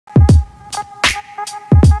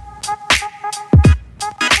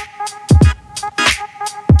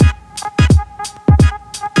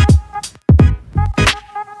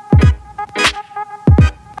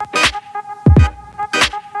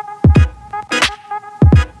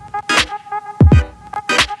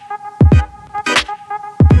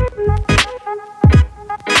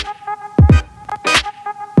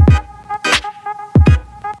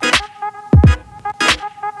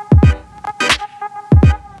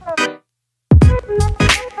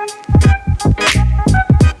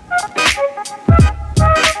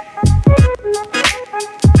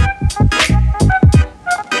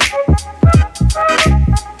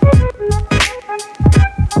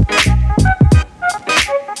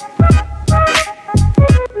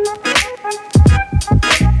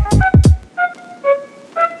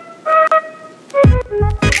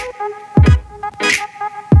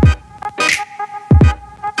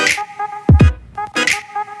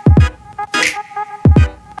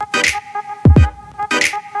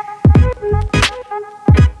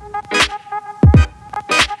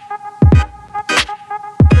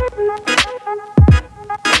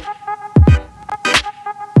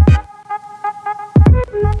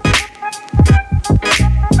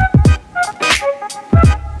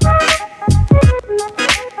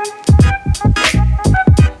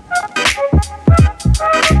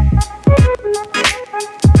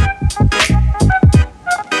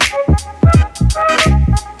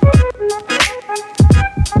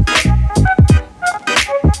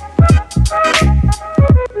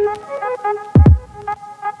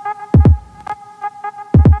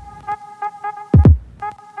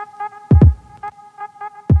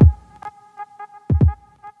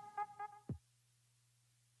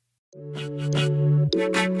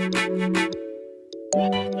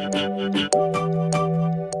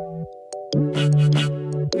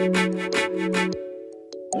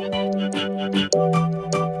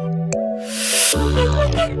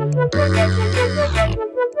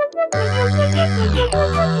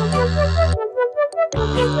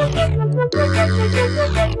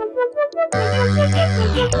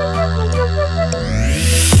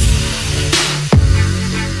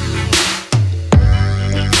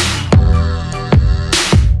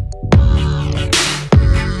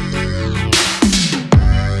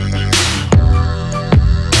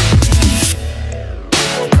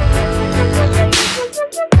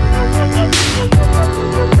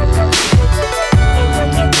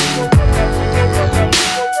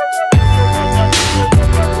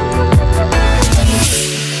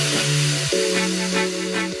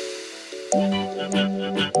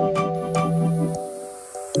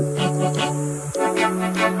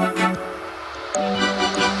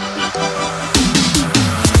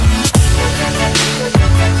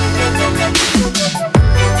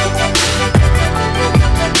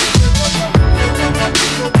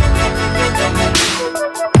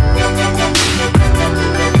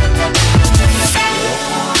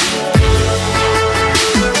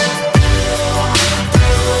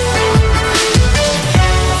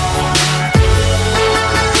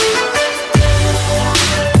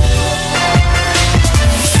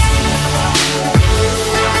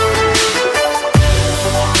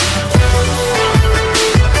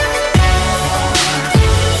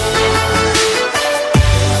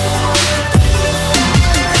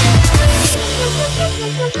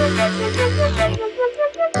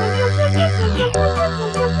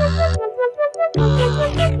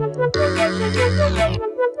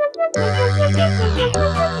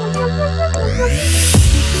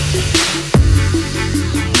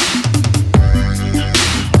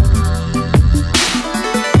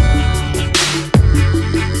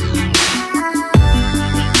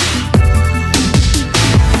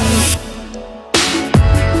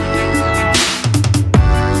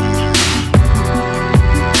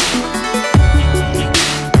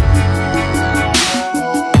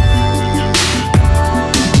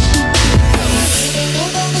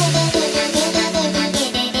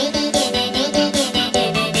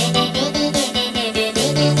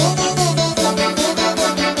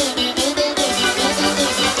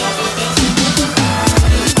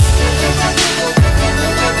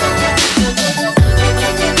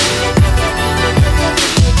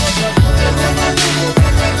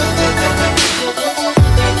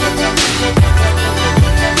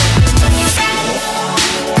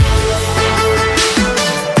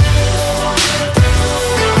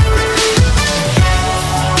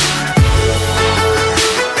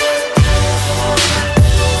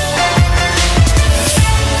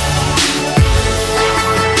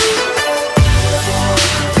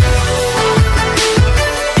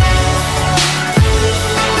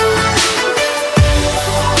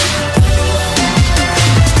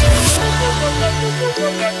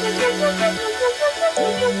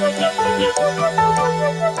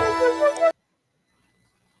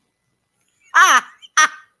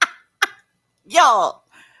Y'all,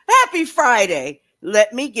 happy Friday.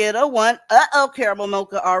 Let me get a one. Caramel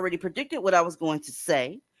Mocha already predicted what I was going to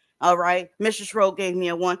say. All right. Mrs. Rowe gave me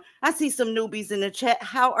a one. I see some newbies in the chat.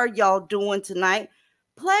 How are y'all doing tonight?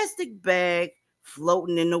 Plastic bag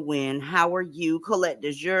floating in the wind. How are you? Colette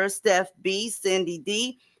DeJure, Steph B, Cindy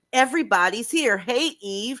D. Everybody's here. Hey,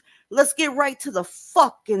 Eve. Let's get right to the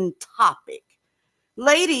fucking topic.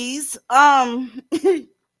 Ladies, this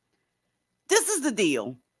is the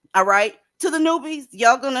deal. All right. To the newbies,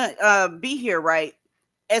 y'all gonna be here, right?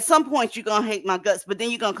 At some point, you're gonna hate my guts, but then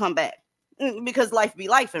you're gonna come back because life be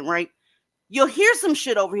lifing, right? You'll hear some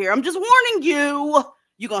shit over here. I'm just warning you.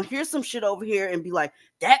 You're gonna hear some shit over here and be like,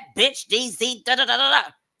 that bitch DZ, da da da da da.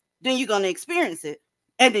 Then you're gonna experience it,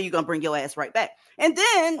 and then you're gonna bring your ass right back. And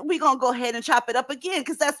then we're gonna go ahead and chop it up again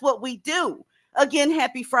because that's what we do. Again,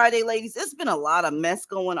 happy Friday, ladies. It's been a lot of mess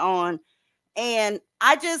going on, and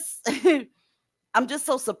I'm just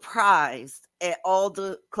so surprised at all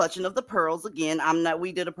the clutching of the pearls. Again,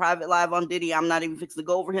 we did a private live on Diddy. I'm not even fixing to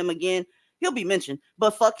go over him again. He'll be mentioned,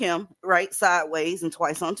 but fuck him, right? Sideways and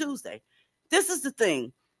twice on Tuesday. This is the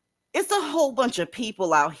thing. It's a whole bunch of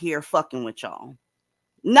people out here fucking with y'all.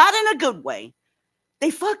 Not in a good way.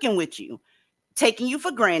 They fucking with you, taking you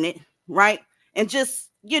for granted, right? And just,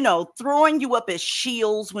 throwing you up as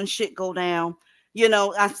shields when shit go down.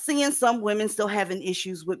 I'm seeing some women still having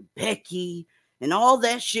issues with Becky and all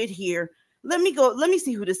that shit here. Let me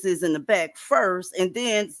see who this is in the back first. And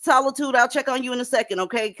then Solitude, I'll check on you in a second,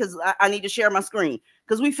 okay? Because I need to share my screen.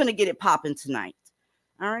 Because we finna get it popping tonight.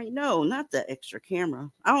 All right, no, not the extra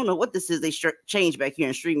camera. I don't know what this is. They changed back here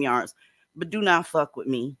in StreamYards. But do not fuck with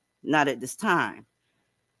me. Not at this time.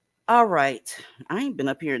 All right. I ain't been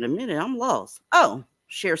up here in a minute. I'm lost. Oh,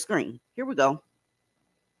 share screen. Here we go.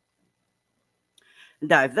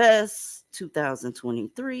 Divest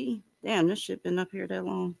 2023. Damn, this shit been up here that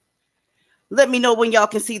long. Let me know when y'all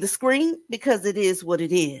can see the screen because it is what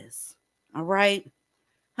it is. All right.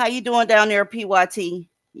 How you doing down there, PYT?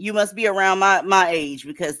 You must be around my age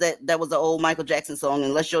because that was an old Michael Jackson song,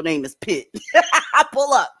 unless your name is Pitt. I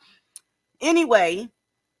pull up. Anyway,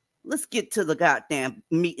 let's get to the goddamn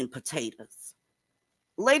meat and potatoes.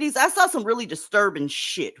 Ladies, I saw some really disturbing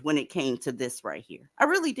shit when it came to this right here. I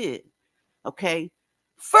really did. Okay.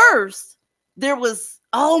 First, there was,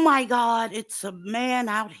 oh my God, it's a man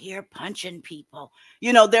out here punching people.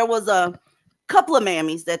 You know, there was a couple of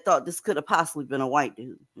mammies that thought this could have possibly been a white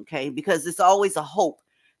dude. Okay. Because it's always a hope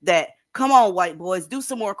that, come on, white boys, do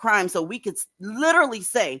some more crime so we could literally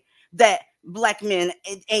say that black men,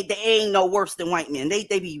 they ain't no worse than white men. They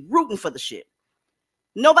be rooting for the shit.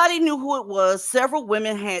 Nobody knew who it was. Several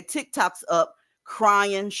women had TikToks up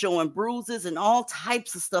crying, showing bruises and all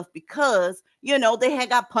types of stuff because, you know, they had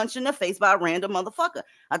got punched in the face by a random motherfucker.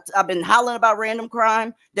 I've been hollering about random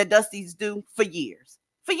crime that Dusties do for years.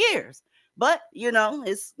 For years. But, you know,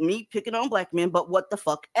 it's me picking on black men, but what the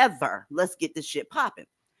fuck ever. Let's get this shit popping.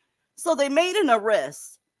 So they made an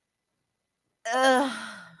arrest.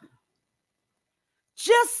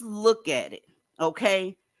 Just look at it,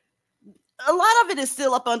 okay? A lot of it is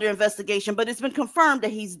still up under investigation, but it's been confirmed that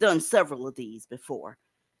he's done several of these before.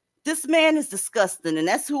 This man is disgusting, and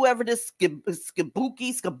that's whoever this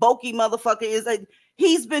Skiboky motherfucker is.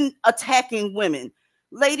 He's been attacking women.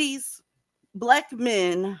 Ladies, black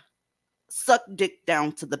men suck dick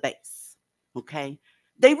down to the base, okay?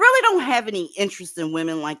 They really don't have any interest in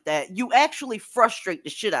women like that. You actually frustrate the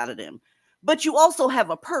shit out of them, but you also have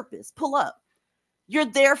a purpose. Pull up. You're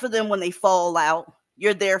there for them when they fall out.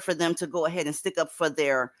 You're there for them to go ahead and stick up for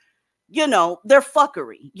their, you know, their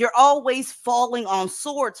fuckery. You're always falling on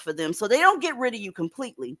swords for them so they don't get rid of you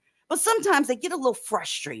completely. But sometimes they get a little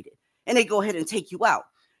frustrated and they go ahead and take you out.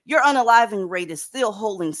 Your unaliving rate is still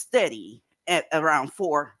holding steady at around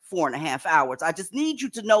 4.5 hours. I just need you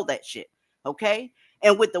to know that shit, okay?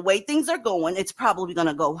 And with the way things are going, it's probably going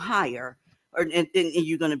to go higher, and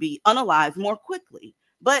you're going to be unalive more quickly.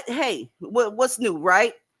 But hey, what's new,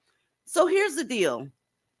 right? So here's the deal.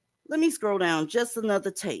 Let me scroll down just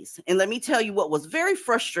another taste. And let me tell you what was very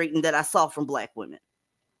frustrating that I saw from black women.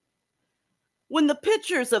 When the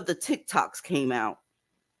pictures of the TikToks came out,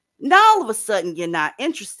 now all of a sudden you're not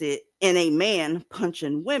interested in a man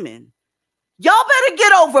punching women. Y'all better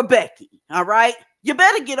get over Becky, all right? You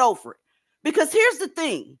better get over it. Because here's the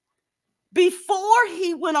thing. Before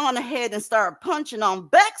he went on ahead and started punching on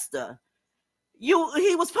Baxter, he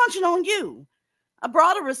was punching on you. I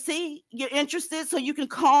brought a receipt. You're interested so you can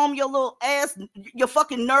calm your little ass, your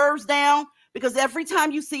fucking nerves down, because every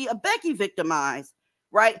time you see a Becky victimized,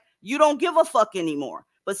 right, you don't give a fuck anymore.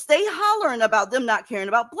 But stay hollering about them not caring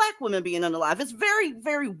about black women being unalive. It's very,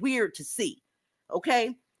 very weird to see.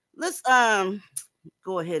 Okay, let's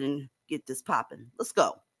go ahead and get this popping. Let's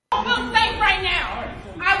go. I feel safe right now.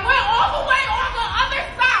 I went all the way on the other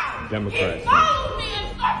side. Democrats. He followed me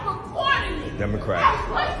and started recording me. Democrats. I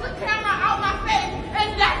pushed the camera out my face,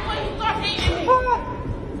 and that's when he started hitting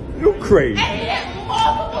me. You crazy. And he hit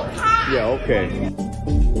multiple times. Yeah, okay.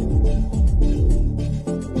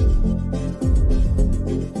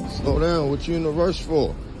 Slow down. What you in a rush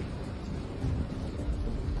for?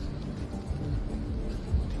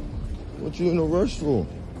 What you in a rush for?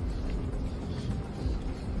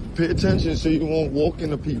 Pay attention so you won't walk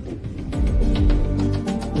into people.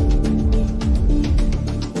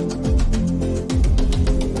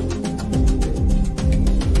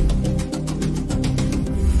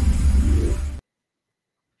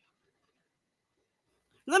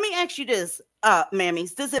 Let me ask you this,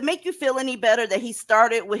 mammies. Does it make you feel any better that he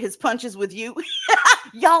started with his punches with you?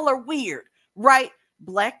 Y'all are weird, right?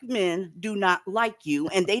 Black men do not like you,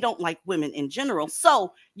 and they don't like women in general.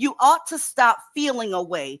 So you ought to stop feeling a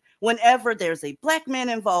way whenever there's a black man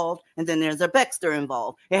involved and then there's a Baxter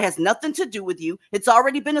involved. It has nothing to do with you. It's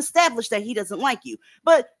already been established that he doesn't like you.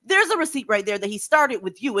 But there's a receipt right there that he started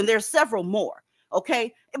with you, and there's several more.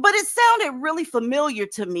 Okay, but it sounded really familiar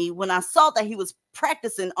to me when I saw that he was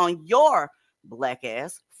practicing on your black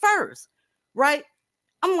ass first, right?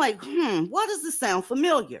 I'm like, why does this sound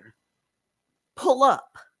familiar? Pull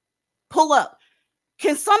up. Pull up.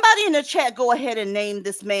 Can somebody in the chat go ahead and name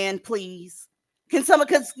this man, please? Can someone,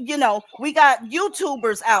 because, you know, we got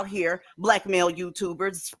YouTubers out here, black male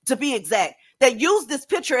YouTubers, to be exact, that use this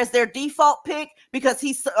picture as their default pick because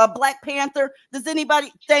he's a Black Panther. Does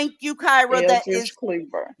anybody? Thank you, Kyra. That is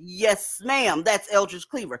Cleaver. Yes, ma'am. That's Eldridge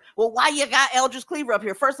Cleaver. Well, why you got Eldridge Cleaver up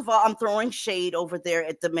here? First of all, I'm throwing shade over there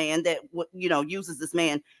at the man that uses this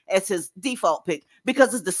man as his default pick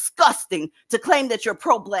because it's disgusting to claim that you're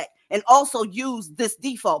pro-Black and also use this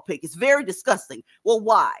default pick. It's very disgusting. Well,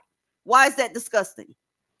 why? Why is that disgusting?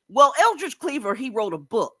 Well, Eldridge Cleaver, he wrote a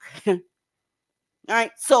book. All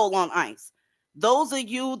right, Soul on Ice. Those of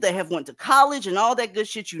you that have went to college and all that good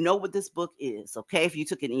shit, you know what this book is, okay? If you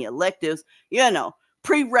took any electives,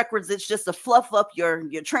 prerequisites just to fluff up your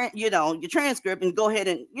transcript and go ahead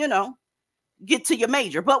and, get to your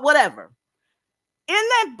major, but whatever. In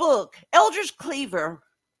that book, Eldridge Cleaver,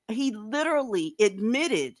 he literally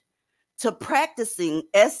admitted to practicing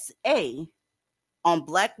SA on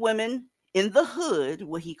Black women in the hood,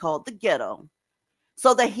 what he called the ghetto,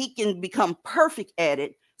 so that he can become perfect at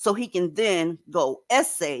it, so he can then go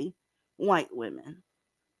essay white women.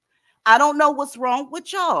 I don't know what's wrong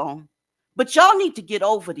with y'all, but y'all need to get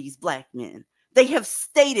over these Black men. They have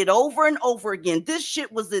stated over and over again, this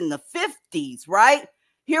shit was in the 50s, right?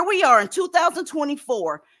 Here we are in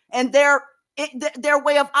 2024, and their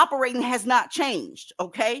way of operating has not changed,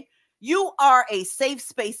 okay? You are a safe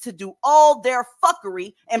space to do all their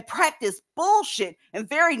fuckery and practice bullshit and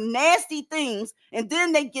very nasty things, and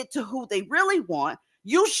then they get to who they really want.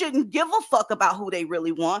 You shouldn't give a fuck about who they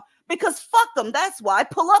really want because fuck them. That's why.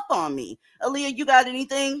 Pull up on me. Aaliyah, you got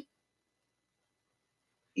anything?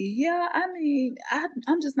 Yeah, I mean,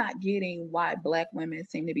 I'm just not getting why Black women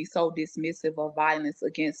seem to be so dismissive of violence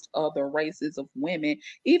against other races of women.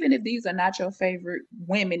 Even if these are not your favorite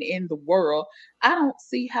women in the world, I don't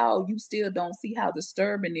see how you still don't see how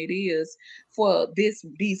disturbing it is for these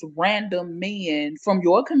random men from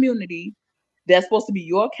your community that's supposed to be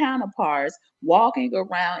your counterparts walking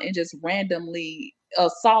around and just randomly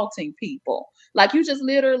assaulting people. Like you just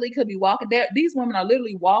literally could be walking there. These women are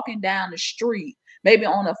literally walking down the street, maybe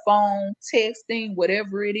on a phone, texting,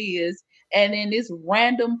 whatever it is. And then this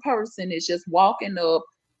random person is just walking up,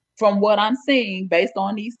 from what I'm seeing based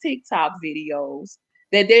on these TikTok videos,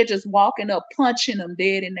 that they're just walking up, punching them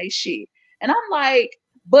dead in their shit. And I'm like,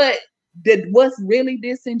 but what's really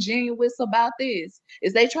disingenuous about this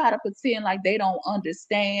is they try to pretend like they don't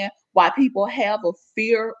understand why people have a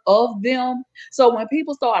fear of them. So when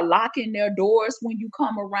people start locking their doors when you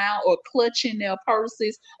come around or clutching their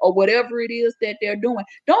purses or whatever it is that they're doing,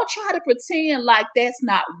 don't try to pretend like that's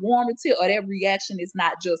not warranted or that reaction is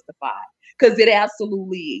not justified, because it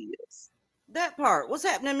absolutely is. That part. What's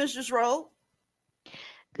happening, Mrs. Rowe?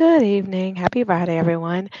 Good evening. Happy Friday,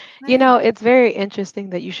 everyone. Hey. It's very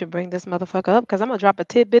interesting that you should bring this motherfucker up because I'm going to drop a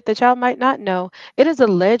tidbit that y'all might not know. It is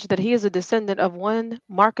alleged that he is a descendant of one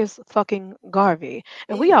Marcus fucking Garvey.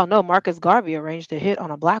 And we all know Marcus Garvey arranged a hit on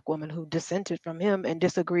a Black woman who dissented from him and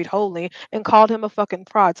disagreed wholly and called him a fucking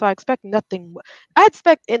fraud. So I expect nothing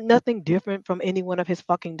different from any one of his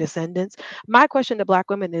fucking descendants. My question to Black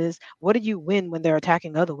women is, what do you win when they're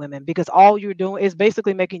attacking other women? Because all you're doing is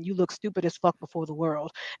basically making you look stupid as fuck before the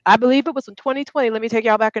world. I believe it was in 2020. Let me take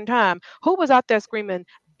y'all back in time. Who was out there screaming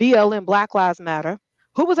BLM Black Lives Matter?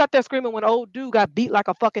 Who was out there screaming when old dude got beat like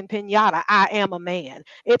a fucking pinata? I am a man.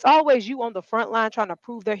 It's always you on the front line trying to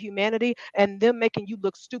prove their humanity and them making you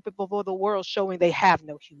look stupid before the world, showing they have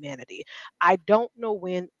no humanity. I don't know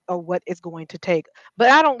when or what it's going to take,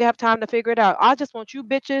 but I don't have time to figure it out. I just want you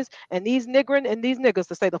bitches and these niggering and these niggas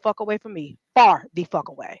to stay the fuck away from me. Far the fuck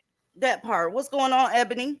away. That part. What's going on,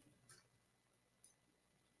 Ebony?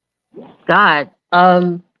 God,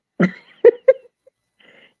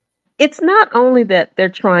 it's not only that they're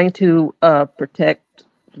trying to protect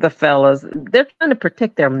the fellas, they're trying to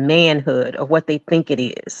protect their manhood or what they think it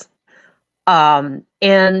is. And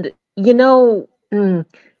I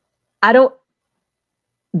don't,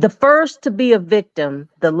 the first to be a victim,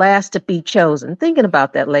 the last to be chosen. Thinking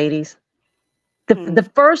about that, ladies. The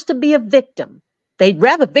first to be a victim, they'd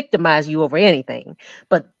rather victimize you over anything,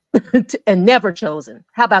 but and never chosen.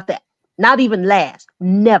 How about that? Not even last.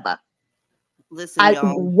 Never. Listen,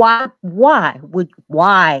 y'all. Why?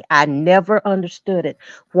 I never understood it.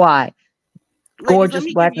 Why?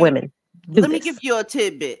 Gorgeous Black women. Let me give you a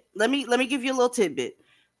tidbit. Let me give you a little tidbit.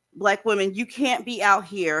 Black women, you can't be out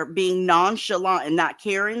here being nonchalant and not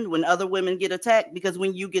caring when other women get attacked, because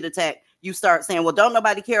when you get attacked, you start saying, well, don't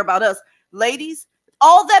nobody care about us. Ladies,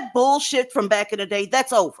 all that bullshit from back in the day,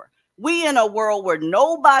 that's over. We in a world where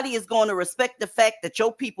nobody is going to respect the fact that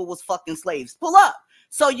your people was fucking slaves. Pull up.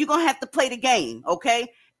 So you're going to have to play the game,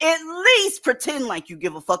 okay? At least pretend like you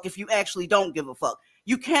give a fuck if you actually don't give a fuck.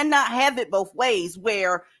 You cannot have it both ways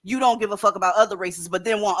where you don't give a fuck about other races, but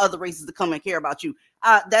then want other races to come and care about you.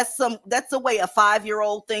 That's the way a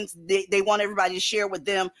 5-year-old thinks. They want everybody to share with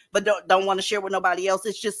them, but don't want to share with nobody else.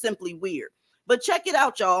 It's just simply weird. But check it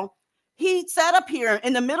out, y'all. He sat up here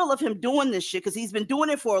in the middle of him doing this shit because he's been doing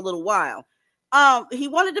it for a little while. He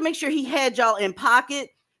wanted to make sure he had y'all in pocket.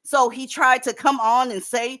 So he tried to come on and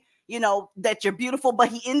say, that you're beautiful, but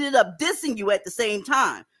he ended up dissing you at the same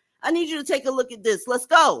time. I need you to take a look at this. Let's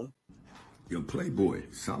go. Yo, Playboy,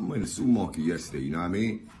 so I'm in the supermarket yesterday, you know what I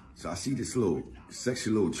mean? So I see this little sexy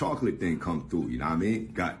little chocolate thing come through, you know what I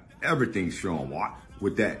mean? Got everything showing, what?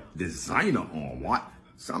 With that designer on, what?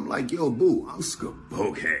 So I'm like, yo, boo, I'm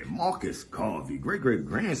Skiboky, Marcus Garvey,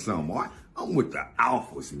 great-great-grandson, what? I'm with the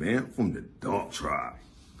Alphas, man, from the dog tribe.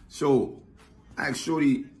 So I asked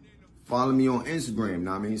Shorty, follow me on Instagram, you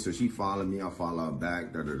know what I mean? So she followed me, I follow her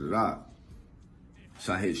back, da-da-da-da.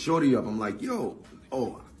 So I hit Shorty up, I'm like, yo,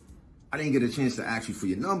 I didn't get a chance to ask you for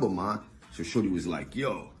your number, man. So Shorty was like,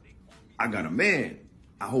 yo, I got a man.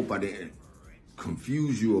 I hope I didn't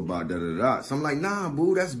confuse you about da-da-da. So I'm like, nah,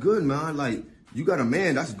 boo, that's good, man. Like, you got a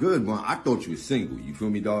man, that's good, man. I thought you were single, you feel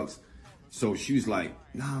me, dogs? So she was like,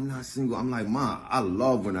 nah, I'm not single. I'm like, ma, I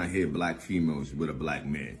love when I hear black females with a black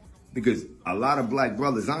man. Because a lot of black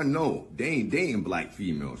brothers I know, they ain't dating black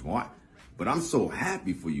females, what? But I'm so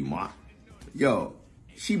happy for you, ma. Yo,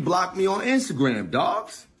 she blocked me on Instagram,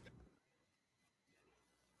 dogs.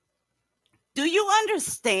 Do you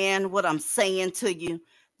understand what I'm saying to you?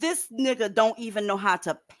 This nigga don't even know how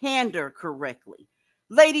to pander correctly.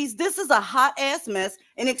 Ladies, this is a hot ass mess.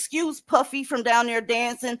 And excuse Puffy from down there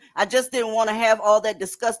dancing. I just didn't want to have all that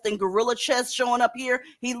disgusting gorilla chest showing up here.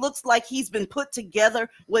 He looks like he's been put together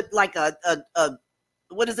with like a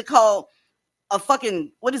what is it called? A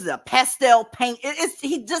fucking, what is it, a pastel paint?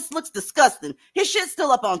 He just looks disgusting. His shit's still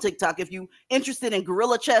up on TikTok if you interested in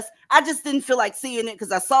gorilla chest. I just didn't feel like seeing it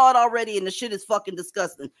because I saw it already and the shit is fucking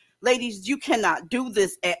disgusting. Ladies, you cannot do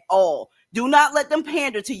this at all. Do not let them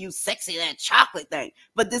pander to you, sexy, that chocolate thing.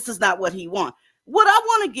 But this is not what he wants. What I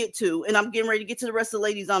want to get to, and I'm getting ready to get to the rest of the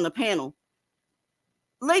ladies on the panel.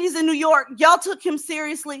 Ladies in New York, y'all took him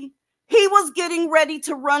seriously. He was getting ready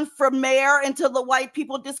to run for mayor until the white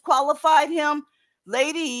people disqualified him.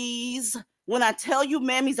 Ladies, when I tell you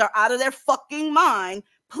mammies are out of their fucking mind,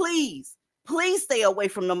 please stay away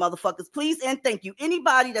from the motherfuckers. Please and thank you.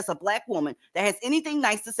 Anybody that's a black woman that has anything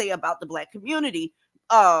nice to say about the black community,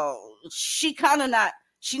 she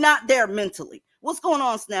not there mentally. What's going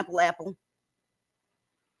on, Snapple Apple?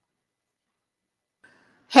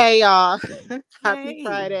 Hey y'all. Happy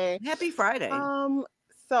Friday. Happy Friday.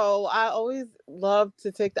 So I always love to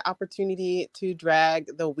take the opportunity to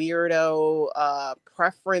drag the weirdo,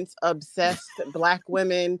 preference obsessed black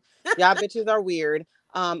women. Y'all bitches are weird.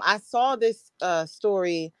 I saw this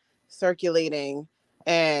story circulating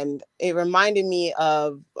and it reminded me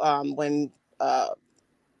of when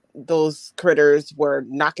those critters were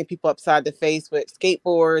knocking people upside the face with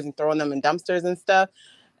skateboards and throwing them in dumpsters and stuff.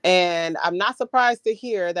 And I'm not surprised to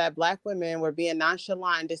hear that Black women were being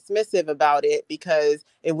nonchalant and dismissive about it because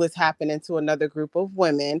it was happening to another group of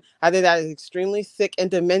women. I think that is extremely sick and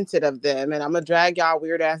demented of them. And I'm going to drag y'all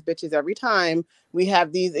weird ass bitches every time we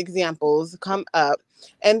have these examples come up.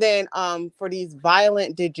 And then for these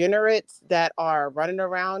violent degenerates that are running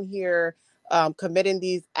around here committing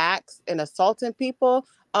these acts and assaulting people,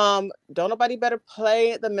 don't nobody better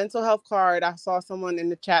play the mental health card. I saw someone in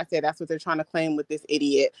the chat say that's what they're trying to claim with this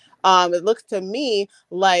idiot. It looks to me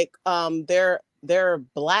like their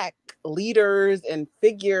Black leaders and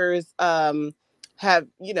figures have,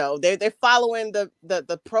 they're following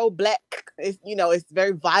the pro-Black. It's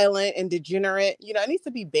very violent and degenerate. It needs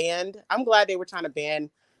to be banned. I'm glad they were trying to ban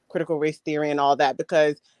critical race theory and all that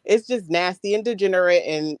because it's just nasty and degenerate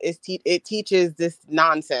and it teaches this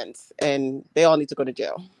nonsense and they all need to go to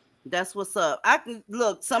jail. That's what's up. I can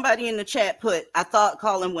look, somebody in the chat put, I thought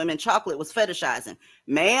calling women chocolate was fetishizing.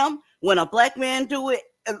 Ma'am, when a Black man do it,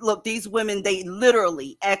 look, these women, they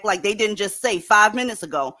literally act like they didn't just say 5 minutes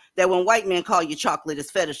ago that when white men call you chocolate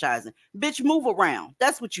is fetishizing. Bitch, move around.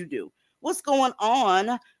 That's what you do. What's going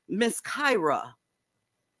on, Miss Kyra?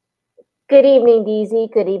 Good evening,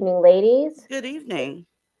 DZ. Good evening, ladies. Good evening.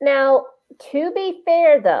 Now, to be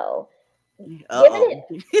fair, though, given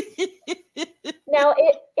it, now,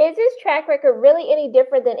 is his track record really any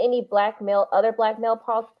different than any other black male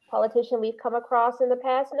politician we've come across in the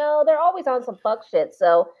past? No, they're always on some fuck shit.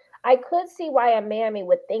 So I could see why a mammy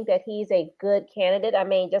would think that he's a good candidate. I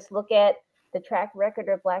mean, just look at the track record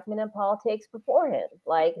of Black men in politics before him.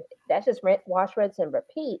 Like, that's just wash, rinse, and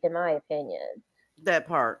repeat, in my opinion. That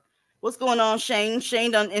part. What's going on, Shane?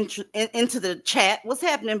 Shane done into the chat. What's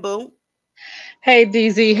happening, boo? Hey,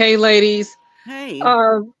 DZ. Hey, ladies. Hey.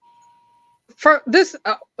 Uh, for this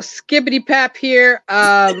skibbity pap here,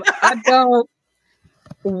 I don't.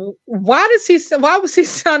 Why does he? Why was he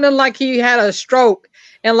sounding like he had a stroke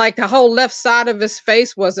and like the whole left side of his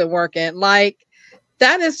face wasn't working? Like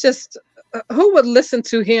that is just who would listen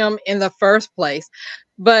to him in the first place?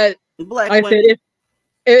 But Black like I said, women.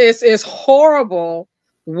 it's horrible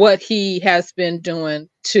what he has been doing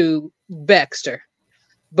to Baxter.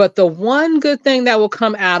 But the one good thing that will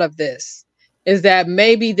come out of this is that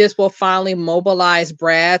maybe this will finally mobilize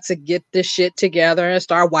Brad to get this shit together and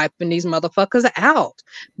start wiping these motherfuckers out.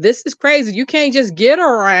 This is crazy. You can't just get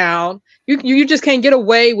around. You just can't get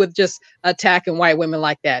away with just attacking white women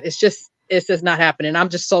like that. It's just not happening. I'm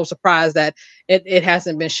just so surprised that it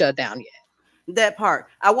hasn't been shut down yet. That part.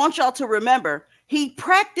 I want y'all to remember he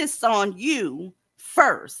practiced on you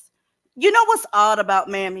first. You know what's odd about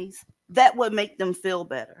mammies? That would make them feel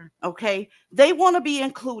better. Okay. They want to be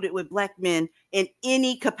included with black men in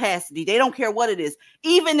any capacity. They don't care what it is.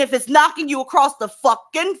 Even if it's knocking you across the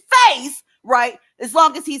fucking face, right? As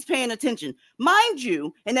long as he's paying attention. Mind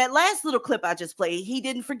you, in that last little clip I just played, he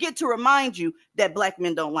didn't forget to remind you that black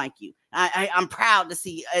men don't like you. I'm proud to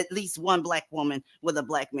see at least one black woman with a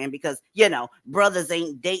black man because, you know, brothers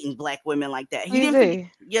ain't dating black women like that. He didn't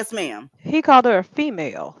forget. Yes, ma'am. He called her a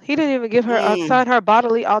female. He didn't even give her assign her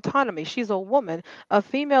bodily autonomy. She's a woman. A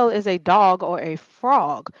female is a dog or a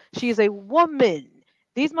frog. She is a woman.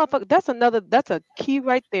 These motherfuckers, that's a key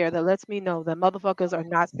right there that lets me know that motherfuckers are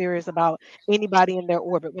not serious about anybody in their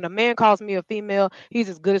orbit. When a man calls me a female, he's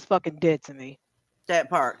as good as fucking dead to me. That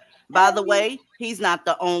part. By the way, he's not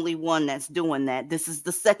the only one that's doing that. This is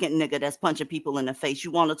the second nigga that's punching people in the face.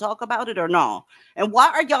 You want to talk about it or no? And why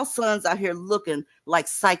are y'all sons out here looking like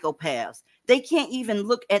psychopaths? They can't even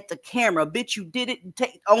look at the camera. Bitch, you did it.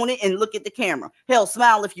 Own it and look at the camera. Hell,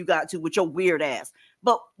 smile if you got to with your weird ass.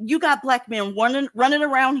 But you got black men running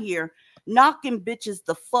around here knocking bitches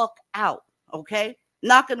the fuck out. Okay?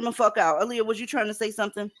 Knocking them the fuck out. Aaliyah, was you trying to say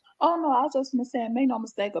something? Oh no, I was just gonna say, make no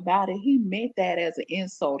mistake about it. He meant that as an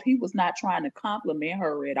insult. He was not trying to compliment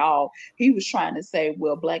her at all. He was trying to say,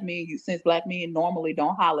 well, black men, since black men normally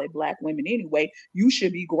don't holler at black women anyway, you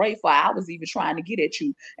should be grateful. I was even trying to get at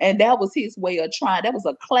you. And that was his way of trying. That was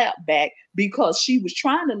a clap back because she was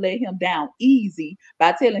trying to let him down easy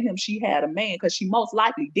by telling him she had a man, because she most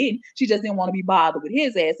likely didn't. She just didn't want to be bothered with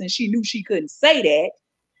his ass. And she knew she couldn't say that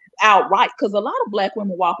outright, because a lot of black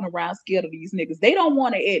women walking around scared of these niggas. They don't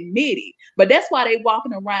want to admit it, but that's why they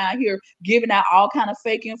walking around here giving out all kind of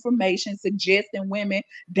fake information, suggesting women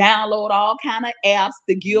download all kind of apps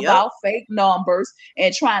to give out fake numbers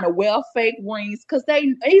and trying to wear fake rings, because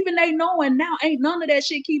they knowing now ain't none of that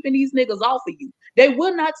shit keeping these niggas off of you. They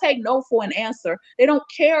will not take no for an answer. They don't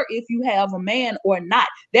care if you have a man or not.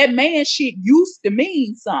 That man shit used to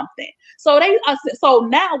mean something. So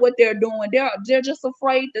now what they're doing, they're just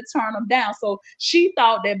afraid to turn them down. So she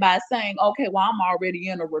thought that by saying, okay, well, I'm already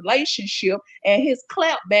in a relationship, and his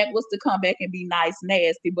clap back was to come back and be nice,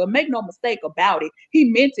 nasty. But make no mistake about it, he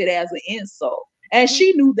meant it as an insult. And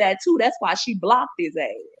she knew that too. That's why she blocked his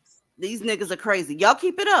ass. These niggas are crazy. Y'all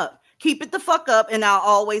keep it up. Keep it the fuck up, and I'll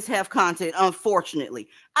always have content, unfortunately.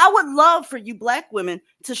 I would love for you black women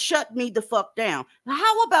to shut me the fuck down.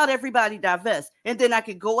 How about everybody divest? And then I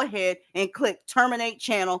could go ahead and click terminate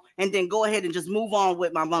channel and then go ahead and just move on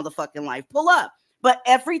with my motherfucking life. Pull up. But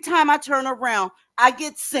every time I turn around, I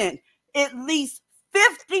get sent at least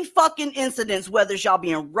 50 fucking incidents, whether it's y'all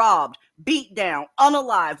being robbed, beat down,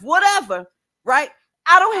 unalive, whatever, right?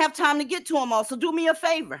 I don't have time to get to them all, so do me a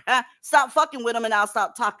favor. Huh? Stop fucking with them and I'll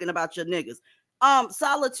stop talking about your niggas.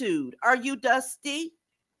 Solitude, are you dusty?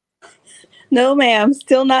 No, ma'am.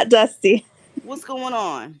 Still not dusty. What's going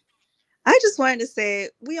on? I just wanted to say,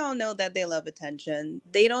 we all know that they love attention.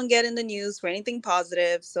 They don't get in the news for anything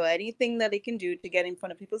positive, so anything that they can do to get in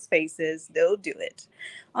front of people's faces, they'll do it.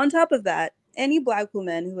 On top of that, any black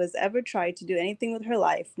woman who has ever tried to do anything with her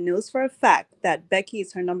life knows for a fact that Becky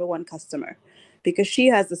is her number one customer, because she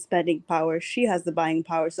has the spending power, she has the buying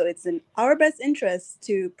power, so it's in our best interest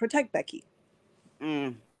to protect Becky.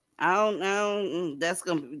 I don't know. That's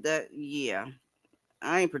gonna be that. Yeah,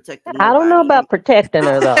 I ain't protecting nobody. I don't know about protecting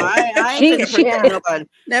her though. I ain't protecting nobody.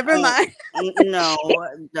 Never mind. No,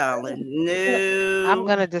 darling. No. I'm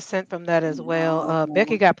gonna dissent from that as well.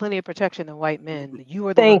 Becky got plenty of protection than white men. You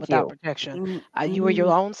are the one without protection. You are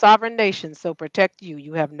your own sovereign nation, so protect you.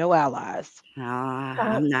 You have no allies.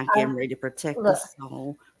 I'm not getting ready to protect the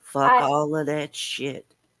soul. Fuck all of that shit.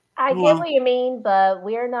 I get what you mean, but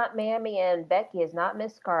we're not Mammy and Becky is not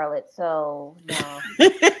Miss Scarlet, so no.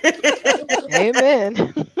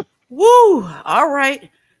 Amen. Woo! All right.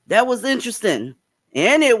 That was interesting.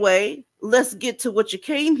 Anyway, let's get to what you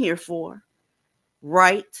came here for.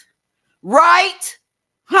 Right? Right?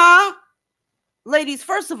 Huh? Ladies,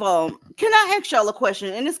 first of all, can I ask y'all a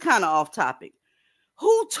question? And it's kind of off topic.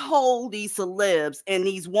 Who told these celebs and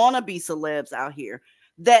these wannabe celebs out here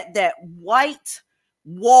that that white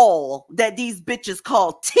wall that these bitches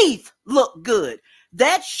call teeth look good?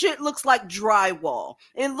 That shit looks like drywall.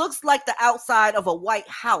 It looks like the outside of a white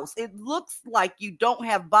house. It looks like you don't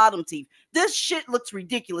have bottom teeth. This shit looks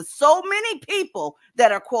ridiculous. So many people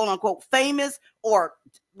that are quote unquote famous or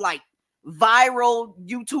like viral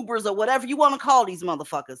YouTubers or whatever you want to call these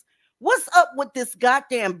motherfuckers. What's up with this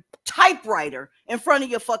goddamn typewriter in front of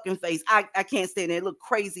your fucking face? I can't stand it. It look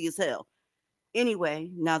crazy as hell. Anyway,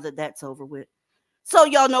 now that that's over with. So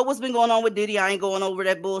y'all know what's been going on with Diddy. I ain't going over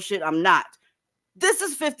that bullshit. I'm not. This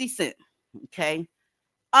is 50 Cent. Okay.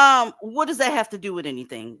 What does that have to do with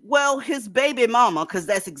anything? Well, his baby mama, because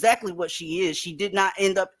that's exactly what she is. She did not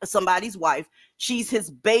end up somebody's wife. She's his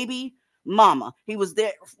baby mama. He was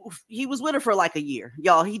there. He was with her for like a year.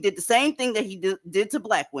 Y'all, he did the same thing that he did to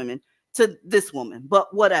black women to this woman,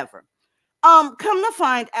 but whatever. Come to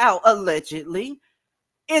find out, allegedly,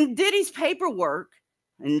 in Diddy's paperwork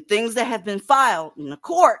and things that have been filed in the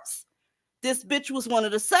courts, this bitch was one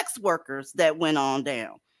of the sex workers that went on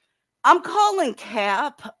down. I'm calling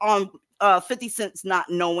cap on 50 Cent's not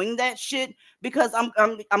knowing that shit because I'm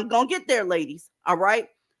gonna get there, ladies. All right.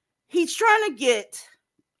 He's trying to get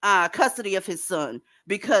custody of his son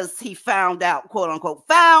because he found out, quote unquote,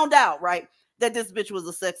 found out, right, that this bitch was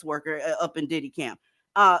a sex worker up in Diddy camp.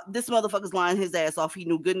 This motherfucker's lying his ass off. He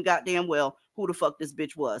knew good and goddamn well who the fuck this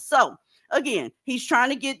bitch was. So again, he's trying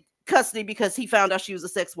to get custody because he found out she was a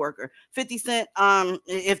sex worker. 50 Cent,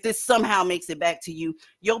 if this somehow makes it back to you,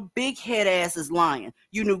 your big head ass is lying.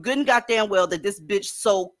 You knew good and goddamn well that this bitch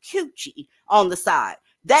sold coochie on the side.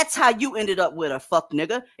 That's how you ended up with her, fuck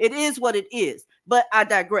nigga. It is what it is. But I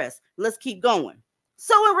digress. Let's keep going.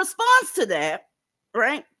 So in response to that,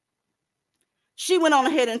 right, she went on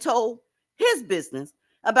ahead and told his business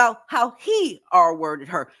about how he R-worded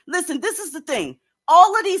her. Listen, this is the thing.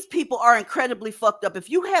 All of these people are incredibly fucked up. If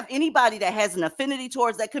you have anybody that has an affinity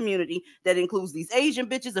towards that community, that includes these Asian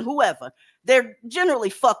bitches and whoever, they're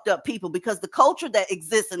generally fucked up people because the culture that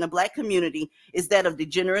exists in the black community is that of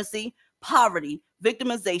degeneracy, poverty,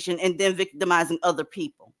 victimization, and then victimizing other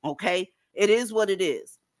people. Okay? It is what it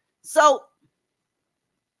is. So,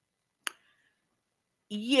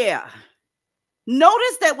 yeah.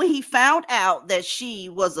 Notice that when he found out that she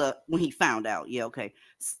was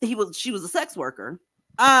she was a sex worker.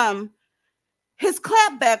 His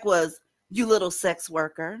clapback was, "You little sex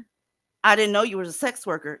worker. I didn't know you were a sex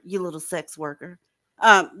worker, you little sex worker."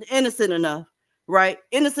 Innocent enough, right?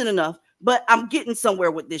 Innocent enough, but I'm getting somewhere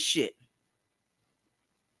with this shit.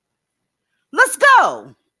 Let's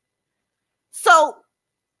go. So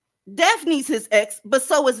Daphne's his ex, but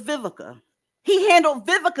so is Vivica. He handled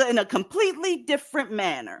Vivica in a completely different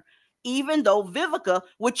manner, even though Vivica,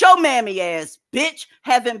 with your mammy ass bitch,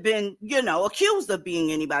 haven't been, accused of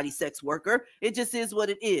being anybody's sex worker. It just is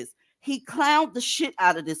what it is. He clowned the shit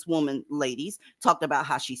out of this woman, ladies, talked about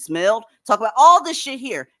how she smelled, talked about all this shit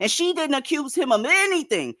here. And she didn't accuse him of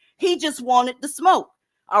anything. He just wanted the smoke.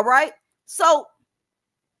 All right. So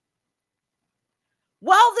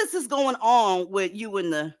while this is going on with you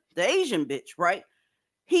and the Asian bitch, right?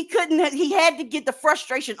 He had to get the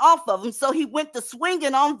frustration off of him. So he went to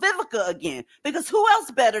swinging on Vivica again, because who else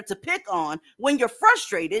better to pick on when you're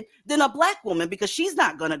frustrated than a black woman? Because she's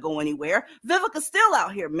not going to go anywhere. Vivica's still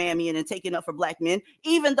out here mammying and taking up for black men,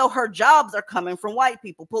 even though her jobs are coming from white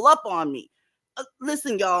people. Pull up on me.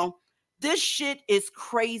 Listen, y'all, this shit is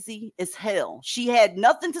crazy as hell. She had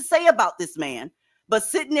nothing to say about this man, but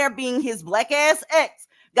sitting there being his black ass ex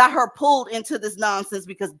got her pulled into this nonsense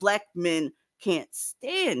because black men can't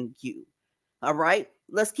stand you. All right,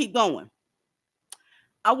 let's keep going.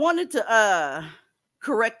 I wanted to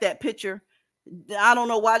correct that picture. I don't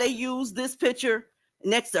know why they use this picture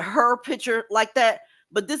next to her picture like that,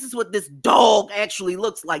 but this is what this dog actually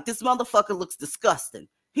looks like. This motherfucker looks disgusting.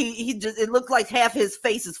 He just, it looks like half his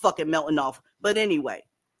face is fucking melting off. But anyway,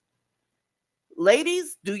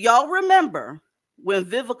 ladies, do y'all remember when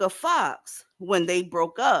Vivica Fox, when they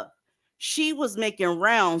broke up, she was making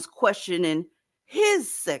rounds questioning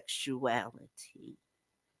his sexuality?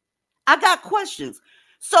 I got questions.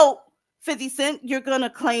 So 50 Cent, you're going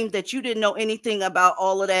to claim that you didn't know anything about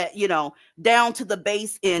all of that, down to the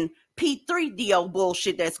base in P3DO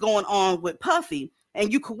bullshit that's going on with Puffy.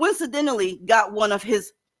 and you coincidentally got one of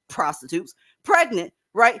his prostitutes pregnant,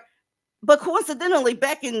 right? But coincidentally,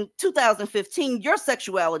 back in 2015, your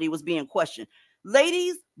sexuality was being questioned.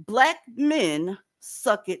 Ladies, black men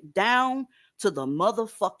suck it down to the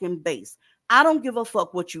motherfucking base. I don't give a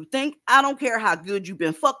fuck what you think. I don't care how good you've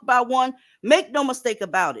been fucked by one. Make no mistake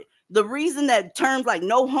about it. The reason that terms like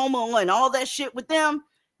no homo and all that shit with them,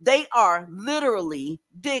 they are literally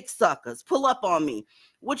dick suckers. Pull up on me.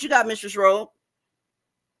 What you got, Mistress Rowe?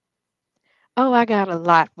 Oh, I got a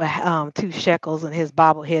lot for 2 shekels and his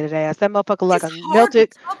bobbleheaded ass. That motherfucker like It's a hard to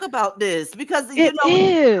melted. talk about this because, It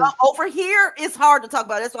is. over here, it's hard to talk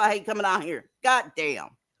about. That's why I hate coming out here. God damn.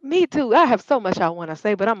 Me too. I have so much I want to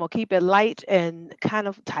say, but I'm gonna keep it light and kind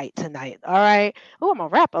of tight tonight. All right. Oh, I'm a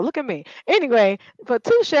rapper. Look at me. Anyway, for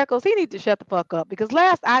 2 shekels, he needs to shut the fuck up because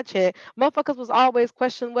last I checked, motherfuckers was always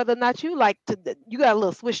questioning whether or not you like to. You got a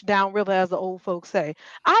little swish down river, as the old folks say.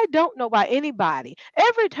 I don't know why anybody.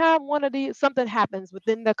 Every time one of these something happens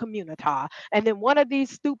within the community, and then one of these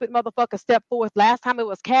stupid motherfuckers step forth. Last time it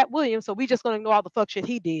was Cat Williams, so we just gonna ignore all the fuck shit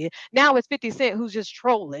he did. Now it's 50 Cent who's just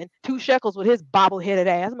trolling. 2 shekels with his bobbleheaded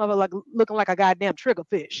ass. Mother like looking like a goddamn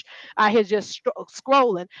triggerfish. I here just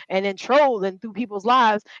scrolling and then trolling through people's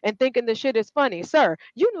lives and thinking the shit is funny. Sir,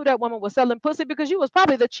 you knew that woman was selling pussy because you was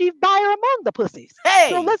probably the chief buyer among the pussies.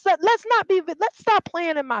 Hey, so let's stop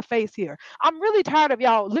playing in my face here. I'm really tired of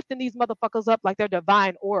y'all lifting these motherfuckers up like they're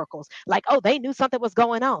divine oracles. Like, oh, they knew something was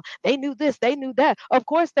going on. They knew this, they knew that. Of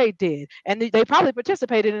course they did. And they probably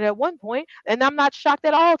participated in it at one point. And I'm not shocked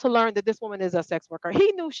at all to learn that this woman is a sex worker.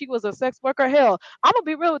 He knew she was a sex worker. Hell, I'm gonna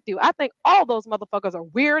be real with you. I think all those motherfuckers are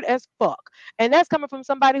weird as fuck. And that's coming from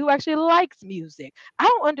somebody who actually likes music. I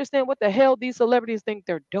don't understand what the hell these celebrities think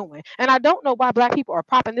they're doing. And I don't know why black people are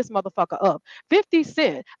propping this motherfucker up. 50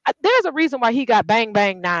 Cent, there's a reason why he got bang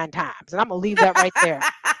bang 9 times. And I'm going to leave that right there.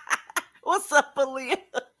 What's up, Aaliyah?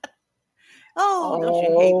 Oh, don't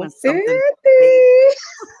you hate when something?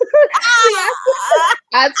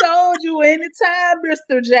 I told you anytime,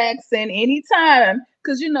 Mr. Jackson, anytime.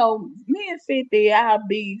 Because, you know, me and 50, our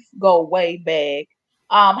beef go way back.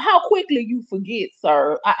 How quickly you forget,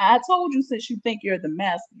 sir. I told you since you think you're the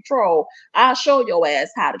master troll, I'll show your ass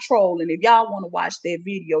how to troll. And if y'all want to watch that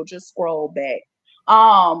video, just scroll back.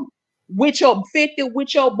 With your 50,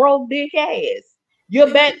 with your broke dick ass.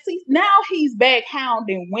 You're back. See, now he's back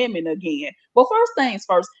hounding women again. But first things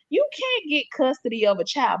first, you can't get custody of a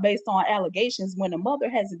child based on allegations when the mother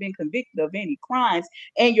hasn't been convicted of any crimes,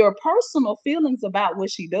 and your personal feelings about what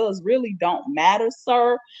she does really don't matter,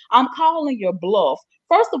 sir. I'm calling your bluff.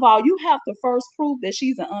 First of all, you have to first prove that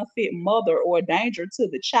she's an unfit mother or a danger to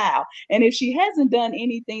the child. And if she hasn't done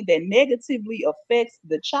anything that negatively affects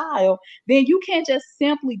the child, then you can't just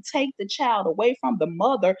simply take the child away from the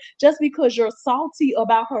mother just because you're salty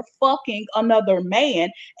about her fucking another man.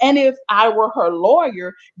 And if I were her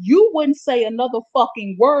lawyer, you wouldn't say another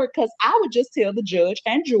fucking word because I would just tell the judge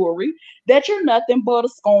and jury that you're nothing but a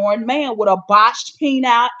scorned man with a botched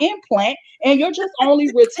penile implant, and you're just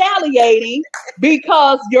only retaliating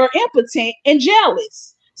because you're impotent and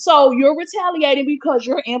jealous. So you're retaliating because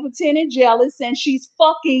you're impotent and jealous, and she's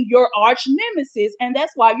fucking your arch nemesis, and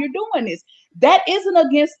that's why you're doing this. That isn't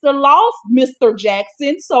against the law, Mr.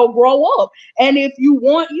 Jackson. So grow up. And if you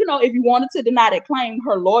want, if you wanted to deny that claim,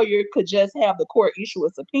 her lawyer could just have the court issue a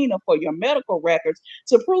subpoena for your medical records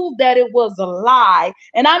to prove that it was a lie.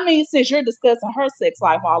 And I mean, since you're discussing her sex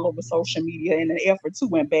life all over social media in an effort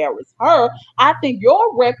to embarrass her, I think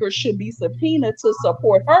your record should be subpoenaed to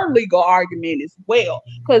support her legal argument as well.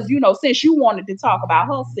 Because, since you wanted to talk about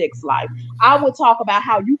her sex life, I would talk about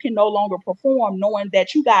how you can no longer perform knowing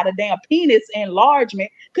that you got a damn penis enlargement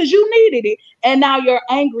because you needed it, and now you're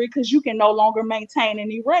angry because you can no longer maintain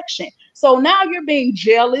an erection. So now you're being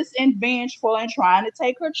jealous and vengeful and trying to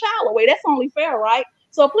take her child away. That's only fair, right?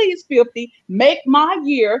 So please, 50, make my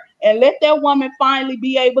year and let that woman finally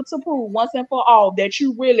be able to prove once and for all that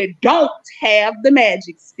you really don't have the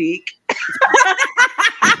magic stick.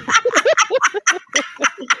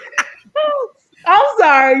 I'm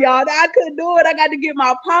sorry, y'all. I couldn't do it. I got to get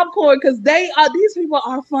my popcorn because these people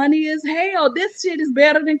are funny as hell. This shit is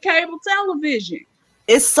better than cable television.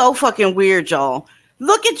 It's so fucking weird, y'all.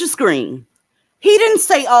 Look at your screen. He didn't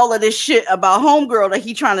say all of this shit about homegirl that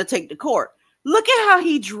he trying to take to court. Look at how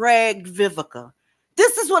he dragged Vivica.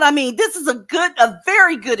 This is what I mean. This is a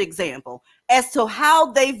very good example as to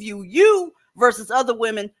how they view you versus other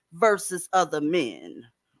women versus other men.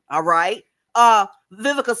 All right.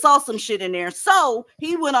 Vivica saw some shit in there, so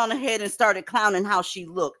he went on ahead and started clowning how she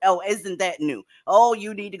looked. Oh, isn't that new? Oh,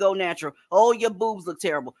 you need to go natural. Oh, your boobs look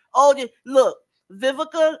terrible. Oh, look,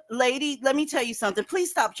 Vivica, lady, let me tell you something.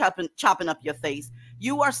 Please stop chopping up your face.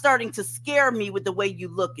 You are starting to scare me with the way you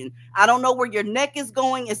looking. I don't know where your neck is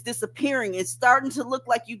going. It's disappearing. It's starting to look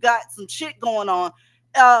like you got some shit going on.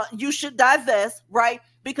 You should divest, right?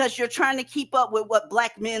 Because you're trying to keep up with what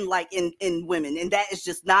black men like in women. And that is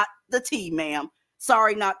just not the tea, ma'am.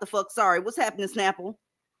 Sorry, not the fuck sorry. What's happening, Snapple?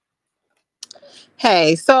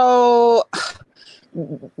 Hey, so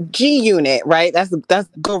G unit, right? That's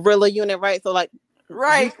gorilla unit, right? So like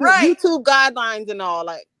right, YouTube guidelines and all.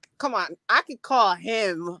 Like, come on, I could call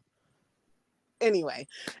him anyway.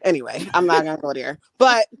 I'm not gonna go there.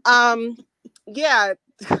 But yeah,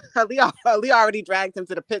 Ali already dragged him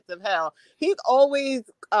to the pits of hell. He's always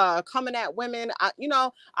coming at women.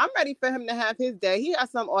 I'm ready for him to have his day. He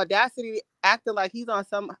has some audacity acting like he's on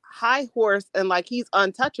some high horse and like he's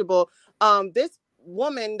untouchable. This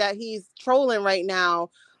woman that he's trolling right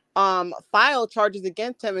now filed charges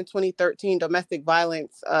against him in 2013, domestic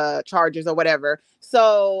violence charges or whatever.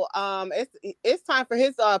 So it's time for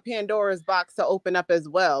his Pandora's box to open up as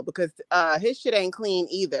well, because his shit ain't clean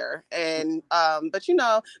either. And but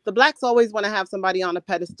the blacks always want to have somebody on a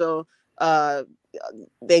pedestal.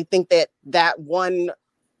 They think that one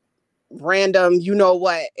random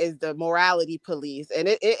is the morality police, and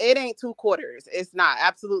it ain't two quarters. It's not,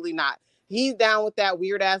 absolutely not. He's down with that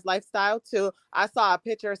weird ass lifestyle too. I saw a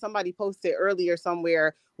picture somebody posted earlier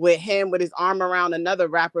somewhere with him with his arm around another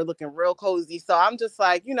rapper looking real cozy. So I'm just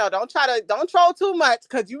like, don't troll too much,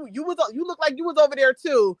 because you look like you was over there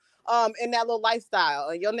too, in that little lifestyle,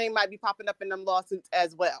 and your name might be popping up in them lawsuits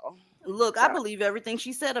as well. Look, I believe everything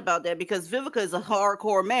she said about that, because Vivica is a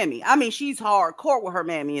hardcore mammy. I mean, she's hardcore with her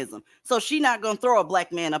mammyism. So she's not going to throw a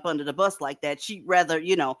black man up under the bus like that. She'd rather,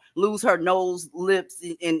 lose her nose, lips,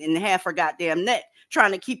 and half her goddamn neck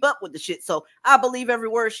trying to keep up with the shit. So I believe every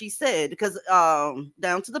word she said, because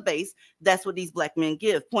down to the base, that's what these black men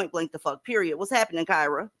give. Point blank the fuck, period. What's happening,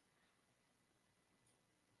 Kyra?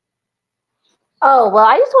 Oh, well,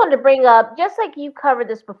 I just wanted to bring up, just like you covered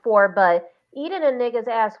this before, but eating a nigga's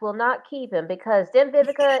ass will not keep him, because then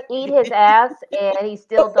Vivica eat his ass and he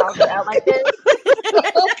still dogs it out like this.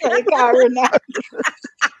 Okay, Kyra, now.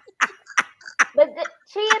 But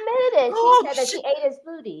she admitted it. She said that she ate his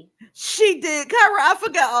booty. She did. Kyra, I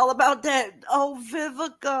forgot all about that. Oh,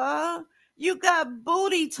 Vivica, you got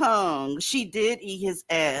booty tongue. She did eat his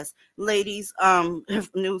ass. Ladies,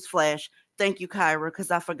 newsflash. Thank you, Kyra,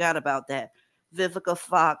 because I forgot about that. Vivica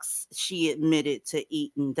Fox, she admitted to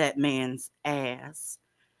eating that man's ass.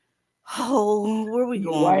 Oh, where are we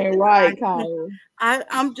going? Right, Kyra. I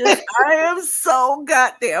am so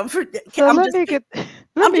goddamn. So I'm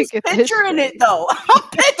let me just get picturing it though. I'm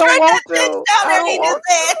picturing that bitch down there eating his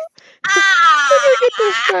ass. Let me get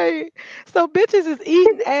this straight. So bitches is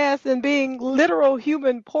eating ass and being literal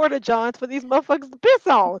human porta-johns for these motherfuckers to piss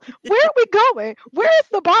on. Where are we going? Where is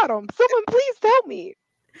the bottom? Someone please tell me.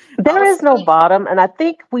 There is no bottom, and I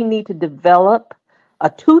think we need to develop a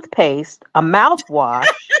toothpaste, a mouthwash,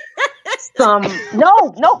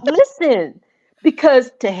 listen, because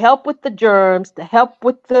to help with the germs, to help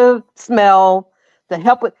with the smell,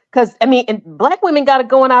 because and black women got it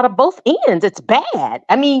going out of both ends. It's bad.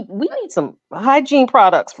 I mean, we need some hygiene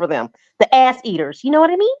products for them. The ass eaters, you know what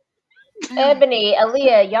I mean? Ebony,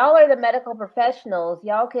 Aaliyah, y'all are the medical professionals.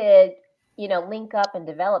 Y'all could, link up and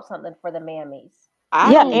develop something for the mammies.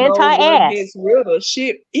 I don't know what gets rid of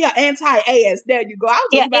shit. Yeah, anti-ass. There you go. I was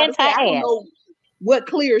just about to say, I don't know what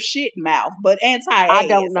clears shit mouth, but anti-ass. I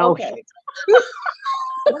don't know. Okay.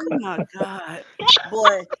 Oh my God,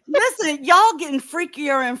 boy! Listen, y'all getting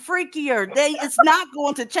freakier and freakier. It's not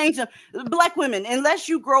going to change them. Black women, unless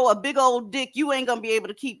you grow a big old dick, you ain't gonna be able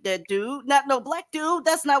to keep that dude. Not no black dude.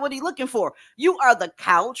 That's not what he's looking for. You are the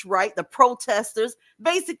couch, right? The protesters,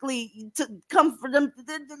 basically, to come for them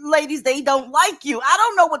the ladies. They don't like you. I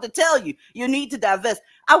don't know what to tell you. You need to divest.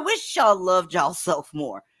 I wish y'all loved y'allself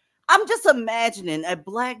more. I'm just imagining a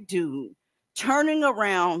black dude turning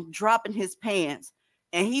around, dropping his pants.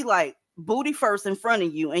 And he like booty first in front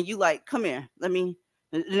of you, and you like, come here, let me,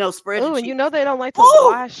 spread. Oh, and they don't like to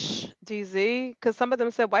wash, DZ, because some of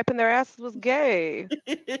them said wiping their asses was gay.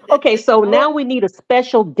 Okay, so now we need a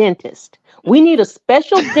special dentist. We need a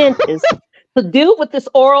special dentist to deal with this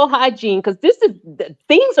oral hygiene, because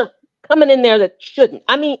things are coming in there that shouldn't.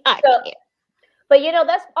 I mean, I can't. But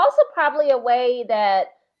that's also probably a way that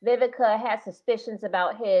Vivica has suspicions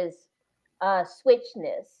about his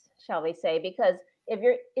switchness, shall we say, because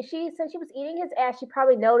since she was eating his ass, she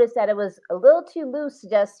probably noticed that it was a little too loose,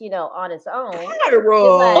 just on its own. Y'all just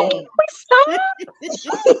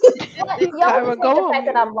the fact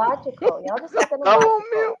that I'm logical. Y'all just think that I'm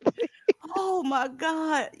logical. Oh my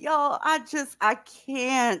God, y'all! I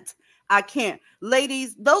can't. I can't.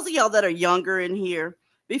 Ladies, those of y'all that are younger in here,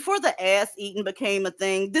 before the ass eating became a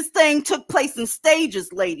thing, this thing took place in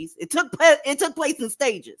stages, ladies. It took place in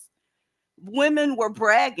stages. Women were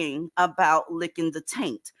bragging about licking the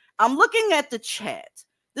taint. I'm looking at the chat.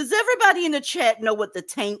 Does everybody in the chat know what the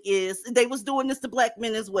taint is? They was doing this to black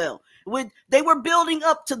men as well. They were building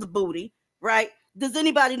up to the booty, right? Does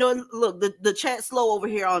anybody know? Look, the chat slow over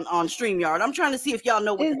here on StreamYard. I'm trying to see if y'all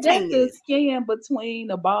know what Is the that taint the is. skin between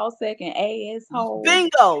the ball sack and asshole?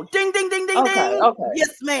 Bingo. Ding, ding, ding, ding, Okay, ding. okay.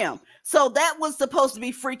 Yes, ma'am. So that was supposed to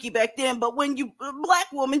be freaky back then. But when you,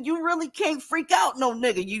 black woman, you really can't freak out no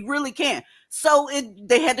nigga. You really can't. So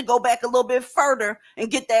they had to go back a little bit further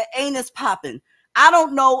and get that anus popping. I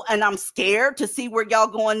don't know. And I'm scared to see where y'all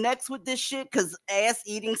going next with this shit. Because ass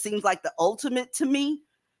eating seems like the ultimate to me.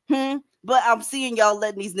 But I'm seeing y'all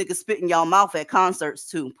letting these niggas spit in y'all mouth at concerts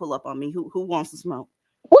too. Pull up on me. Who wants to smoke?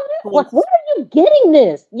 Where are you getting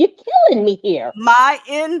this? You're killing me here. My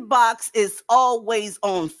inbox is always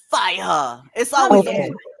on fire. It's always on fire.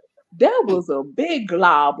 That was a big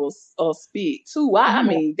glob of spit too. I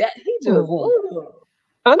mean, that he just.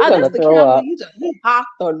 I'm gonna that's the throw kind up. he hocked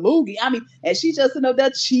the loogie. I mean, and she just sitting up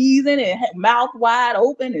there cheesing and mouth wide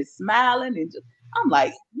open and smiling and just. I'm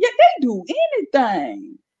like, yeah, they do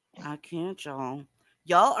anything. I can't, y'all.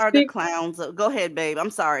 Y'all are the clowns. Go ahead, babe.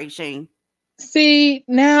 I'm sorry, Shane. See,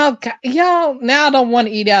 now y'all now I don't want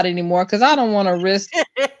to eat out anymore because I don't want to risk,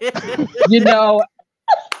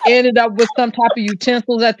 ended up with some type of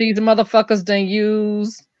utensils that these motherfuckers done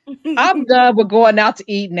use. I'm done with going out to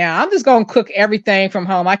eat now. I'm just gonna cook everything from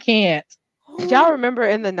home. I can't. Y'all remember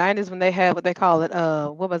in the 90s when they had what they call it,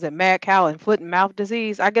 what was it, mad cow and foot and mouth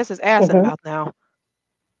disease? I guess it's ass and mouth now.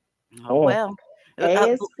 Oh, well.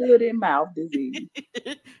 Ass, foot, and mouth disease.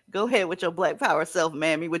 Go ahead with your black power self,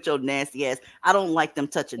 mammy, with your nasty ass. I don't like them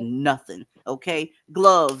touching nothing. Okay,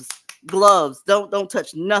 gloves. Don't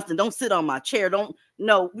touch nothing. Don't sit on my chair.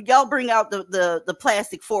 Y'all bring out the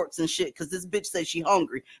plastic forks and shit because this bitch says she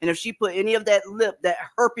hungry, and if she put any of that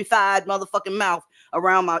herpified motherfucking mouth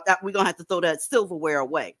around we're gonna have to throw that silverware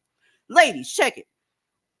away. Ladies, check it.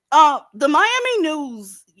 The Miami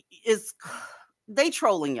news they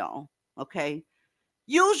trolling y'all. Okay.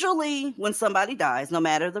 Usually when somebody dies, no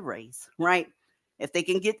matter the race, right? If they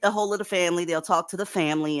can get a hold of the family, they'll talk to the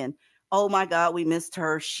family and, oh my God, we missed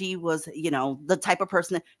her. She was, the type of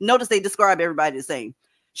person notice they describe everybody the same.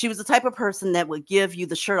 She was the type of person that would give you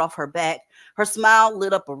the shirt off her back. Her smile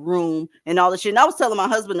lit up a room and all this shit. And I was telling my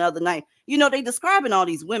husband the other night, they describing all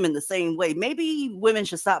these women the same way. Maybe women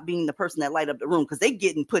should stop being the person that light up the room because they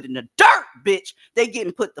getting put in the dirt, bitch. They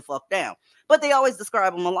getting put the fuck down. But they always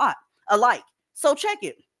describe them alike. So check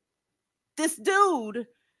it. This dude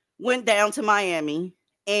went down to Miami,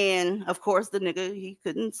 and of course, the nigga, he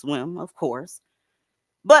couldn't swim, of course.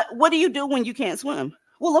 But what do you do when you can't swim?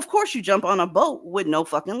 Well, of course, you jump on a boat with no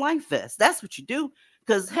fucking life vest. That's what you do,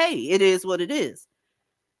 because, hey, it is what it is.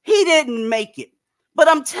 He didn't make it. But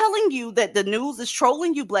I'm telling you that the news is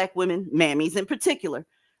trolling you, black women, mammies in particular.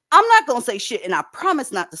 I'm not going to say shit, and I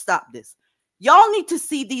promise not to stop this. Y'all need to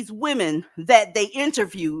see these women that they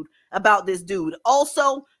interviewed about this dude.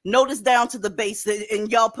 Also, notice down to the base,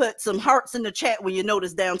 and y'all put some hearts in the chat when you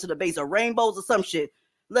notice down to the base, or rainbows or some shit.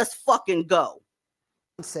 Let's fucking go.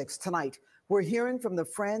 6 tonight, we're hearing from the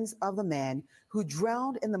friends of the man who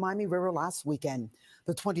drowned in the Miami River last weekend.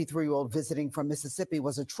 The 23-year-old visiting from Mississippi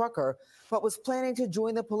was a trucker, but was planning to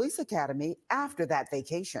join the police academy after that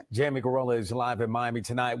vacation. Jamie Garola is live in Miami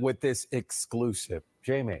tonight with this exclusive.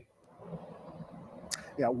 Jamie.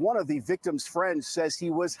 Yeah, one of the victim's friends says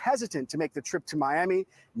he was hesitant to make the trip to Miami.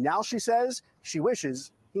 Now she says she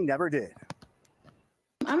wishes he never did.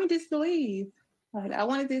 I'm in disbelief. I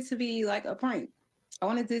wanted this to be like a prank. I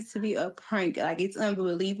wanted this to be a prank. Like, it's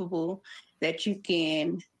unbelievable that you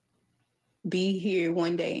can be here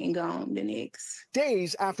one day and gone the next.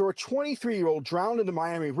 Days after a 23-year-old drowned in the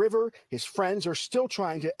Miami River, his friends are still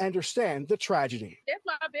trying to understand the tragedy. That's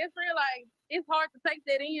my best friend. Like, it's hard to take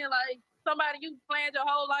that in. Like, somebody you planned your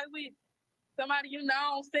whole life with, somebody you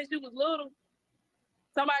know since you was little,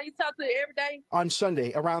 somebody you talk to every day. On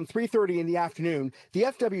Sunday, around 3:30 in the afternoon, the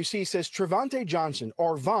FWC says Trevante Johnson,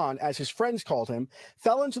 or Vaughn as his friends called him,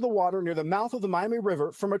 fell into the water near the mouth of the Miami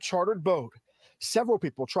River from a chartered boat. Several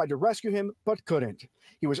people tried to rescue him, but couldn't.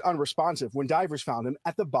 He was unresponsive when divers found him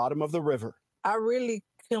at the bottom of the river. I really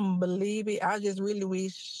couldn't believe it. I just really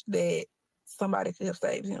wish that somebody could have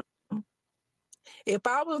saved him. If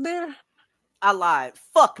I was there, I lied.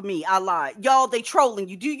 Fuck me. I lied. Y'all, they trolling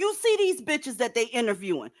you. Do you see these bitches that they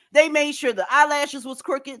interviewing? They made sure the eyelashes was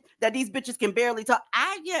crooked, that these bitches can barely talk.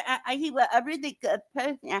 He was a really good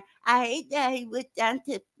person. I hate that he went down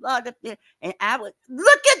to Florida. And I would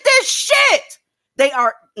look at this shit. They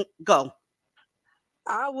are go.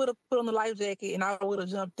 I would have put on the life jacket and I would have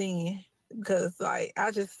jumped in because like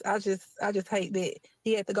I just hate that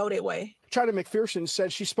he had to go that way. China McPherson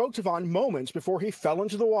said she spoke to Vaughn moments before he fell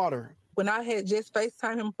into the water. When I had just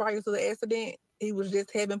FaceTimed him prior to the accident, he was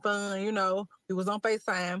just having fun, you know. We was on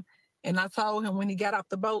FaceTime, and I told him when he got off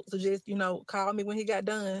the boat to just, you know, call me when he got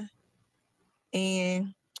done.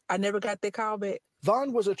 And I never got that call back.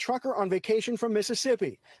 Vaughn was a trucker on vacation from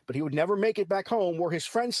Mississippi, but he would never make it back home where his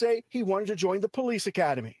friends say he wanted to join the police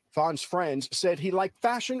academy. Vaughn's friends said he liked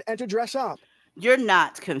fashion and to dress up. You're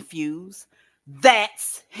not confused.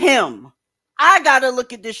 That's him. I gotta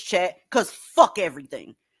look at this chat because fuck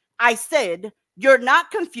everything. I said, you're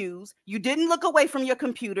not confused. You didn't look away from your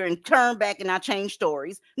computer and turn back and I changed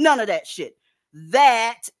stories. None of that shit.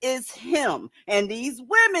 That is him. And these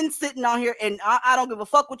women sitting on here, and I don't give a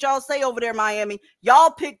fuck what y'all say over there, Miami.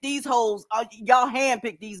 Y'all pick these hoes. Y'all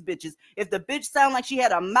handpick these bitches. If the bitch sound like she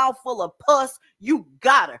had a mouthful of pus, you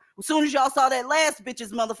got her. As soon as y'all saw that last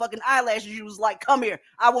bitch's motherfucking eyelashes, you was like, come here.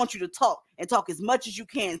 I want you to talk and talk as much as you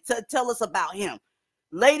can. Tell us about him.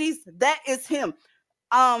 Ladies, that is him.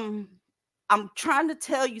 I'm trying to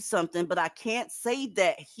tell you something, but I can't say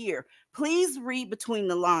that here. Please read between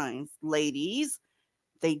the lines, ladies.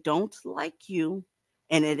 They don't like you,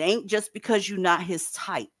 and it ain't just because you're not his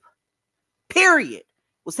type. Period.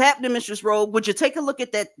 What's happening, Mistress Rogue? Would you take a look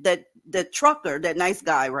at that trucker, that nice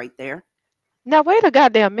guy right there? Now wait a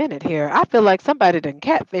goddamn minute here. I feel like somebody done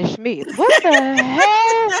catfish me. What the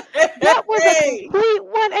hell? That was a complete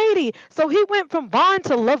 180. So he went from Vaughn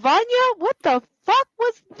to Lavanya? What the fuck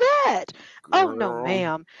was that? Oh no,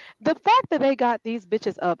 ma'am. The fact that they got these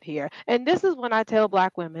bitches up here, and this is when I tell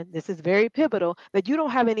black women, this is very pivotal, that you don't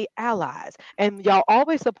have any allies. And y'all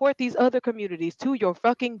always support these other communities to your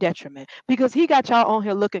fucking detriment because he got y'all on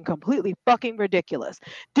here looking completely fucking ridiculous.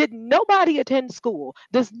 Did nobody attend school?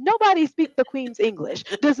 Does nobody speak the Queen's English?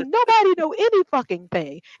 Does nobody know any fucking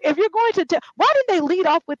thing? If you're going to why did they lead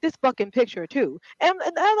off with this fucking picture too? And I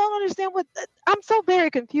don't understand I'm so very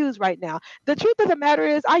confused right now. The truth of the matter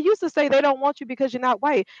is, I used to say they don't want you because you're not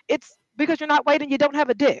white. It's because you're not white and you don't have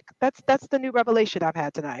a dick. That's the new revelation I've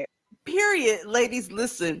had tonight. Period. Ladies,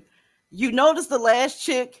 listen. You notice the last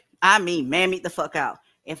chick? I mean, man, meet the fuck out.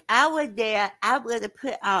 If I were there, I would have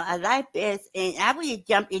put on a life vest and I would have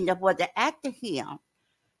jumped in the water after him.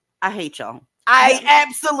 I hate y'all. I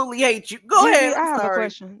absolutely hate you. Go ahead. I have a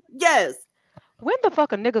question. Yes. When the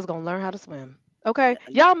fuck are niggas gonna learn how to swim? Okay,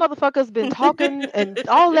 y'all motherfuckers been talking and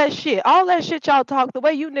all that shit y'all talk, the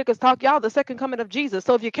way you niggas talk, y'all the second coming of Jesus.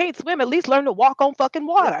 So if you can't swim, at least learn to walk on fucking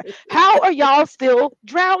water. How are y'all still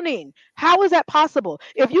drowning? How is that possible?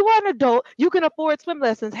 If you are an adult, you can afford swim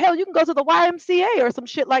lessons. Hell, you can go to the YMCA or some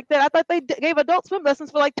shit like that. I thought they gave adult swim lessons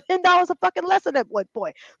for like $10 a fucking lesson at one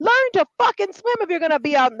point. Learn to fucking swim if you're gonna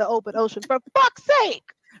be out in the open ocean, for fuck's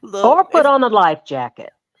sake. Or put on a life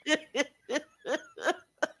jacket.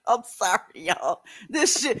 I'm sorry, y'all.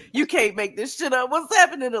 This shit, you can't make this shit up. What's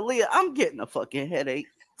happening to Aaliyah? I'm getting a fucking headache.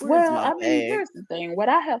 Well, I mean, here's the thing. What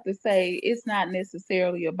I have to say, it's not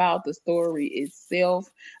necessarily about the story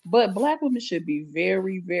itself, but Black women should be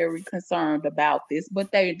very, very concerned about this.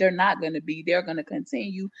 But they're not going to be. They're going to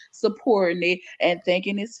continue supporting it and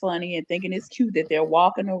thinking it's funny and thinking it's cute that they're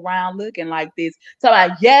walking around looking like this. So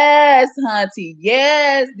like, yes, hunty,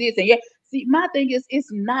 yes, this and yeah. See, my thing is, it's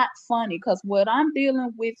not funny because what I'm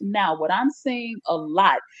dealing with now, what I'm seeing a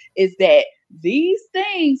lot is that these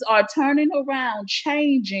things are turning around,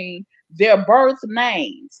 changing their birth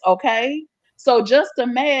names. Okay. So just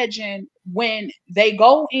imagine when they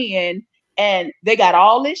go in and they got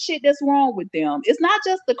all this shit that's wrong with them. It's not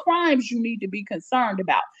just the crimes you need to be concerned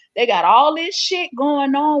about. They got all this shit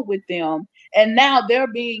going on with them. And now they're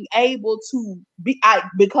being able to be,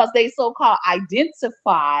 because they so-called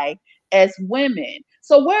identify as women.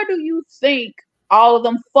 So where do you think all of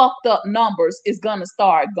them fucked up numbers is gonna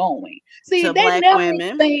start going? See, they never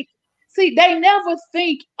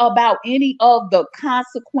think about any of the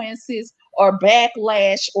consequences or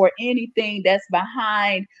backlash or anything that's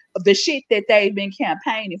behind the shit that they've been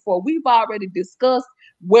campaigning for. We've already discussed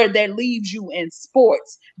where that leaves you in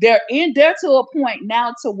sports. They're to a point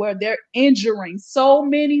now to where they're injuring so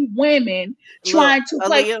many women trying to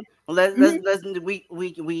play. Let's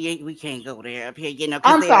we can't go there up here, you know,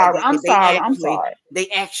 because I'm sorry. they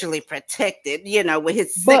actually protected, you know, with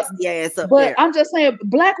his sexy ass up But there. I'm just saying,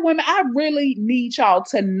 black women, I really need y'all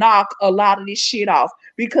to knock a lot of this shit off,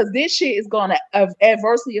 because this shit is gonna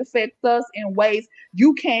adversely affect us in ways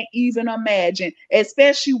you can't even imagine,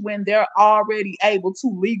 especially when they're already able to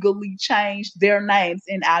legally change their names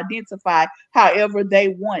and identify however they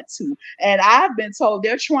want to. And I've been told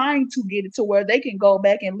they're trying to get it to where they can go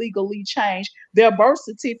back and legally change their birth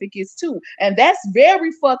certificates too. And that's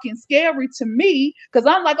very fucking scary to me, because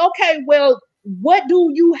I'm like, okay, well, what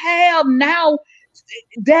do you have now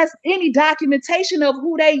that's any documentation of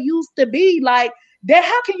who they used to be? Like that,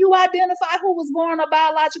 how can you identify who was born a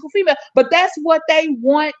biological female? But that's what they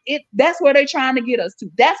want. That's where they're trying to get us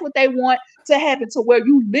to. That's what they want to happen, to where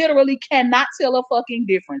you literally cannot tell a fucking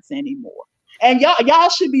difference anymore. And y'all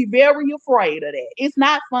should be very afraid of that. It's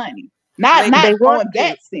not funny. Not on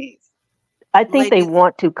that sense. I think they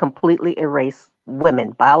want to completely erase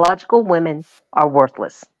women. Biological women are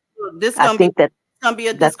worthless. This gonna be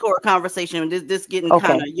a Discord conversation. This getting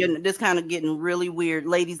kind of, you know, this kind of getting really weird.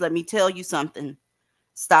 Ladies, let me tell you something.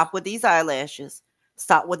 Stop with these eyelashes.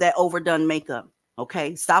 Stop with that overdone makeup.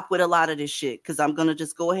 Okay, stop with a lot of this shit, because I'm gonna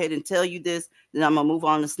just go ahead and tell you this. Then I'm gonna move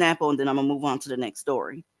on to Snapple, and then I'm gonna move on to the next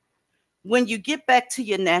story. When you get back to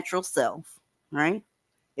your natural self, right?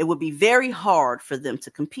 It would be very hard for them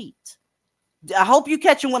to compete. I hope you're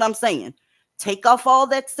catching what I'm saying. Take off all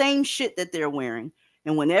that same shit that they're wearing.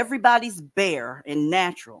 And when everybody's bare and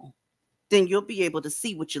natural, then you'll be able to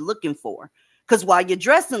see what you're looking for. Because while you're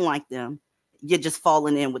dressing like them, you're just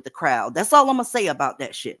falling in with the crowd. That's all I'm going to say about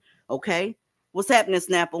that shit. Okay? What's happening,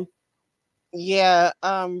 Snapple? Yeah,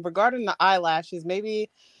 regarding the eyelashes, maybe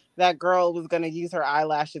that girl was going to use her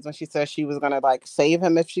eyelashes when she said she was going to like save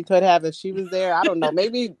him if she could have, if she was there. I don't know.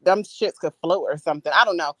 Maybe them shits could float or something. I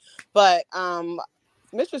don't know. But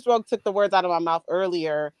Mistress Rogue took the words out of my mouth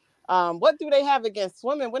earlier. What do they have against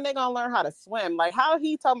swimming? When they gonna learn how to swim? Like, how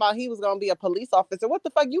he talking about he was gonna be a police officer? What the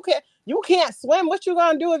fuck? You can't swim. What you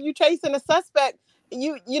gonna do if you chasing a suspect?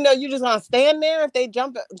 You know you just gonna stand there if they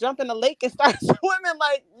jump in the lake and start swimming?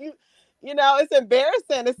 Like you know, it's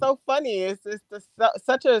embarrassing. It's so funny. It's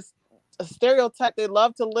such a stereotype they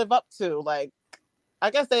love to live up to. Like,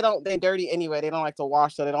 I guess they're dirty anyway. They don't like to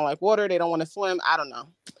wash, so they don't like water. They don't want to swim. I don't know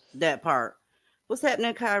that part. What's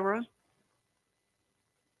happening, Kyra?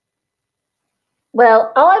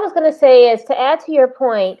 Well, all I was going to say is, to add to your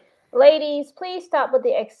point, ladies, please stop with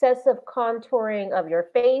the excessive contouring of your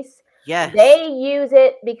face. Yes. They use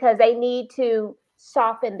it because they need to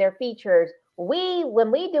soften their features.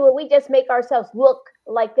 When we do it, we just make ourselves look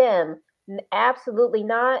like them. Absolutely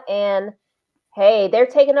not. And hey, they're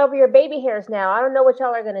taking over your baby hairs now. I don't know what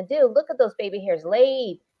y'all are going to do. Look at those baby hairs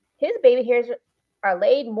laid. His baby hairs are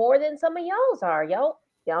laid more than some of y'all's are.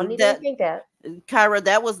 Y'all need to think that. Kyra,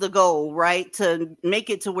 that was the goal, right? To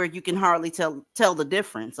make it to where you can hardly tell the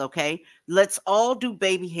difference. Okay, let's all do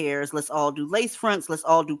baby hairs. Let's all do lace fronts. Let's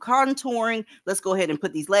all do contouring. Let's go ahead and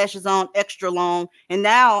put these lashes on extra long. And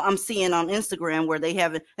now I'm seeing on Instagram where they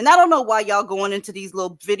have it. And I don't know why y'all going into these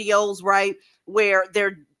little videos, right, where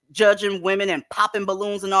they're judging women and popping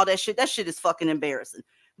balloons and all that shit. That shit is fucking embarrassing.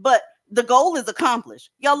 But the goal is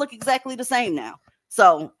accomplished. Y'all look exactly the same now.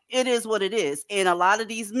 So it is what it is. And a lot of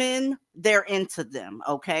these men, they're into them.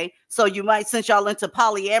 Okay. So you might, since y'all into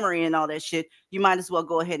polyamory and all that shit, you might as well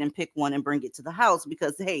go ahead and pick one and bring it to the house,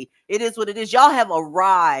 because, hey, it is what it is. Y'all have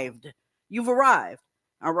arrived. You've arrived.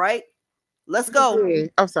 All right. Let's go.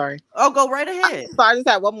 I'm sorry. Oh, go right ahead. I just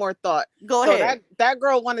had one more thought. Go ahead. That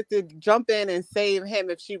girl wanted to jump in and save him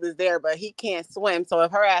if she was there, but he can't swim. So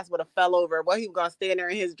if her ass would have fell over, he was gonna stand there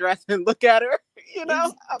in his dress and look at her. You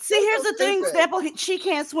know. See, here's the thing, Snapple. She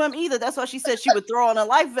can't swim either. That's why she said she would throw on a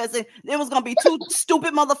life vest, and it was gonna be two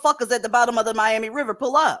stupid motherfuckers at the bottom of the Miami River.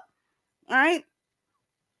 Pull up. All right.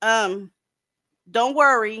 Don't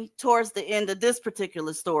worry. Towards the end of this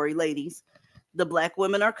particular story, ladies, the black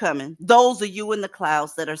women are coming. Those of you in the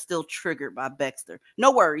clouds that are still triggered by Baxter, no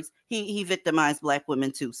worries. He victimized black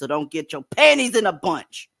women too. So don't get your panties in a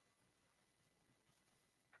bunch.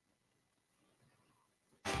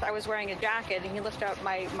 I was wearing a jacket and he lifted up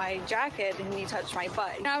my jacket and he touched my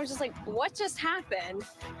butt. And I was just like, what just happened?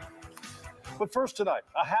 But first tonight,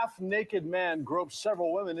 a half-naked man groped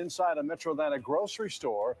several women inside a Metro Atlanta grocery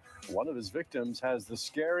store. One of his victims has the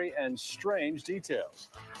scary and strange details.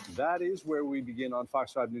 That is where we begin on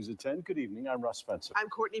Fox 5 News at 10. Good evening. I'm Russ Spencer. I'm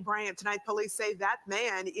Courtney Bryant. Tonight, police say that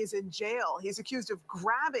man is in jail. He's accused of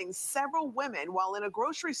grabbing several women while in a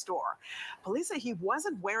grocery store. Police say he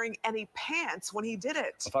wasn't wearing any pants when he did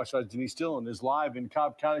it. Fox 5's Denise Dillon is live in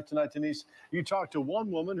Cobb County tonight. Denise, you talked to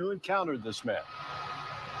one woman who encountered this man.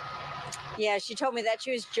 Yeah, she told me that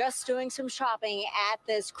she was just doing some shopping at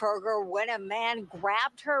this Kroger when a man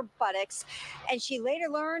grabbed her buttocks, and she later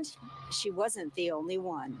learned she wasn't the only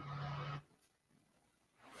one.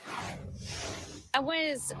 I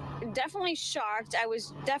was definitely shocked. I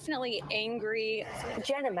was definitely angry.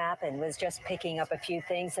 Jenna Mappin was just picking up a few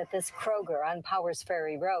things at this Kroger on Powers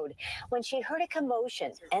Ferry Road when she heard a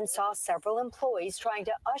commotion and saw several employees trying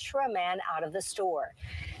to usher a man out of the store.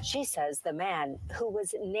 She says the man, who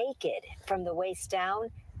was naked from the waist down,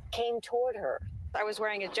 came toward her. I was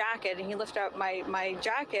wearing a jacket, and he lifted up my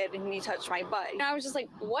jacket, and he touched my butt. And I was just like,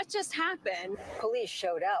 what just happened? Police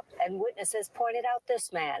showed up, and witnesses pointed out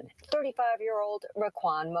this man, 35-year-old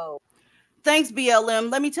Raquan Moe. Thanks,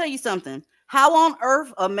 BLM. Let me tell you something. How on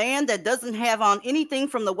earth a man that doesn't have on anything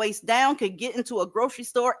from the waist down could get into a grocery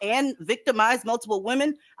store and victimize multiple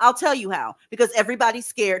women? I'll tell you how. Because everybody's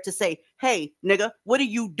scared to say, hey, nigga, what are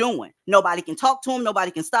you doing? Nobody can talk to him.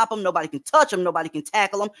 Nobody can stop him. Nobody can touch him. Nobody can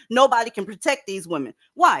tackle him. Nobody can protect these women.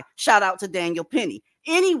 Why? Shout out to Daniel Penny.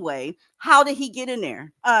 Anyway, how did he get in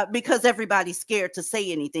there? Because everybody's scared to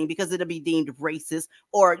say anything because it'll be deemed racist,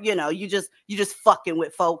 or you just fucking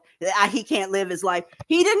with folk. He can't live his life.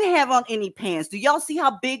 He didn't have on any pants. Do y'all see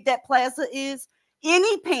how big that plaza is?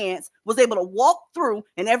 Any pants, was able to walk through,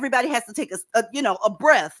 and everybody has to take a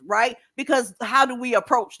breath, right? Because how do we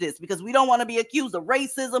approach this? Because we don't want to be accused of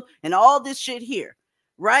racism and all this shit here,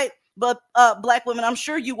 right? But black women, I'm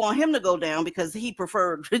sure you want him to go down because he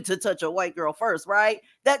preferred to touch a white girl first, right?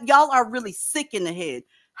 That y'all are really sick in the head.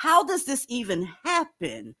 How does this even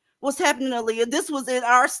happen? What's happening, Aaliyah? This was in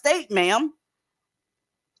our state, ma'am.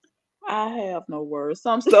 I have no words.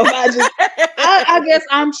 Some stuff I guess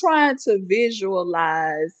I'm trying to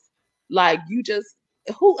visualize, like,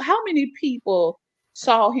 how many people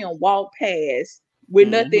saw him walk past with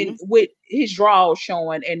nothing, with his drawers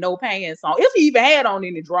showing and no pants on, if he even had on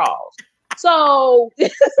any drawers. So,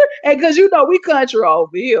 and because we country over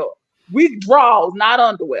here, we drawers, not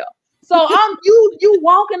underwear. So you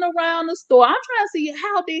walking around the store. I'm trying to see,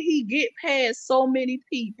 how did he get past so many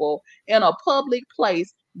people in a public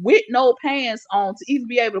place with no pants on to even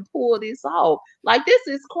be able to pull this off? Like, this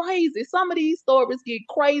is crazy. Some of these stories get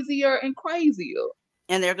crazier and crazier.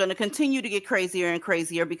 And they're going to continue to get crazier and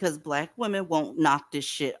crazier because black women won't knock this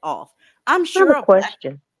shit off. I'm sure. A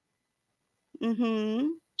question.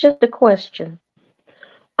 Just a question.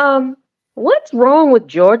 What's wrong with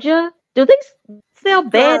Georgia? Do they sell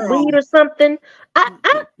bad weed or something?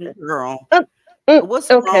 Girl. What's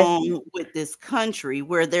wrong with this country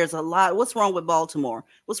where there's a lot? What's wrong with Baltimore?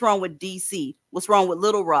 What's wrong with DC? What's wrong with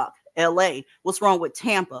Little Rock, LA? What's wrong with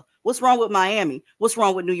Tampa? What's wrong with Miami? What's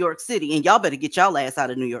wrong with New York City? And y'all better get y'all ass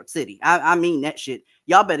out of New York City. I mean that shit.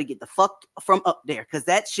 Y'all better get the fuck from up there, because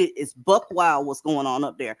that shit is buck wild what's going on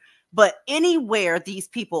up there. But anywhere these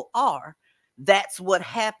people are, that's what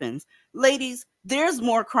happens. Ladies, there's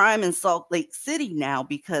more crime in Salt Lake City now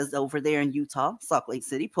because over there in Utah, Salt Lake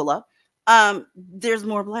City, pull up. There's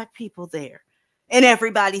more black people there, and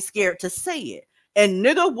everybody's scared to say it. And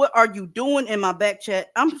nigga, what are you doing in my back chat?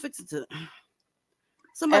 I'm fixing to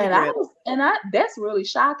somebody. That's really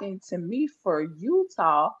shocking to me for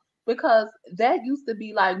Utah, because that used to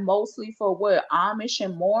be like mostly for what, Amish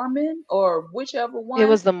and Mormon, or whichever one. It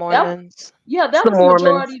was the Mormons. That was the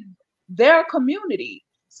majority their community.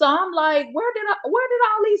 So I'm like, where did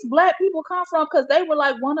all these black people come from? Because they were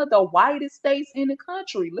like one of the whitest states in the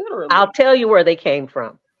country, literally. I'll tell you where they came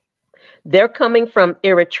from. They're coming from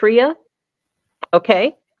Eritrea,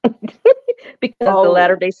 okay? Because the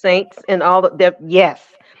Latter-day Saints and all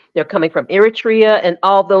they're coming from Eritrea and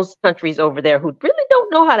all those countries over there who really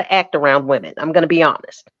don't know how to act around women. I'm going to be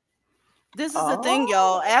honest. This is the thing,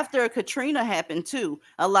 y'all. After Katrina happened too,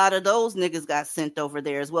 a lot of those niggas got sent over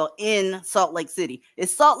there as well in Salt Lake City.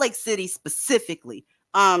 It's Salt Lake City specifically.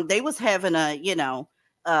 They was having a,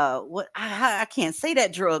 I can't say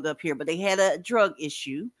that drug up here, but they had a drug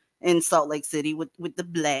issue in Salt Lake City with the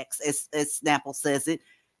blacks, as Snapple says it.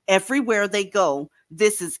 Everywhere they go,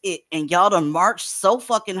 this is it. And y'all done marched so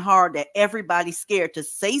fucking hard that everybody's scared to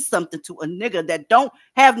say something to a nigga that don't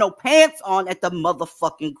have no pants on at the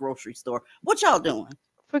motherfucking grocery store. What y'all doing?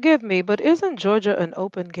 Forgive me, but isn't Georgia an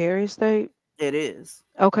open carry state? It is.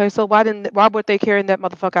 Okay, so why would they carrying that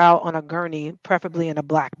motherfucker out on a gurney, preferably in a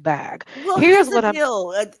black bag? Well, here's Here's the what I'm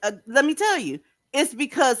deal. Let me tell you. It's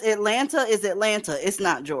because Atlanta is Atlanta. It's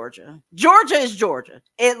not Georgia. Georgia is Georgia.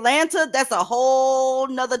 Atlanta, that's a whole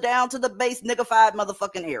nother down to the base niggified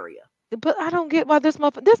motherfucking area. But I don't get why this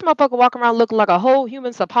motherfucker walking around looking like a whole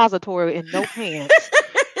human suppository in no pants.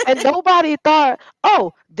 And nobody thought,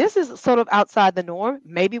 oh, this is sort of outside the norm.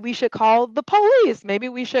 Maybe we should call the police. Maybe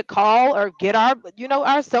we should call or get our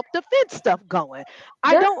self-defense stuff going.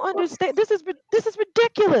 I That's don't understand. This is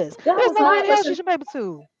ridiculous. that There's was no my way in hell she question. should be able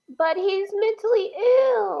to. But he's mentally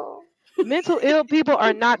ill. Mental ill people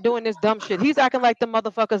are not doing this dumb shit. He's acting like the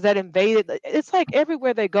motherfuckers that invaded. It's like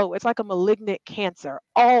everywhere they go, it's like a malignant cancer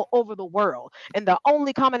all over the world. And the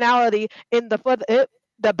only commonality in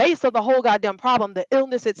the base of the whole goddamn problem, the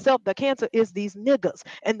illness itself, the cancer, is these niggas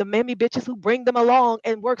and the mammy bitches who bring them along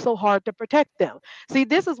and work so hard to protect them. See,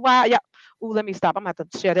 this is why, yeah. Ooh, let me stop. I'm gonna have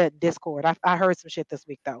to share that in Discord. I heard some shit this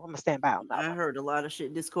week though. I'm gonna stand by on that I one. heard a lot of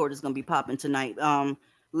shit. Discord is gonna be popping tonight.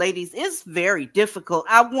 Ladies, it's very difficult.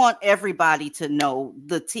 I want everybody to know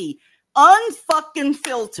the tea. Unfucking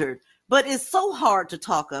filtered, but it's so hard to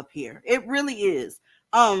talk up here. It really is.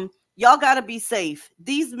 Y'all gotta be safe.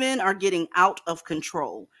 These men are getting out of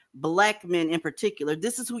control. Black men in particular.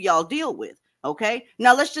 This is who y'all deal with. Okay.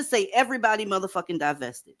 Now let's just say everybody motherfucking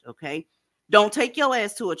divested. Okay. Don't take your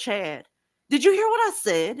ass to a Chad. Did you hear what I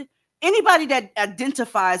said? Anybody that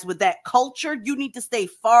identifies with that culture, you need to stay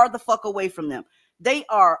far the fuck away from them. They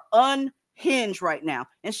are unhinged right now.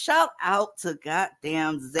 And shout out to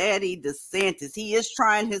goddamn Zaddy DeSantis. He is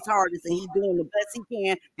trying his hardest and he's doing the best he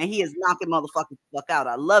can. And he is knocking motherfucking fuck out.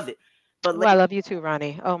 I love it. But Well, I love you too,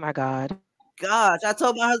 Ronnie. Oh my God. gosh, I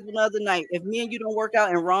told my husband the other night, if me and you don't work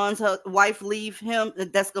out and Ron's wife leave him,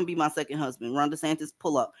 that's gonna be my second husband. Ron DeSantis,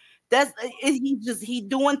 pull up. He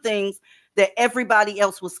doing things that everybody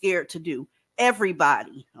else was scared to do.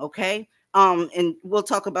 Everybody, okay. And we'll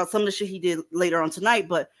talk about some of the shit he did later on tonight.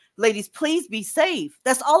 But ladies, please be safe.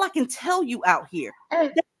 That's all I can tell you out here.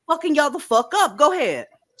 They're fucking y'all the fuck up. Go ahead.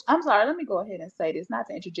 I'm sorry, let me go ahead and say this, not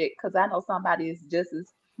to interject, because I know somebody is just as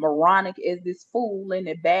moronic as this fool in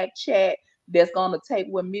the back chat that's gonna take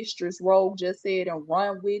what Mistress Rogue just said and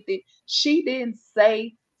run with it. She didn't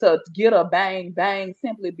say to get a bang bang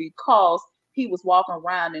simply because he was walking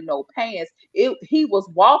around in no pants. He was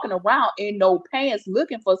walking around in no pants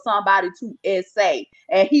looking for somebody to essay.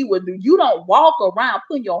 And you don't walk around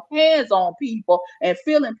putting your hands on people and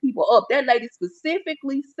filling people up. That lady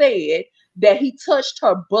specifically said that he touched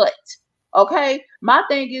her butt. Okay, my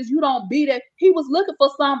thing is, you don't be that. He was looking for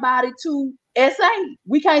somebody to essay.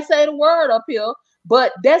 We can't say the word up here,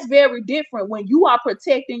 but that's very different when you are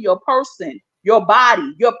protecting your person, your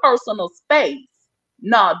body, your personal space.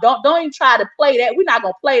 No, don't even try to play that. We're not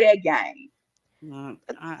gonna play that game.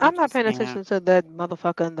 I'm not paying attention to that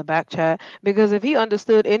motherfucker in the back chat because if he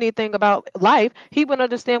understood anything about life, he would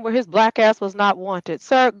understand where his black ass was not wanted.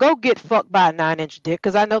 Sir, go get fucked by a 9-inch dick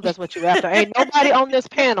because I know that's what you're after. Ain't nobody on this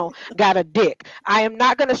panel got a dick. I am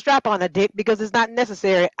not going to strap on a dick because it's not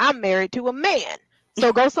necessary. I'm married to a man.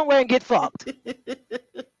 So go somewhere and get fucked.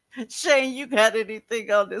 Shane, you got anything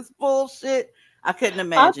on this bullshit? I couldn't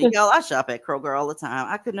imagine. Y'all, I shop at Kroger all the time.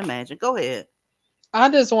 I couldn't imagine. Go ahead. I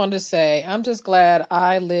just wanted to say, I'm just glad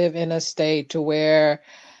I live in a state to where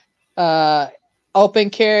open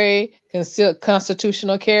carry,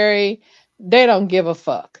 constitutional carry, they don't give a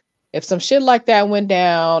fuck. If some shit like that went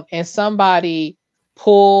down and somebody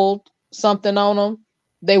pulled something on them,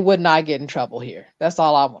 they would not get in trouble here. That's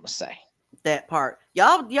all I want to say. That part.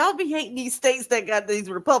 Y'all be hating these states that got these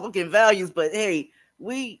Republican values, but hey,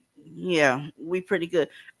 we pretty good.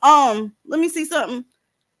 Let me see something.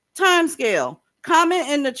 Time scale. Comment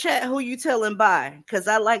in the chat who you telling by, because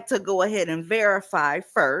I like to go ahead and verify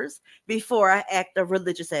first before I act a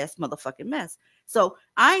religious ass motherfucking mess. So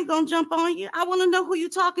I ain't gonna jump on you. I want to know who you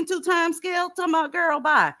talking to. Time scale. Talking about girl,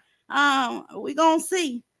 bye. We gonna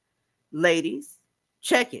see. Ladies,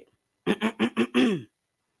 check it.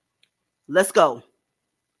 Let's go.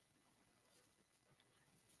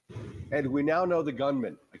 And we now know the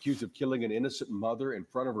gunman accused of killing an innocent mother in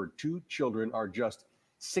front of her 2 children are just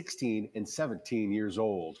 16 and 17 years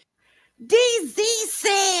old. DZ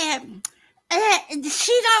said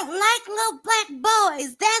she don't like little black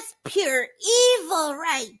boys. That's pure evil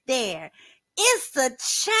right there. It's a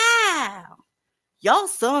child. Y'all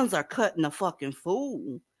sons are cutting the fucking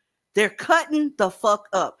fool. They're cutting the fuck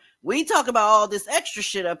up. We talk about all this extra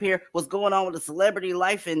shit up here, what's going on with the celebrity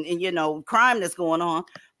life and crime that's going on.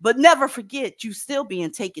 But never forget, you still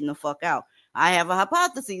being taken the fuck out. I have a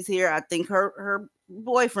hypothesis here. I think her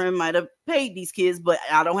boyfriend might have paid these kids, but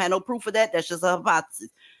I don't have no proof of that. That's just a hypothesis.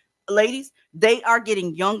 Ladies, they are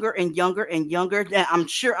getting younger and younger and younger. I'm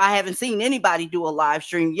sure I haven't seen anybody do a live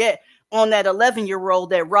stream yet on that 11-year-old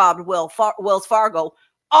that robbed Wells Fargo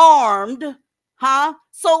armed, huh?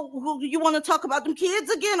 So you want to talk about them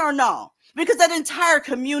kids again or no? Because that entire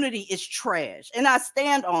community is trash, and I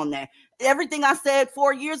stand on that. Everything I said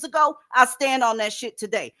 4 years ago, I stand on that shit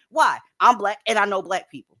today. Why? I'm black, and I know black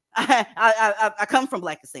people. I come from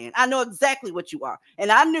Blackistan. I know exactly what you are.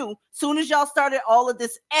 And I knew soon as y'all started all of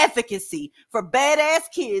this advocacy for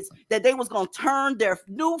badass kids that they was going to turn their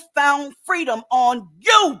newfound freedom on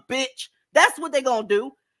you, bitch. That's what they going to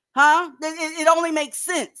do. Huh? It only makes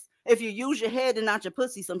sense. If you use your head and not your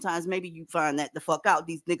pussy, sometimes maybe you find that the fuck out.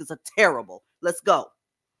 These niggas are terrible. Let's go.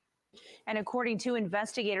 And according to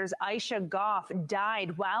investigators, Aisha Goff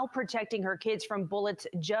died while protecting her kids from bullets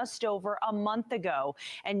just over a month ago.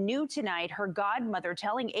 And new tonight, her godmother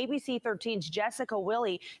telling ABC 13's Jessica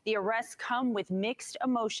Willey the arrests come with mixed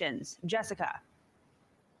emotions. Jessica.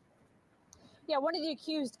 Yeah, one of the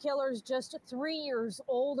accused killers just 3 years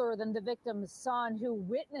older than the victim's son who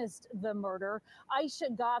witnessed the murder.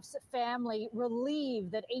 Aisha Goff's family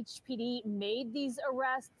relieved that HPD made these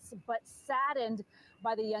arrests, but saddened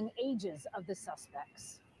by the young ages of the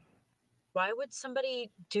suspects. Why would somebody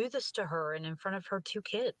do this to her and in front of her two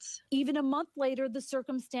kids? Even a month later, the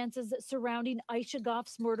circumstances surrounding Aisha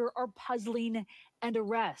Goff's murder are puzzling, and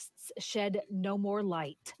arrests shed no more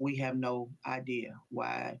light. We have no idea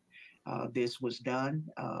why this was done.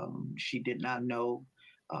 She did not know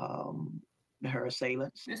her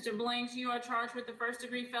assailants. Mr. Blanks, you are charged with the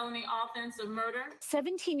first-degree felony offense of murder.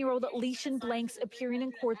 17-year-old Leishan Blanks, appearing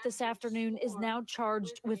in court this afternoon, is now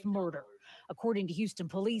charged with murder. According to Houston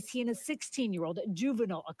police, he and a 16-year-old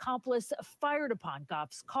juvenile accomplice fired upon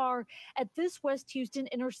Goff's car at this West Houston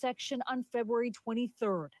intersection on February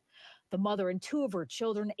 23rd. The mother and two of her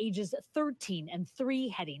children, ages 13 and 3,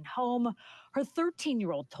 heading home. Her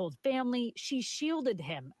 13-year-old told family she shielded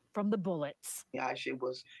him from the bullets. Aisha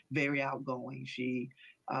was very outgoing. She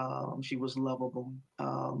was lovable.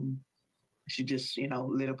 She just,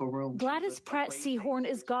 lit up a room. Gladys Pratt Seahorn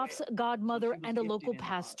is Goff's godmother and a local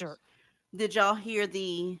pastor. Did y'all hear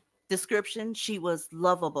the description? She was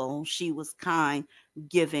lovable. She was kind,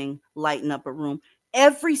 giving, lighting up a room.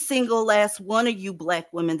 Every single last one of you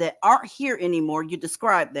black women that aren't here anymore, you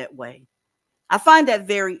describe that way. I find that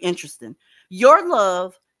very interesting. Your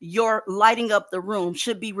love, your lighting up the room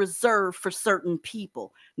should be reserved for certain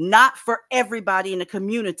people, not for everybody in the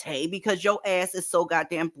community, because your ass is so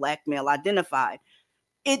goddamn black male identified.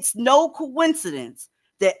 It's no coincidence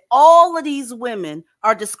that all of these women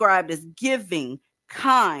are described as giving,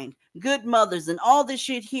 kind, good mothers, and all this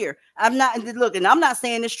shit here. I'm not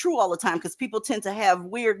saying it's true all the time, because people tend to have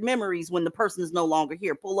weird memories when the person is no longer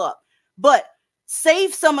here. Pull up. But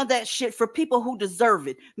save some of that shit for people who deserve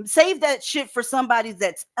it. Save that shit for somebody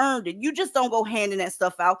that's earned it. You just don't go handing that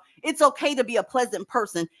stuff out. It's okay to be a pleasant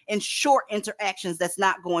person in short interactions that's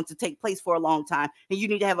not going to take place for a long time. And you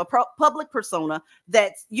need to have a public persona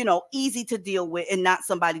that's, easy to deal with and not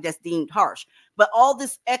somebody that's deemed harsh. But all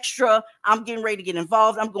this extra, I'm getting ready to get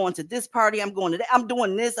involved. I'm going to this party. I'm going to that. I'm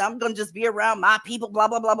doing this. I'm going to just be around my people, blah,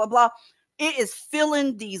 blah, blah, blah, blah. It is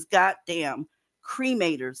filling these goddamn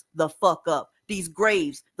cremators the fuck up. These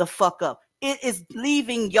graves the fuck up. It is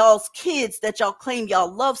leaving y'all's kids that y'all claim y'all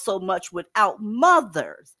love so much without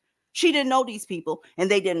mothers. She didn't know these people and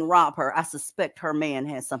they didn't rob her. I suspect her man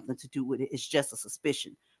has something to do with it. It's just a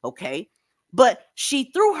suspicion. Okay. But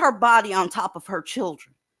she threw her body on top of her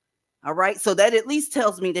children. All right. So that at least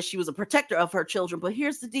tells me that she was a protector of her children. But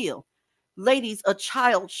here's the deal. Ladies, a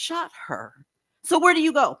child shot her. So where do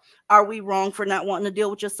you go? Are we wrong for not wanting to deal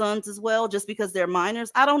with your sons as well, just because they're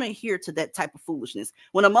minors? I don't adhere to that type of foolishness.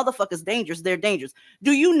 When a motherfucker's dangerous, they're dangerous.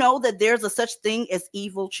 Do you know that there's a such thing as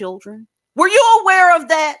evil children? Were you aware of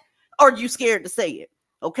that? Or are you scared to say it?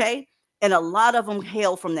 Okay. And a lot of them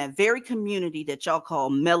hail from that very community that y'all call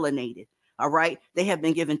melanated. All right. They have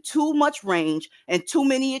been given too much range and too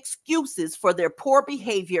many excuses for their poor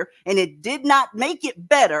behavior. And it did not make it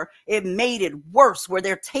better. It made it worse, where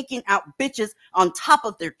they're taking out bitches on top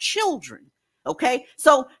of their children. Okay.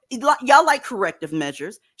 So y'all like corrective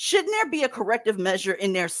measures. Shouldn't there be a corrective measure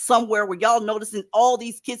in there somewhere where y'all noticing all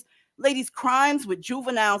these kids? Ladies, crimes with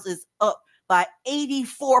juveniles is up by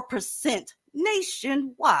 84%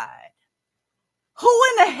 nationwide. Who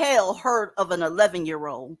in the hell heard of an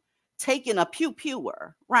 11-year-old taking a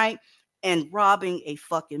pew-pewer, right, and robbing a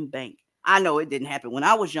fucking bank? I know it didn't happen when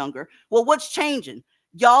I was younger. Well, what's changing?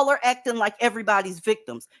 Y'all are acting like everybody's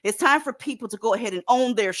victims. It's time for people to go ahead and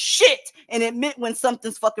own their shit and admit when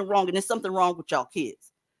something's fucking wrong, and there's something wrong with y'all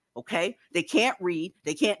kids. Okay? They can't read.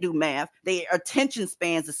 They can't do math. Their attention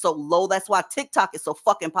spans is so low. That's why TikTok is so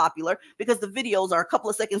fucking popular, because the videos are a couple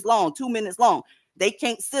of seconds long, 2 minutes long. They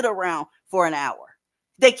can't sit around for an hour.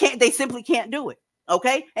 They simply can't do it.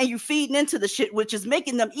 Okay? And you feeding into the shit, which is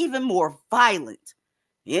making them even more violent.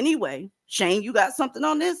 Anyway, Shane, you got something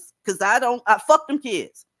on this? Because I fuck them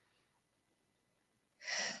kids.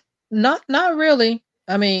 Not really.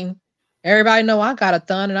 I mean, everybody know I got a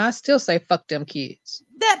thumb, and I still say fuck them kids.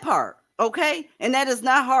 That part, okay? And that is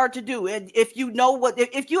not hard to do. And if you know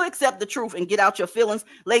if you accept the truth and get out your feelings,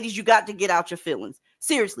 ladies, you got to get out your feelings.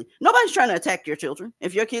 Seriously, nobody's trying to attack your children.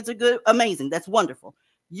 If your kids are good, amazing, that's wonderful.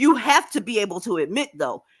 You have to be able to admit,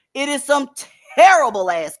 though, it is some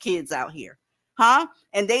terrible ass kids out here. Huh?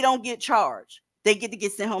 And they don't get charged. They get to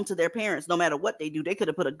get sent home to their parents no matter what they do. They could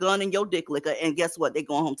have put a gun in your dick licker, and guess what? They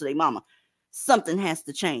going home to their mama. Something has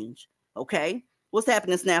to change. Okay? What's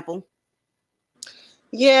happening, Snapple?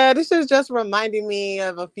 Yeah, this is just reminding me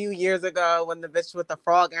of a few years ago when the bitch with the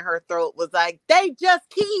frog in her throat was like, they just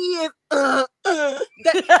kids. They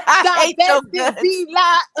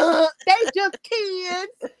just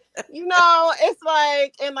kids. You know, it's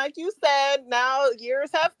like, and like you said, now years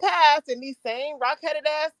have passed, and these same rock-headed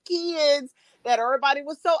ass kids that everybody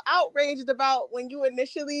was so outraged about when you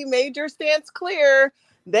initially made your stance clear,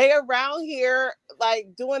 they around here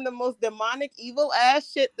like doing the most demonic, evil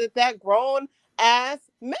ass shit that grown ass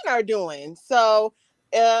men are doing. So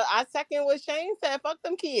I second what Shane said. Fuck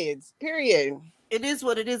them kids. Period. It is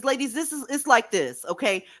what it is, ladies. It's like this,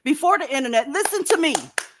 okay? Before the internet, listen to me.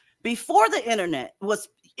 Before the internet was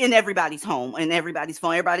in everybody's home and everybody's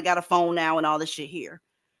phone, everybody got a phone now and all this shit here.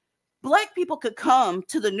 Black people could come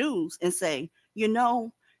to the news and say, you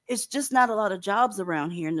know, it's just not a lot of jobs around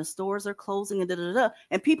here, and the stores are closing, and da-da-da-da.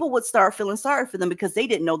 And people would start feeling sorry for them because they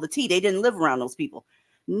didn't know the tea. They didn't live around those people.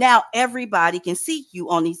 Now everybody can see you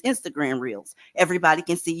on these Instagram reels. Everybody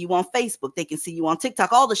can see you on Facebook. They can see you on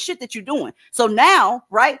TikTok, all the shit that you're doing. So now,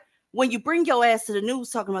 right, when you bring your ass to the news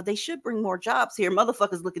talking about they should bring more jobs here,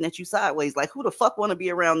 motherfuckers looking at you sideways like, who the fuck want to be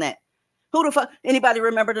around that? Who the fuck? Anybody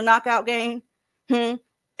remember the knockout game?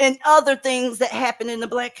 And other things that happen in the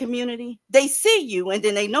Black community? They see you, and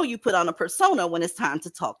then they know you put on a persona when it's time to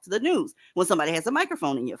talk to the news. When somebody has a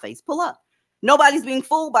microphone in your face, pull up. Nobody's being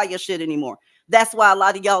fooled by your shit anymore. That's why a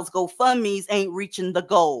lot of y'all's GoFundMe's ain't reaching the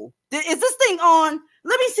goal. Is this thing on?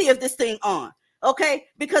 Let me see if this thing on. Okay,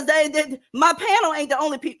 because my panel ain't the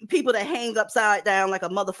only people that hang upside down like a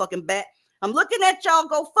motherfucking bat. I'm looking at y'all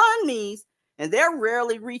GoFundMe's, and they're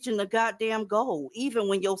rarely reaching the goddamn goal, even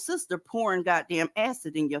when your sister pouring goddamn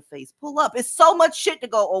acid in your face. Pull up. It's so much shit to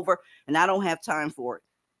go over, and I don't have time for it.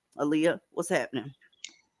 Aaliyah, what's happening?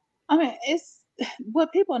 I mean, it's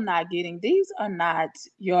what people are not getting. These are not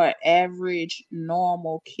your average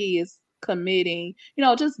normal kids committing,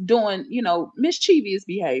 just doing, mischievous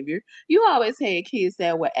behavior. You always had kids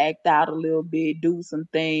that would act out a little bit, do some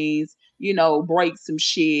things, break some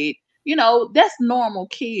shit. That's normal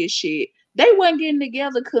kid shit. They weren't getting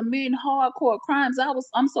together committing hardcore crimes.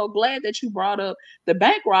 I'm so glad that you brought up the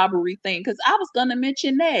bank robbery thing, because I was gonna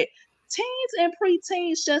mention that. Teens and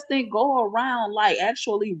preteens just didn't go around like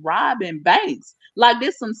actually robbing banks. Like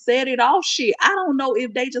this some set it off shit. I don't know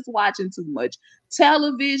if they just watching too much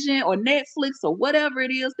television or Netflix or whatever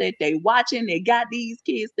it is that they watching. They got these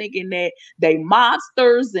kids thinking that they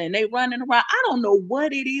mobsters and they running around. I don't know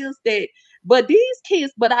what it is but these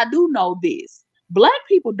kids, but I do know this. Black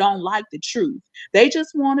people don't like the truth. They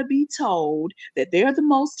just want to be told that they're the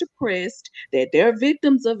most oppressed, that they're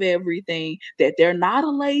victims of everything, that they're not a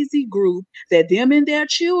lazy group, that them and their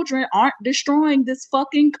children aren't destroying this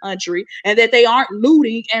fucking country, and that they aren't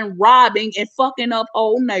looting and robbing and fucking up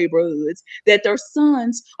whole neighborhoods, that their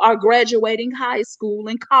sons are graduating high school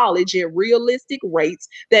and college at realistic rates,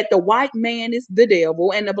 that the white man is the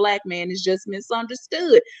devil and the black man is just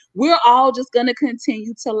misunderstood. We're all just going to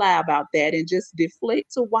continue to lie about that and just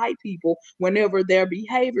deflect to white people whenever their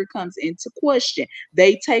behavior comes into question.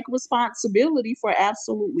 They take responsibility for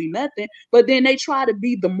absolutely nothing, but then they try to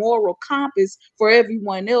be the moral compass for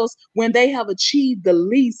everyone else when they have achieved the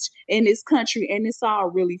least in this country, and it's all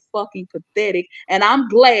really fucking pathetic. And I'm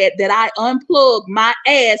glad that I unplugged my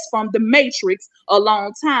ass from the Matrix a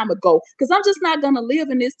long time ago, because I'm just not gonna live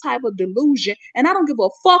in this type of delusion, and I don't give a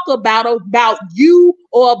fuck about you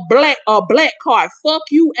or a black card. Fuck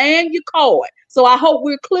you and your card. So I hope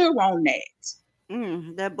we're clear on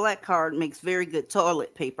that. That black card makes very good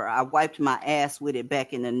toilet paper. I wiped my ass with it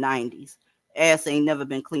back in the 90s. Ass ain't never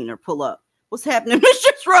been cleaner. Pull up. What's happening,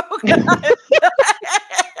 Mr. Rogan?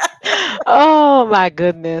 Oh my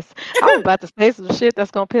goodness. I was about to say some shit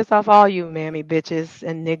that's gonna piss off all you mammy bitches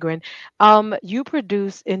and niggering. You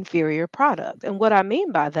produce inferior product. And what I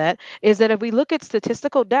mean by that is that if we look at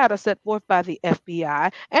statistical data set forth by the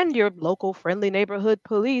FBI and your local friendly neighborhood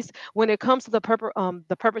police, when it comes to the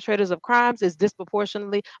perpetrators of crimes is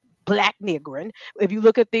disproportionately black niggering. If you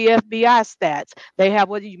look at the FBI stats, they have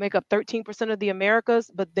what you make up 13% of the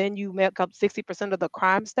Americas, but then you make up 60% of the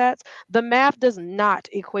crime stats. The math does not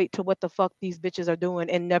equate to what the fuck these bitches are doing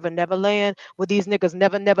in Never Never Land, where these niggas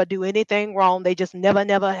never do anything wrong. They just never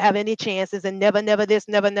have any chances and never this,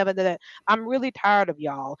 never that. I'm really tired of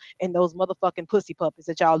y'all and those motherfucking pussy puppies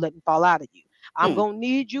that y'all letting fall out of you. I'm Hmm. gonna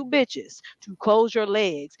need you bitches to close your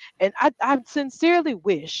legs. And I sincerely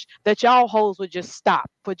wish that y'all hoes would just stop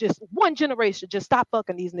for just one generation, just stop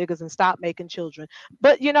fucking these niggas and stop making children.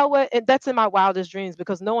 But you know what? And that's in my wildest dreams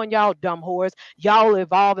because knowing y'all dumb whores, y'all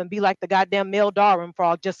evolve and be like the goddamn Mel Darwin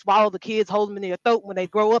frog. Just swallow the kids, hold them in your throat. When they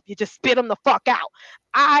grow up, you just spit them the fuck out.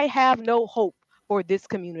 I have no hope for this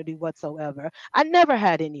community whatsoever. I never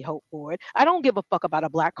had any hope for it. I don't give a fuck about a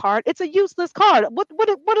black card. It's a useless card. What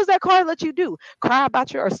does that card let you do? Cry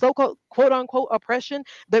about your or so-called quote unquote oppression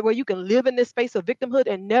that where you can live in this space of victimhood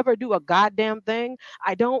and never do a goddamn thing.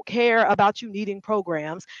 I don't care about you needing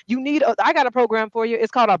programs. I got a program for you.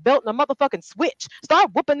 It's called a belt and a motherfucking switch.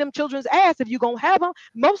 Start whooping them children's ass if you gonna have them.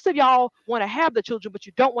 Most of y'all want to have the children, but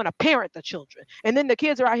you don't want to parent the children. And then the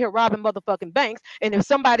kids are out here robbing motherfucking banks. And if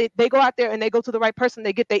somebody they go out there and they go to the right person,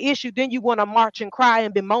 they get their issue, then you want to march and cry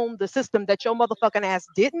and bemoan the system that your motherfucking ass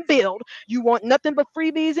didn't build. You want nothing but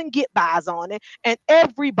freebies and get buys on it. And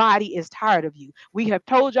everybody is tired of you. We have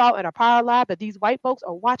told y'all in a prior live that these white folks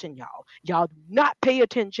are watching y'all. Y'all do not pay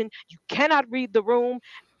attention. You cannot read the room.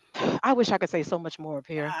 I wish I could say so much more up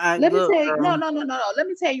here. Let me Look, tell you, no, girl. no, no, no, no. Let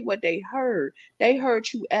me tell you what they heard. They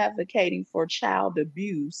heard you advocating for child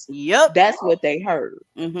abuse. Yep. That's what they heard.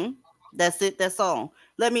 Mm-hmm. That's it. That's all.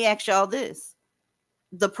 Let me ask y'all this.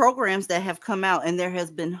 The programs that have come out, and there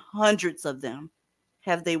has been hundreds of them,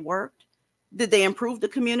 have they worked? Did they improve the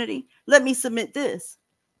community? Let me submit this.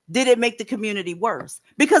 Did it make the community worse?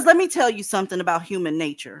 Because let me tell you something about human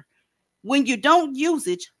nature. When you don't use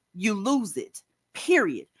it, you lose it.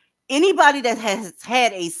 Period. Anybody that has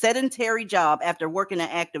had a sedentary job after working an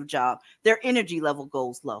active job, their energy level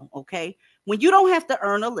goes low. Okay. When you don't have to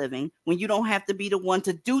earn a living, when you don't have to be the one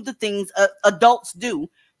to do the things adults do,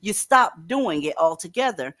 you stop doing it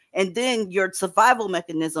altogether. And then your survival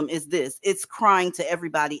mechanism is this: it's crying to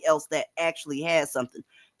everybody else that actually has something.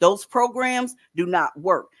 Those programs do not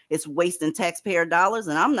work. It's wasting taxpayer dollars,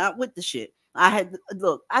 and I'm not with the shit. I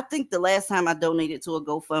think the last time I donated to a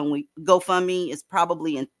GoFundMe is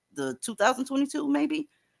probably in the 2022, maybe.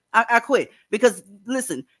 I quit because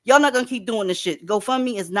listen, y'all not gonna keep doing this shit.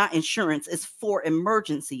 GoFundMe is not insurance, it's for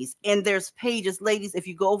emergencies. And there's pages, ladies, if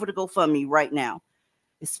you go over to GoFundMe right now,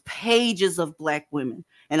 it's pages of black women.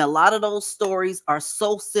 And a lot of those stories are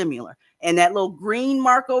so similar. And that little green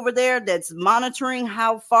mark over there that's monitoring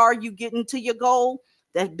how far you get into your goal,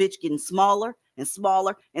 that bitch getting smaller and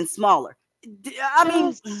smaller and smaller. I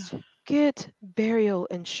mean, Just get burial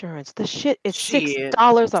insurance. The shit is six shit.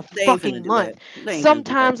 dollars a They ain't finna fucking do that. month. They ain't finna do that.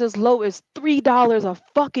 Sometimes as low as $3 a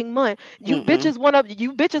fucking month. Mm-mm. You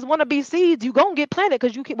bitches wanna be seeds. You gonna get planted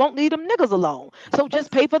because won't leave them niggas alone. So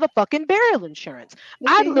just pay for the fucking burial insurance.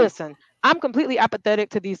 But I see, listen. I'm completely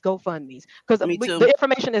apathetic to these GoFundmes because Me the too.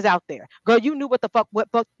 information is out there. Girl, you knew what the fuck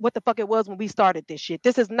it was when we started this shit.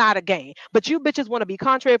 This is not a game. But you bitches want to be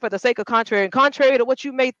contrary for the sake of contrary, and contrary to what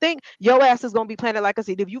you may think, your ass is gonna be planted like a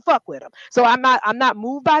seed if you fuck with them. So I'm not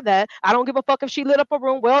moved by that. I don't give a fuck if she lit up a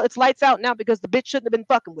room. Well, it's lights out now because the bitch shouldn't have been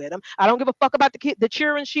fucking with him. I don't give a fuck about the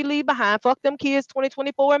children she leave behind. Fuck them kids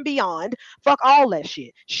 2024 and beyond. Fuck all that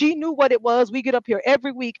shit. She knew what it was. We get up here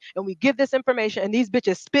every week and we give this information, and these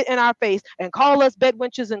bitches spit in our face and call us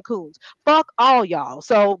bedwenches and coons. Fuck all y'all.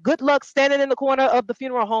 So good luck standing in the corner of the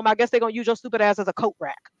funeral home. I guess they're gonna use your stupid ass as a coat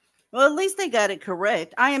rack. Well, at least they got it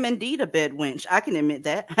correct. I am indeed a bed wench. I can admit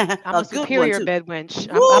that. I'm A a good one superior too. bed wench.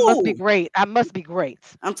 I must be Woo! great. I must be great.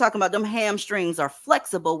 I'm talking about them hamstrings are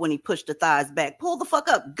flexible when he pushed the thighs back. Pull the fuck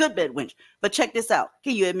up. Good bed wench. But check this out.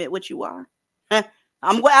 Can you admit what you are?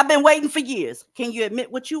 I've been waiting for years. Can you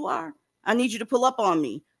admit what you are? I need you to pull up on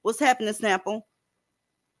me. What's happening, Snapple?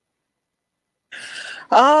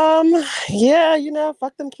 Yeah,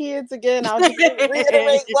 fuck them kids again. I'll just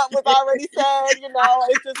reiterate what was already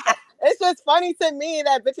said. It's just funny to me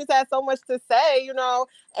that bitches have so much to say,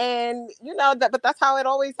 and but that's how it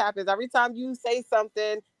always happens. Every time you say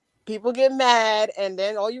something, people get mad, and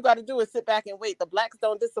then all you got to do is sit back and wait. The blacks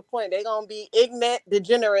don't disappoint. They're gonna be ignorant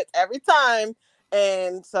degenerates every time,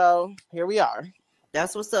 and so here we are.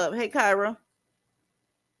 That's what's up. Hey, Kyra.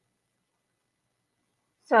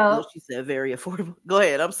 So She said very affordable. Go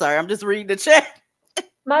ahead. I'm sorry. I'm just reading the chat.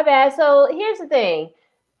 my bad. So here's the thing.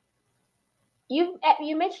 You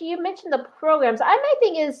mentioned the programs. My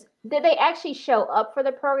thing is, did they actually show up for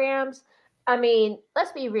the programs? I mean,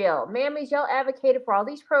 let's be real, mammies, y'all advocated for all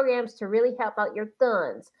these programs to really help out your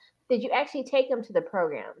sons. Did you actually take them to the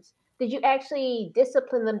programs? Did you actually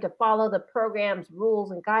discipline them to follow the program's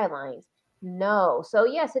rules and guidelines? No. So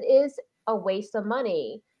yes, it is a waste of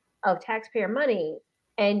money, of taxpayer money,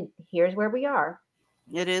 and here's where we are.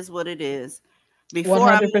 It is what it is. Before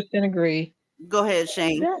 100% agree. Go ahead,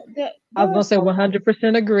 Shane. I was gonna say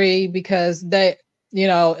 100% agree because they,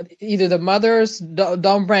 either the mothers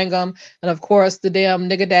don't bring them, and of course the damn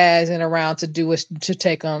nigga dads ain't around to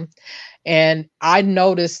take them. And I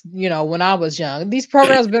noticed, when I was young, these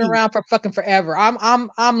programs been around for fucking forever.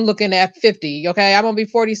 I'm looking at 50. Okay, I'm gonna be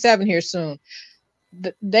 47 here soon.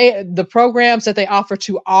 The programs that they offer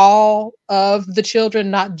to all of the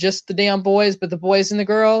children, not just the damn boys, but the boys and the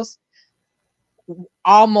girls.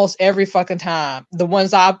 Almost every fucking time, the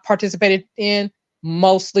ones I participated in,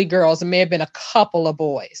 mostly girls. It may have been a couple of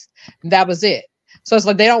boys. That was it. So it's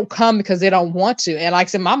like they don't come because they don't want to. And like I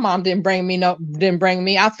said, my mom didn't bring me.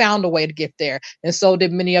 I found a way to get there, and so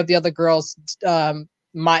did many of the other girls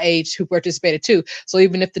my age who participated too. So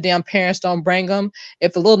even if the damn parents don't bring them,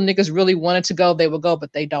 if the little niggas really wanted to go, they would go,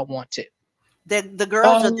 but they don't want to. The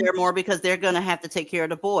girls are there more because they're gonna have to take care of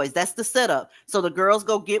the boys. That's the setup. So the girls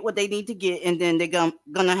go get what they need to get, and then they're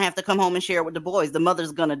gonna have to come home and share it with the boys. The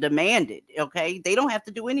mother's gonna demand it. Okay, they don't have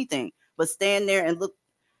to do anything but stand there and look.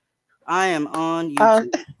 I am on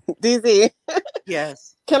YouTube. DZ.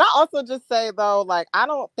 Yes. Can I also just say though, like, I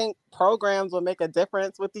don't think programs will make a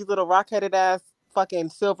difference with these little rock-headed ass, fucking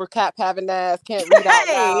silver cap having ass, can't read out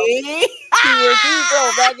loud. These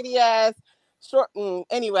little raggedy ass.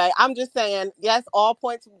 Anyway, I'm just saying, yes, all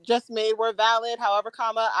points just made were valid. However,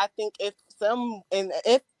 I think if in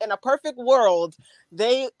a perfect world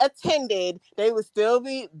they attended, they would still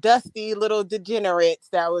be dusty little degenerates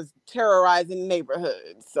that was terrorizing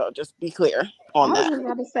neighborhoods. So just be clear on that. I was just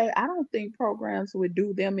about to say, I don't think programs would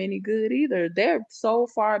do them any good either. They're so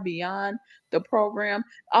far beyond the program.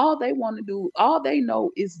 All they want to do, all they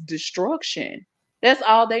know is destruction. That's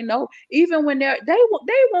all they know. Even when they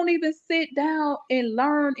won't even sit down and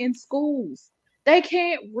learn in schools. They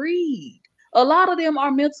can't read. A lot of them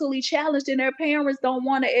are mentally challenged, and their parents don't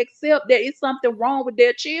want to accept that it's something wrong with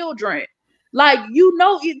their children. Like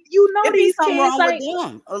It these something kids wrong with ain't.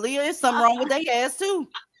 them. Aaliyah, it's something wrong with their ass too.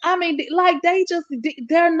 I mean, like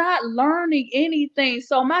they're not learning anything.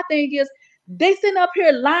 So my thing is, they sitting up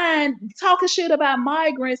here lying, talking shit about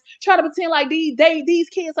migrants, trying to pretend like these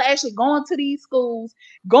kids are actually going to these schools,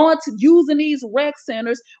 going to using these rec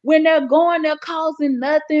centers. When they're going, they're causing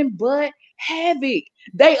nothing but havoc.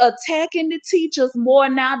 They attacking the teachers more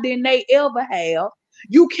now than they ever have.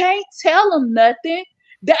 You can't tell them nothing.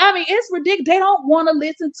 I mean, it's ridiculous. They don't want to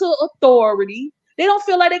listen to authority. They don't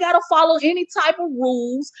feel like they got to follow any type of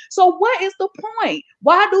rules. So what is the point?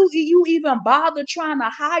 Why do you even bother trying to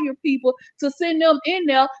hire people to send them in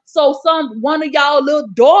there so one of y'all little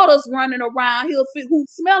daughters running around here who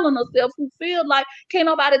smelling herself, who feel like can't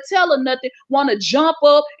nobody tell her nothing, want to jump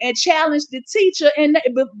up and challenge the teacher, and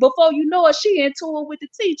before you know it, she into it with the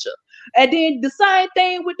teacher. And then the same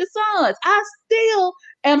thing with the sons. I still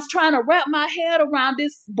am trying to wrap my head around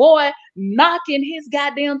this boy knocking his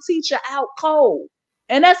goddamn teacher out cold.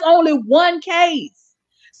 And that's only one case.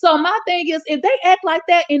 So my thing is, if they act like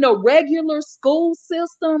that in a regular school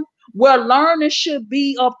system where learning should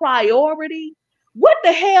be a priority, what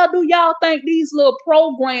the hell do y'all think these little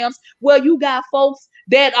programs where you got folks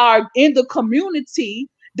that are in the community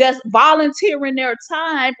that's volunteering their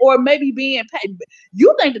time or maybe being paid?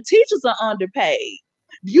 You think the teachers are underpaid?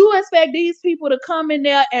 You expect these people to come in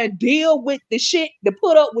there and deal with the shit to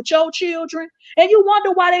put up with your children? And you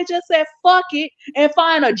wonder why they just said fuck it and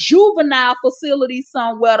find a juvenile facility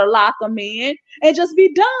somewhere to lock them in and just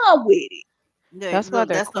be done with it. Yeah, that's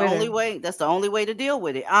the only way. That's the only way to deal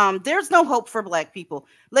with it. There's no hope for Black people.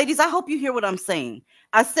 Ladies, I hope you hear what I'm saying.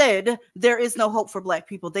 I said there is no hope for Black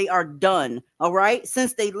people. They are done. All right.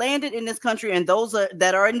 Since they landed in this country, and those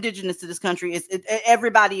that are indigenous to this country,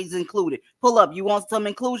 everybody is included. Pull up. You want some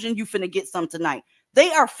inclusion? You finna get some tonight. They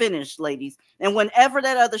are finished, ladies. And whenever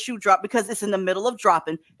that other shoe drop, because it's in the middle of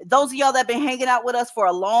dropping, those of y'all that been hanging out with us for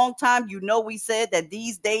a long time, you know we said that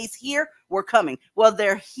these days here were coming. Well,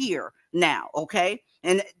 they're here now, okay?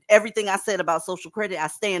 And everything I said about social credit, I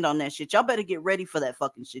stand on that shit. Y'all better get ready for that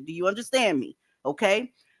fucking shit. Do you understand me?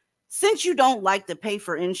 Okay? Since you don't like to pay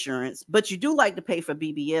for insurance, but you do like to pay for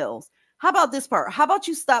BBLs, How about this part? How about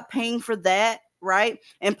you stop paying for that, right?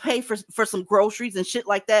 And pay for some groceries and shit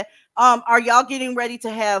like that. Are y'all getting ready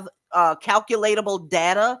to have calculatable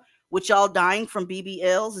data with y'all dying from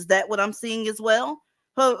BBLs? Is that what I'm seeing as well?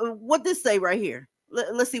 What this say right here?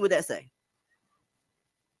 Let's see what that say.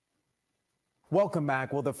 Welcome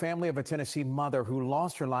back. Well, the family of a Tennessee mother who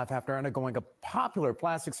lost her life after undergoing a popular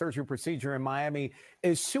plastic surgery procedure in Miami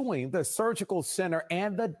is suing the surgical center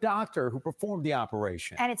and the doctor who performed the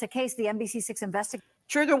operation. And it's a case the NBC6 investigator.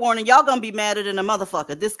 Trigger warning, y'all gonna be madder than a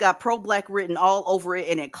motherfucker. This got pro-black written all over it,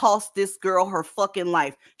 and it cost this girl her fucking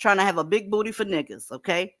life trying to have a big booty for niggas,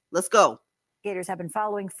 okay? Let's go. Gators have been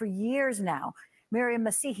following for years now. Miriam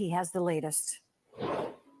Masihi has the latest.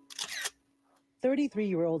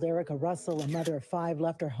 33-year-old Erica Russell, a mother of 5,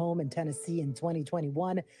 left her home in Tennessee in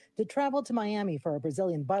 2021 to travel to Miami for a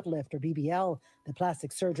Brazilian butt lift, or BBL, the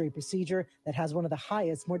plastic surgery procedure that has one of the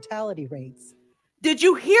highest mortality rates. Did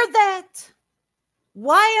you hear that?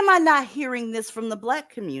 Why am I not hearing this from the black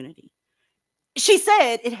community? She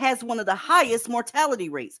said it has one of the highest mortality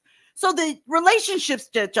rates. So the relationships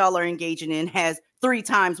that y'all are engaging in has 3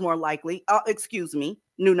 times more likely,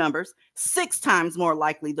 new numbers, 6 times more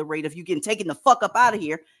likely the rate of you getting taken the fuck up out of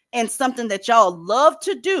here. And something that y'all love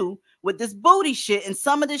to do with this booty shit, and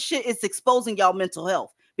some of this shit is exposing y'all mental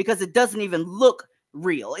health because it doesn't even look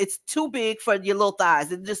real. It's too big for your little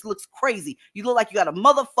thighs. It just looks crazy. You look like you got a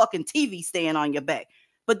motherfucking TV stand on your back.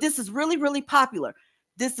 But this is really, really popular.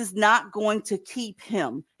 This is not going to keep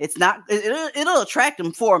him. It's not, it'll attract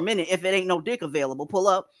him for a minute if it ain't no dick available. Pull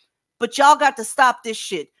up. But y'all got to stop this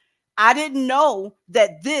shit. I didn't know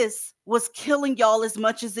that this was killing y'all as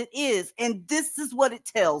much as it is. And this is what it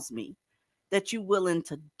tells me, that you're willing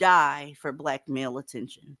to die for black male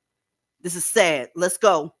attention. This is sad. Let's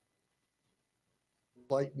go.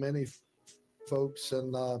 Like many folks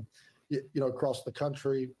and across the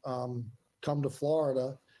country, come to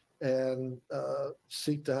Florida and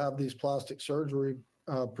seek to have these plastic surgery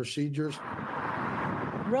procedures.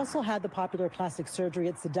 Russell had the popular plastic surgery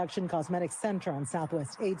at Seduction Cosmetic Center on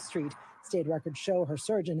Southwest 8th Street. State records show her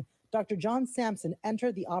surgeon, Dr. John Sampson,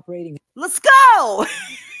 entered the operating. Let's go!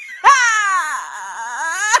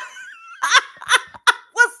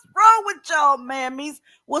 What's wrong with y'all, mammies?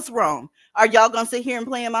 What's wrong? Are y'all gonna sit here and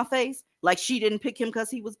play in my face like she didn't pick him because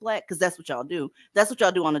he was black? Because that's what y'all do. That's what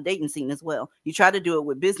y'all do on the dating scene as well. You try to do it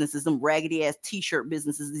with businesses, them raggedy ass t-shirt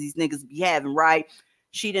businesses these niggas be having, right?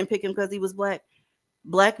 She didn't pick him because he was black.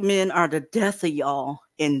 Black men are the death of y'all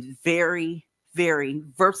in very, very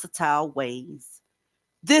versatile ways.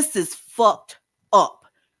 This is fucked up.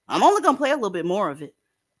 I'm only gonna play a little bit more of it.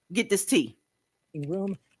 Get this tea.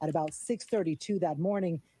 Room at about 6:32 that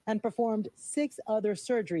morning and performed 6 other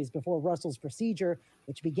surgeries before Russell's procedure,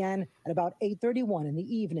 which began at about 8:31 in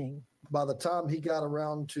the evening. By the time he got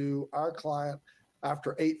around to our client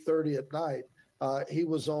after 8:30 at night, he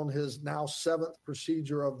was on his now 7th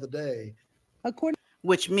procedure of the day.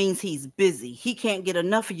 Which means he's busy. He can't get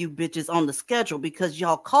enough of you bitches on the schedule because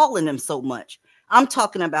y'all calling him so much. I'm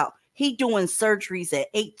talking about he doing surgeries at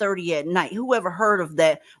 8:30 at night. Whoever heard of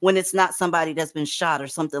that when it's not somebody that's been shot or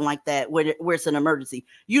something like that, where it's an emergency?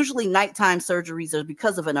 Usually nighttime surgeries are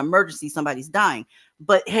because of an emergency, somebody's dying.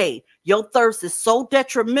 But hey, your thirst is so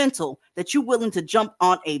detrimental that you're willing to jump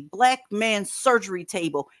on a black man's surgery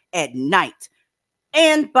table at night.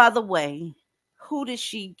 And by the way, who did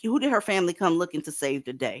her family come looking to save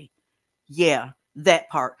today? Yeah, that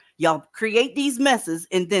part. Y'all create these messes,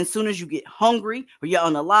 and then as soon as you get hungry or you're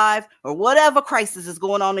unalive or whatever crisis is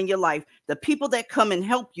going on in your life, the people that come and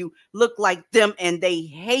help you look like them and they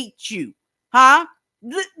hate you. Huh?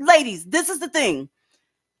 Ladies, this is the thing.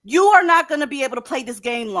 You are not going to be able to play this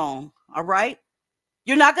game long, all right?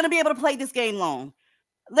 You're not going to be able to play this game long.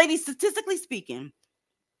 Ladies, statistically speaking,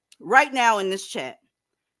 right now in this chat,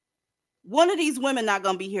 one of these women not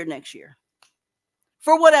going to be here next year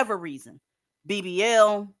for whatever reason.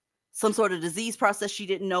 BBL, some sort of disease process she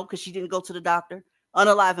didn't know because she didn't go to the doctor,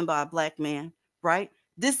 unalivened by a black man, right?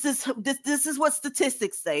 This is what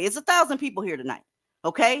statistics say. It's 1,000 people here tonight,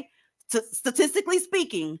 okay? Statistically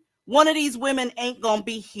speaking, one of these women ain't going to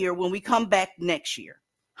be here when we come back next year.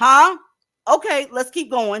 Huh? Okay, let's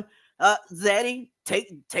keep going. Zaddy,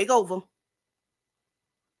 take over.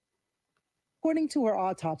 According to her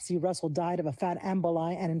autopsy, Russell died of a fat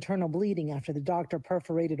emboli and internal bleeding after the doctor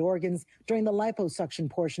perforated organs during the liposuction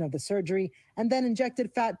portion of the surgery and then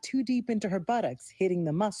injected fat too deep into her buttocks, hitting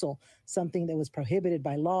the muscle, something that was prohibited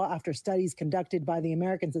by law after studies conducted by the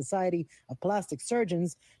American Society of Plastic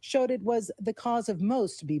Surgeons showed it was the cause of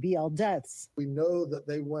most BBL deaths. We know that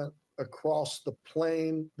they went across the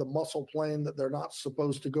plane, the muscle plane that they're not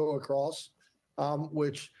supposed to go across,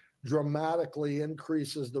 which dramatically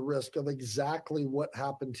increases the risk of exactly what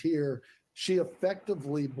happened here. She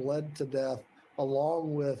effectively bled to death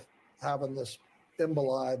along with having this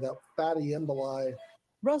emboli, that fatty emboli.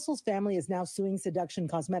 Russell's family is now suing Seduction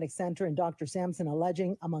Cosmetic Center and Dr. Sampson,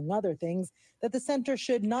 alleging, among other things, that the center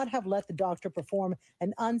should not have let the doctor perform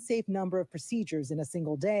an unsafe number of procedures in a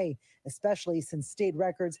single day, especially since state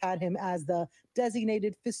records had him as the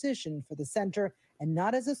designated physician for the center and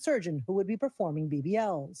not as a surgeon who would be performing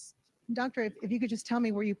BBLs. Doctor, if you could just tell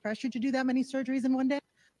me, were you pressured to do that many surgeries in one day?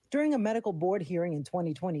 During a medical board hearing in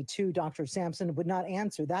 2022, Dr. Sampson would not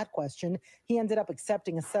answer that question. He ended up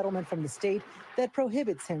accepting a settlement from the state that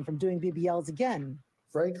prohibits him from doing BBLs again.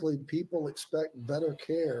 Frankly, people expect better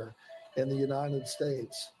care in the United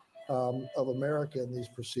States of America in these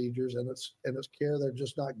procedures, and it's care they're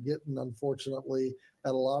just not getting, unfortunately,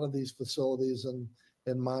 at a lot of these facilities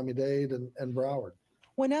in Miami-Dade and Broward.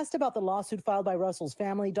 When asked about the lawsuit filed by Russell's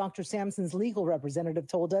family, Dr. Sampson's legal representative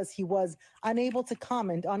told us he was unable to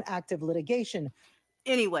comment on active litigation.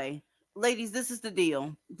 Anyway, ladies, this is the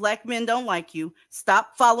deal. Black men don't like you.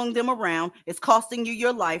 Stop following them around. It's costing you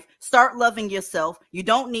your life. Start loving yourself. You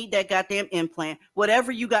don't need that goddamn implant.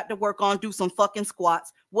 Whatever you got to work on, do some fucking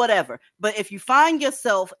squats, whatever. But if you find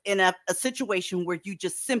yourself in a situation where you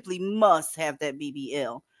just simply must have that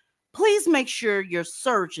BBL, please make sure your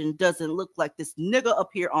surgeon doesn't look like this nigga up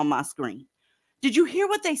here on my screen. Did you hear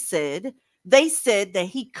what they said? They said that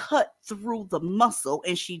he cut through the muscle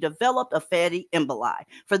and she developed a fatty emboli.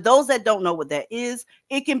 For those that don't know what that is,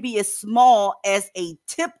 it can be as small as a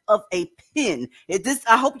tip of a pin.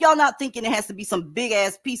 I hope y'all not thinking it has to be some big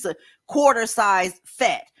ass piece of quarter-sized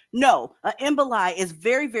fat. No, an emboli is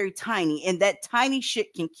very, very tiny, and that tiny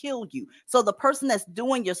shit can kill you. So the person that's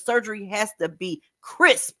doing your surgery has to be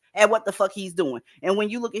crisp at what the fuck he's doing. And when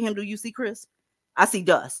you look at him, do you see crisp? I see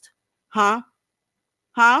dust. Huh?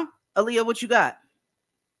 Aaliyah, what you got?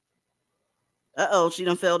 Uh-oh, she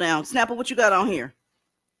done fell down. Snapper, what you got on here?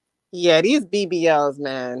 Yeah, these BBLs,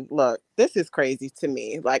 man. Look, this is crazy to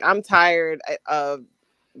me. Like, I'm tired of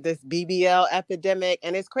this BBL epidemic.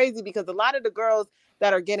 And it's crazy because a lot of the girls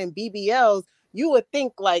that are getting BBLs, you would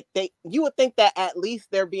think that at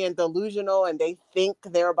least they're being delusional and they think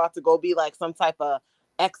they're about to go be like some type of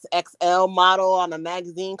XXL model on a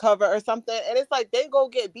magazine cover or something. And it's like they go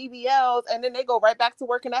get BBLs and then they go right back to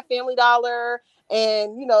working at Family Dollar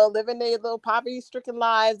and, living their little poverty-stricken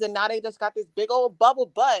lives. And now they just got this big old bubble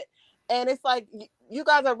butt. And it's like, you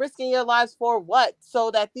guys are risking your lives for what?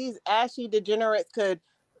 So that these ashy degenerates could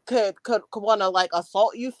want to like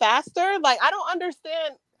assault you faster? Like, I don't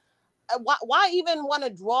understand. Why even want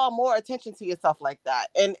to draw more attention to yourself like that?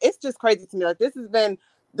 And it's just crazy to me. Like, this has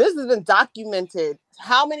been documented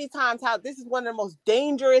how many times, how this is one of the most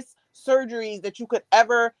dangerous surgeries that you could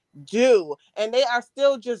ever do. And they are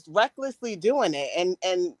still just recklessly doing it.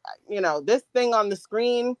 And this thing on the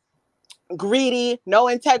screen, greedy, no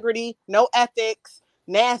integrity, no ethics,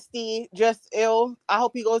 nasty, just ill. I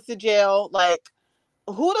hope he goes to jail. Like,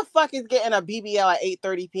 who the fuck is getting a BBL at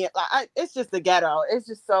 8:30 p.m.? Like, it's just the ghetto. It's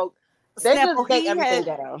just so... Snapple,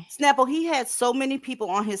 he had so many people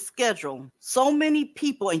on his schedule, so many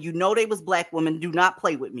people, and they was black women. Do not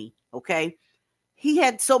play with me, okay? He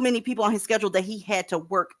had so many people on his schedule that he had to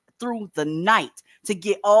work through the night to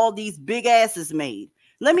get all these big asses made.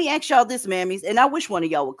 Let me ask y'all this, mammies, and I wish one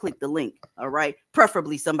of y'all would click the link, all right?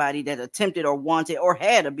 Preferably somebody that attempted or wanted or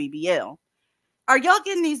had a BBL. Are y'all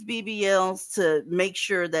getting these BBLs to make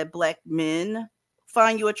sure that black men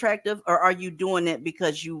find you attractive, or are you doing it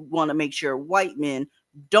because you want to make sure white men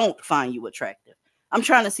don't find you attractive? I'm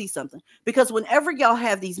trying to see something, because whenever y'all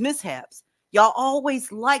have these mishaps, y'all always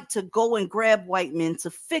like to go and grab white men to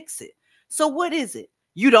fix it. So what is it?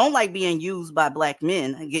 You don't like being used by black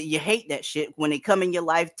men. You hate that shit when they come in your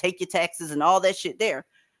life, take your taxes and all that shit there.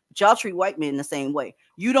 But y'all treat white men the same way.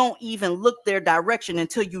 You don't even look their direction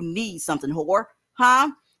until you need something, whore.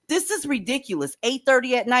 Huh? This is ridiculous.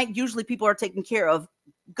 8:30 at night, usually people are taking care of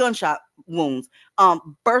gunshot wounds,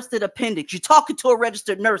 bursted appendix. You're talking to a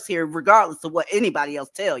registered nurse here, regardless of what anybody else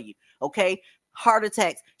tell you, okay? Heart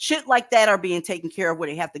attacks, shit like that are being taken care of, where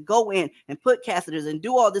they have to go in and put catheters and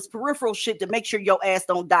do all this peripheral shit to make sure your ass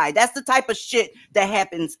don't die. That's the type of shit that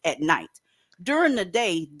happens at night. During the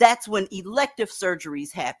day, that's when elective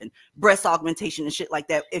surgeries happen, breast augmentation and shit like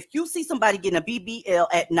that. If you see somebody getting a BBL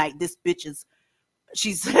at night, this bitch is...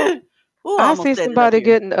 I see somebody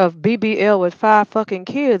getting a BBL with 5 fucking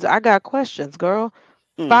kids. I got questions, girl.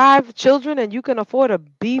 5 children and you can afford a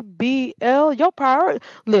BBL, your priority.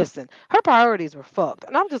 Listen, her priorities were fucked.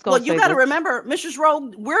 And I'm just Well, going to you say got to this. remember, Mrs.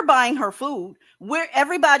 Rowe, we're buying her food.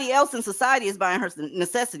 Everybody else in society is buying her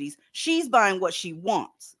necessities. She's buying what she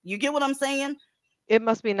wants. You get what I'm saying? It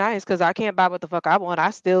must be nice because I can't buy what the fuck I want.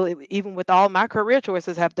 I still, even with all my career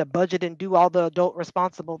choices, have to budget and do all the adult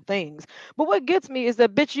responsible things. But what gets me is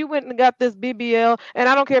that, bitch, you went and got this BBL, and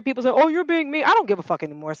I don't care. People say, oh, you're being mean. I don't give a fuck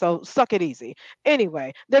anymore. So suck it easy.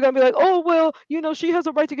 Anyway, they're going to be like, oh, well, she has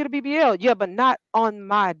a right to get a BBL. Yeah, but not on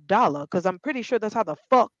my dollar, because I'm pretty sure that's how the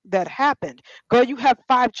fuck that happened. Girl, you have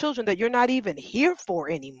 5 children that you're not even here for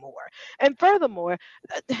anymore. And furthermore,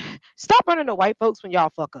 stop running to white folks when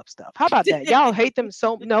y'all fuck up stuff. How about that? Y'all hate them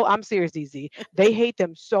so. No, I'm serious, DZ. They hate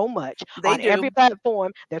them so much They on every do.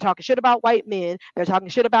 platform. They're talking shit about white men. They're talking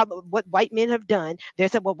shit about what white men have done. They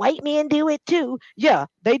said, well, white men do it too. Yeah,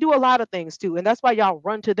 they do a lot of things too, and that's why y'all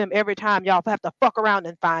run to them every time y'all have to fuck around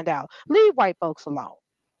and find out. Leave white folks alone.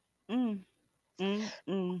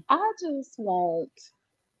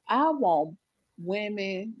 I want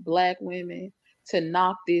women, black women, to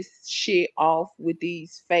knock this shit off with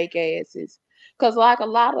these fake asses. Cause like a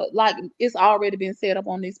lot of it's already been set up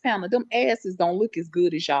on this panel. Them asses don't look as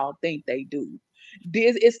good as y'all think they do.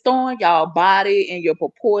 This it's throwing y'all body and your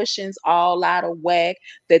proportions all out of whack.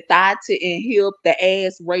 The thigh to and hip, the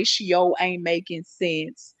ass ratio ain't making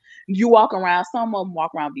sense. You walk around, some of them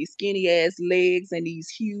walk around with these skinny ass legs and these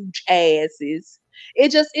huge asses.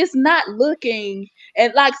 It's not looking,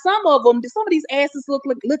 and like some of these asses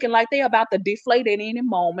looking like they're about to deflate at any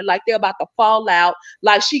moment, like they're about to fall out,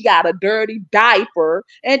 like she got a dirty diaper.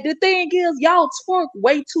 And the thing is, y'all twerk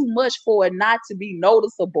way too much for it not to be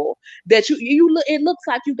noticeable. That it looks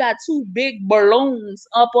like you got 2 big balloons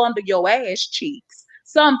up under your ass cheeks.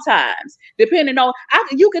 Sometimes, depending on,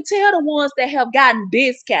 you can tell the ones that have gotten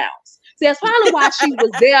discounts. See, that's probably why she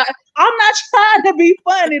was there. I'm not trying to be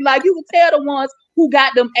funny. Like, you can tell the ones who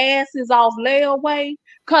got them asses off layaway.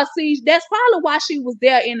 Cause see, that's probably why she was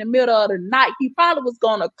there in the middle of the night. He probably was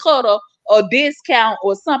gonna cut her a discount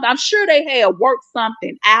or something. I'm sure they had worked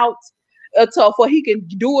something out for he can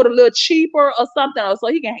do it a little cheaper or something, or so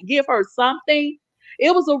he can give her something.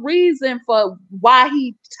 It was a reason for why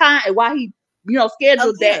he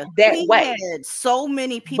scheduled Yeah, that he way. had so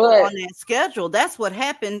many people But on that schedule. That's what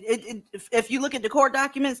happened. If you look at the court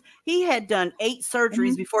documents, he had done 8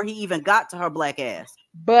 surgeries before he even got to her black ass.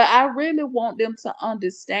 But I really want them to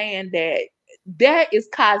understand that is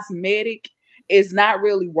cosmetic. It's not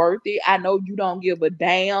really worth it. I know you don't give a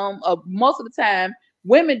damn. Most of the time,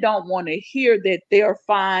 women don't want to hear that they're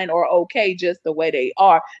fine or okay just the way they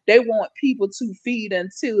are. They want people to feed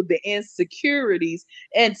into the insecurities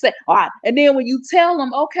and say, all right. And then when you tell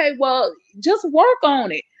them, okay, well, just work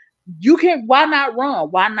on it. Why not run?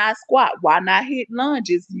 Why not squat? Why not hit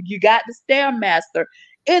lunges? You got the Stairmaster.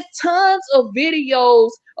 It's tons of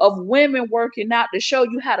videos of women working out to show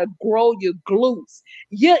you how to grow your glutes.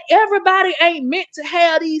 Yeah, everybody ain't meant to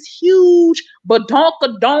have these huge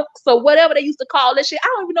badonkadonks or whatever they used to call that shit. I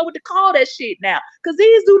don't even know what to call that shit now, because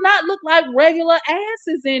these do not look like regular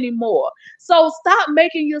asses anymore. So stop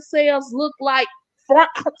making yourselves look like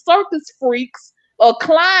circus freaks or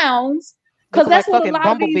clowns, because Looking like that's what a fucking lot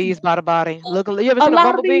of these bumblebees by the body. You ever a seen a lot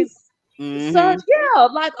of bumblebee? these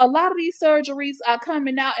like a lot of these surgeries are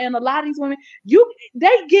coming out, and a lot of these women,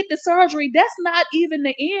 they get the surgery. That's not even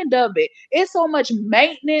the end of it. It's so much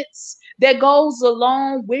maintenance that goes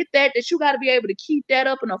along with that you got to be able to keep that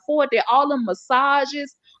up and afford that. All them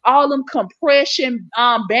massages, all them compression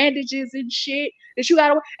bandages and shit that you got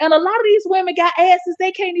to. And a lot of these women got asses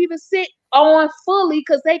they can't even sit on fully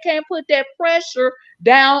because they can't put that pressure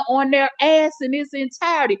down on their ass in its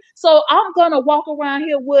entirety. So I'm gonna walk around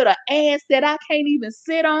here with an ass that I can't even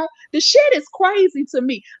sit on. The shit is crazy to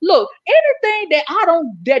me. Look, anything that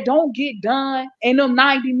don't get done in them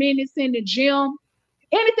 90 minutes in the gym,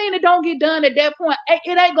 anything that don't get done at that point,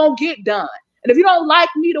 it ain't gonna get done. And if you don't like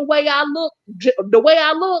me the way I look,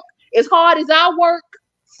 as hard as I work,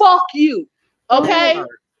 fuck you. Okay?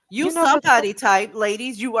 You somebody type,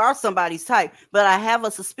 ladies. You are somebody's type. But I have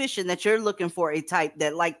a suspicion that you're looking for a type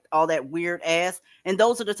that like all that weird ass. And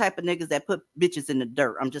those are the type of niggas that put bitches in the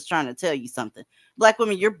dirt. I'm just trying to tell you something. Black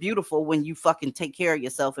women, you're beautiful when you fucking take care of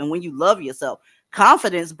yourself and when you love yourself.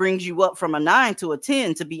 Confidence brings you up from a 9 to a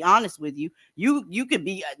 10, to be honest with you. You could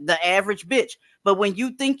be the average bitch. But when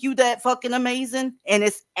you think you that fucking amazing and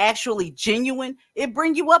it's actually genuine, it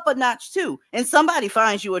bring you up a notch too. And somebody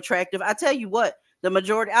finds you attractive. I tell you what. The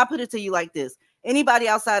majority, I'll put it to you like this. Anybody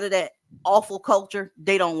outside of that awful culture,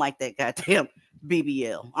 they don't like that goddamn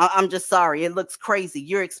BBL. I'm just sorry. It looks crazy.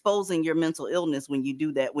 You're exposing your mental illness when you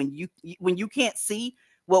do that. When you can't see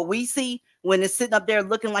what we see when it's sitting up there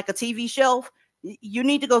looking like a TV shelf, you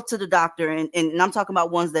need to go to the doctor. And I'm talking about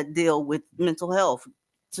ones that deal with mental health,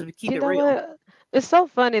 to keep You it know real. what? It's so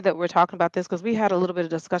funny that we're talking about this because we had a little bit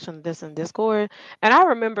of discussion of this in Discord. And I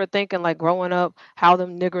remember thinking, like, growing up, how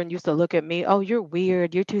them niggering used to look at me. Oh, you're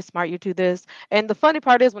weird. You're too smart. You're too this. And the funny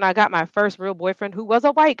part is, when I got my first real boyfriend, who was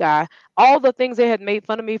a white guy, all the things they had made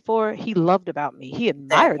fun of me for, he loved about me. He That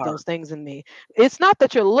admired part. those things in me. It's not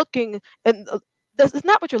that you're looking, and it's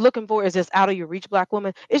not what you're looking for is just out of your reach, black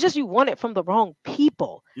woman. It's just you want it from the wrong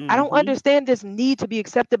people. I don't Mm-hmm. understand this need to be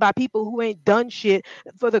accepted by people who ain't done shit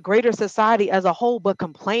for the greater society as a whole, but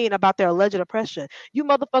complain about their alleged oppression. You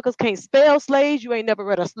motherfuckers can't spell slaves. You ain't never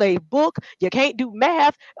read a slave book. You can't do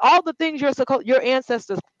math. All the things your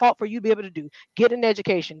ancestors fought for you to be able to do. Get an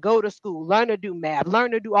education, go to school, learn to do math,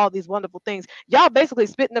 learn to do all these wonderful things. Y'all basically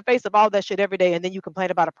spit in the face of all that shit every day, and then you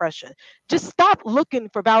complain about oppression. Just stop looking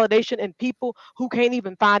for validation in people who can't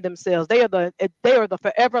even find themselves. They are the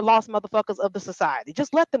forever lost motherfuckers of the society.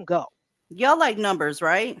 Just let them go. Y'all like numbers,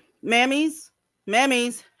 right? Mammies,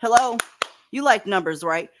 hello. You like numbers,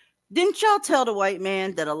 right? Didn't y'all tell the white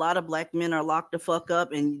man that a lot of black men are locked the fuck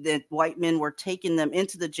up, and that white men were taking them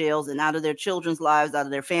into the jails and out of their children's lives, out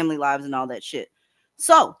of their family lives, and all that shit?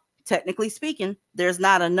 So, technically speaking, there's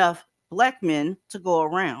not enough black men to go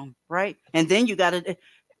around, right? And then you got to.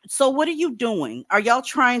 So, what are you doing? Are y'all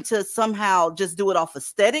trying to somehow just do it off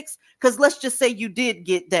aesthetics? Because let's just say you did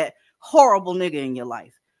get that horrible nigga in your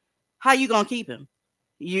life. How you gonna keep him?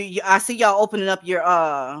 I see y'all opening up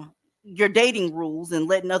your dating rules and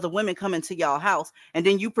letting other women come into y'all house, and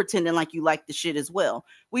then you pretending like you like the shit as well.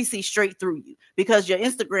 We see straight through you, because your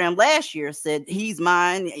Instagram last year said he's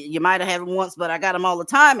mine. You might have had him once, but I got him all the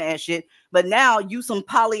time ass shit. But now you some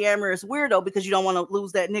polyamorous weirdo because you don't want to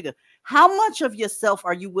lose that nigga. How much of yourself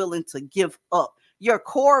are you willing to give up? Your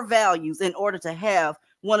core values in order to have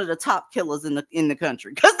one of the top killers in the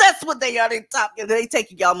country? Because that's what they are. They top. They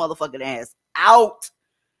taking y'all motherfucking ass out,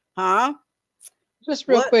 huh? Just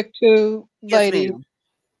real What? quick too, Yes, ladies. ma'am.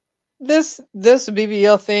 This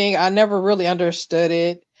BBL thing, I never really understood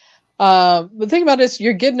it. But think about this: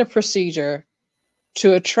 you're getting a procedure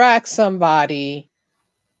to attract somebody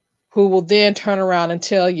who will then turn around and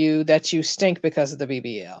tell you that you stink because of the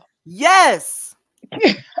BBL. Yes.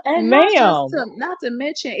 And Ma'am. not to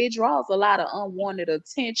mention, it draws a lot of unwanted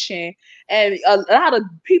attention, and a lot of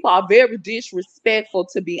people are very disrespectful,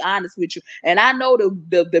 to be honest with you. And I know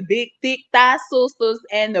the big thick thigh sisters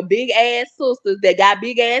and the big ass sisters that got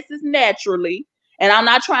big asses naturally. And I'm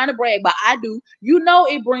not trying to brag, but I do. You know,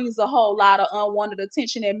 it brings a whole lot of unwanted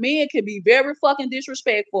attention, and men can be very fucking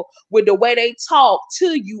disrespectful with the way they talk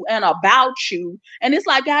to you and about you. And it's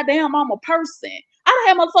like, goddamn, I'm a person. I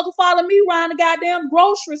done had motherfuckers follow me around the goddamn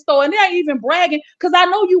grocery store, and they ain't even bragging because I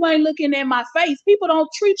know you ain't looking at my face. People don't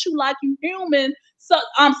treat you like you human. So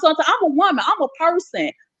sometimes I'm a woman. I'm a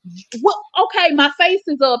person. What? Okay, my face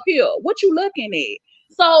is up here. What you looking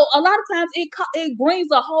at? So a lot of times it brings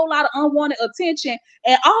a whole lot of unwanted attention,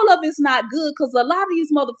 and all of it's not good because a lot of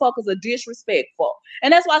these motherfuckers are disrespectful,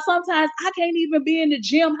 and that's why sometimes I can't even be in the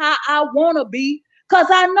gym how I want to be. Cause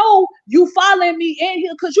I know you following me in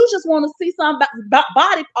here because you just want to see some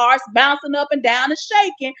body parts bouncing up and down and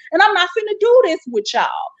shaking, and I'm not finna do this with y'all.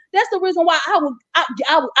 That's the reason why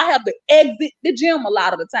I have to exit the gym a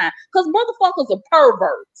lot of the time, because motherfuckers are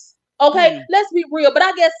perverts. Okay, let's be real. But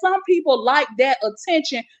I guess some people like that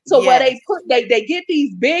attention to where Yes. they get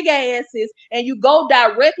these big asses, and you go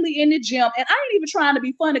directly in the gym. And I ain't even trying to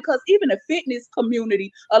be funny, because even the fitness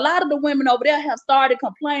community, a lot of the women over there have started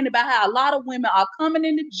complaining about how a lot of women are coming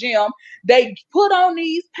in the gym. They put on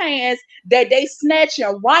these pants that they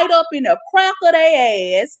snatching right up in the crack of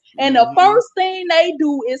their ass. And the first thing they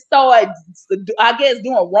do is start, I guess,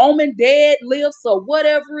 doing Roman deadlifts or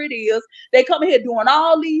whatever it is. They come here doing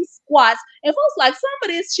all these squats. And folks like, some of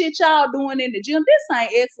this shit y'all doing in the gym, this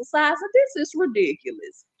ain't exercise. This is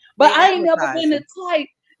ridiculous. But They I ain't never been the advertising. type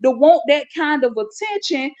to want that kind of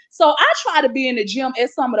attention. So I try to be in the gym at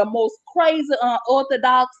some of the most crazy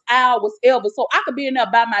unorthodox hours ever, so I could be in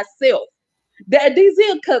there by myself. That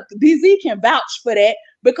DZ can vouch for that,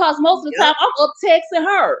 because most of the time I'm up texting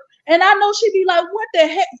her. And I know she be like, what the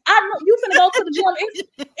heck? I know you finna go to the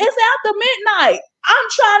gym. It's after midnight. I'm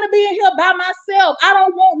trying to be in here by myself. I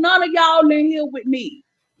don't want none of y'all in here with me.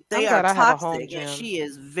 They I'm are glad I have a home toxic, and gym. she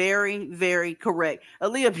is very, very correct.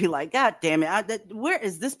 Aaliyah be like, God damn it, where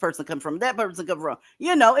is this person come from? That person come from?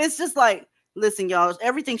 You know, it's just like, listen, y'all,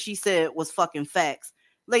 everything she said was fucking facts.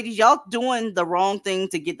 Ladies, y'all doing the wrong thing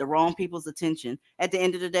to get the wrong people's attention. At the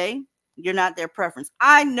end of the day, you're not their preference.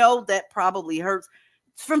 I know that probably hurts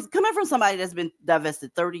from coming from somebody that's been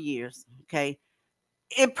divested 30 years, okay?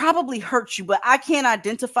 it probably hurts you, but I can't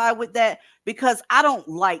identify with that because I don't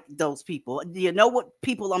like those people. You know what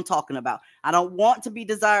people I'm talking about. I don't want to be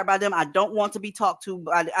desired by them. I don't want to be talked to.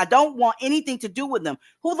 I don't want anything to do with them.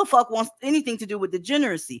 Who the fuck wants anything to do with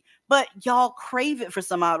degeneracy? But y'all crave it for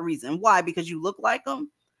some odd reason. Why? Because you look like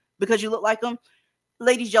them? Because you look like them?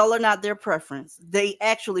 Ladies, y'all are not their preference. They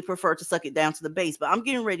actually prefer to suck it down to the base. But I'm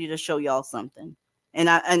getting ready to show y'all something. And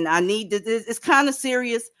I need to, it's kind of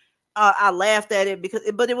serious. I laughed at it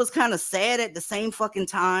but it was kind of sad at the same fucking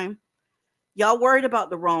time. Y'all worried about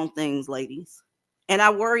the wrong things, ladies. And I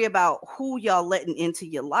worry about who y'all letting into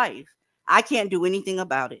your life. I can't do anything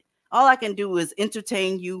about it. All I can do is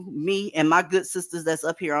entertain you, me, and my good sisters that's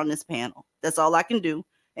up here on this panel. That's all I can do,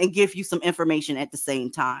 and give you some information at the same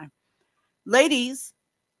time. Ladies,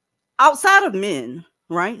 outside of men,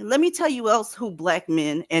 right? Let me tell you else who black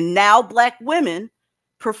men and now black women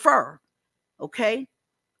prefer. Okay?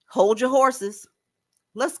 Hold your horses.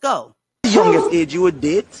 Let's go. The youngest age you would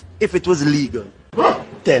date if it was legal?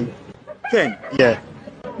 10. 10? Yeah.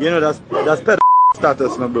 You know, that's pedo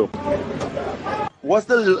status, my bro. What's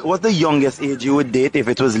the youngest age you would date if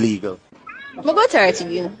it was legal? I'm go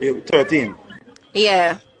 13. 13?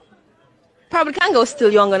 Yeah. Probably can go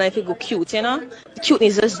still younger than if you go cute, you know? The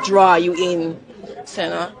cuteness just draw you in. So, you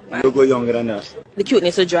know? You go younger than that? The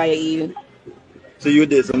cuteness will draw you in. So you would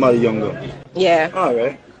date somebody younger? Yeah.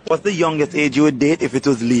 Alright. What's the youngest age you would date if it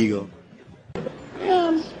was legal?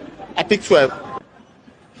 I pick 12.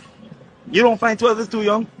 You don't find 12 is too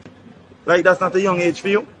young? Like that's not a young age for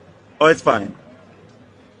you? Or it's fine?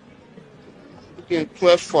 Between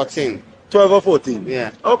 12, 14. 12 or 14?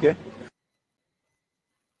 Yeah. Okay.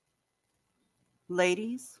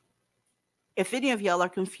 Ladies, if any of y'all are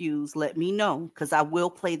confused, let me know, because I will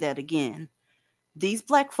play that again. These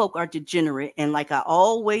black folk are degenerate, and like I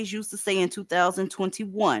always used to say in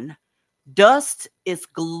 2021, dust is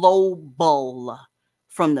global.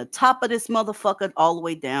 From the top of this motherfucker all the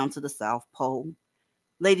way down to the South Pole.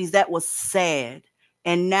 Ladies, that was sad.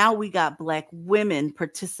 And now we got black women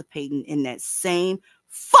participating in that same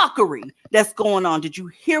fuckery that's going on. Did you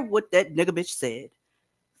hear what that nigga bitch said?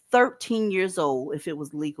 13 years old, if it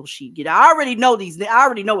was legal, she'd get. I already know what these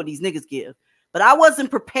niggas give. But I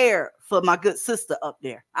wasn't prepared for my good sister up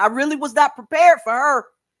there. I really was not prepared for her.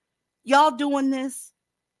 Y'all doing this?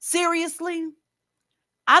 Seriously?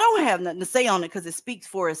 I don't have nothing to say on it because it speaks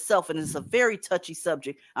for itself and it's a very touchy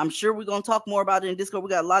subject. I'm sure we're going to talk more about it in Discord. We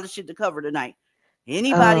got a lot of shit to cover tonight.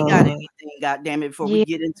 Anybody got anything, goddamn it, before we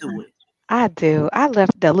get into it? I do. I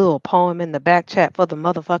left that little poem in the back chat for the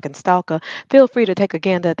motherfucking stalker. Feel free to take a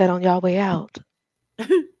gander at that on y'all way out.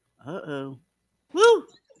 Uh-oh. Woo!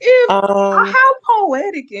 How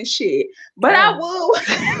poetic and shit. But I will.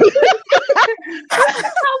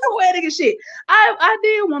 How poetic and shit. I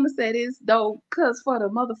did want to say this though, because for the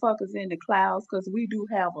motherfuckers in the clouds, because we do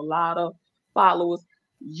have a lot of followers.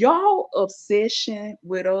 Y'all obsession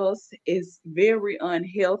with us is very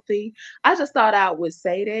unhealthy. I just thought I would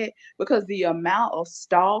say that because the amount of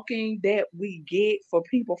stalking that we get for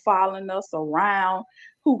people following us around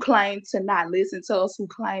who claim to not listen to us, who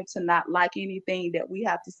claim to not like anything that we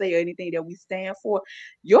have to say or anything that we stand for.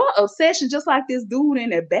 Your obsession, just like this dude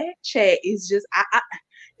in the back chat, is just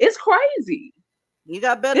it's crazy. You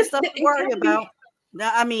got better stuff to worry about.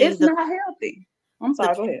 Now, I mean, it's not healthy. I'm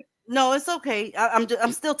sorry, go ahead. No, it's okay.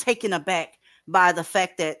 I'm still taken aback by the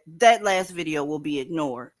fact that that last video will be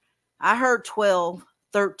ignored. I heard 12,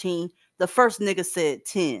 13. The first nigga said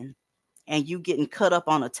 10. And you getting cut up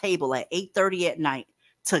on a table at 8:30 at night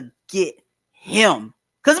to get him.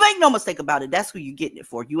 Because make no mistake about it, that's who you getting it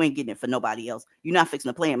for. You ain't getting it for nobody else. You're not fixing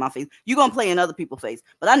to play in my face. You're going to play in other people's face.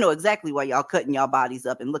 But I know exactly why y'all cutting y'all bodies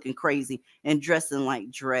up and looking crazy and dressing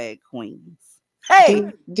like drag queens.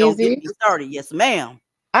 Hey, don't get me started. Yes, ma'am.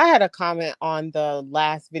 I had a comment on the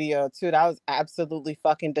last video too. That was absolutely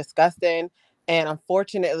fucking disgusting. And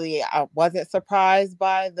unfortunately, I wasn't surprised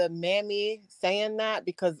by the mammy saying that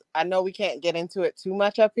because I know we can't get into it too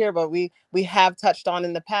much up here, but we have touched on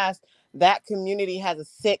in the past that community has a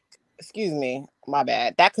sick, excuse me, my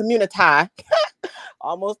bad. That community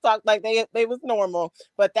almost talked like they was normal,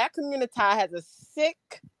 but that community has a sick,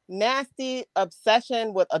 nasty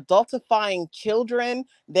obsession with adultifying children.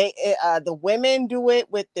 They the women do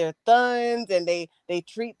it with their thuns, and they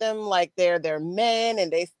treat them like they're men,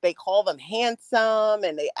 and they call them handsome,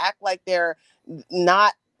 and they act like they're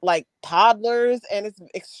not like toddlers, and it's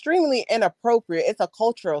extremely inappropriate. It's a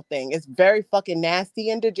cultural thing. It's very fucking nasty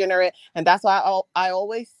and degenerate, and that's why I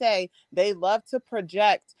always say they love to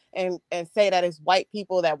project and say that it's white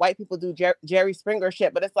people do Jerry Springer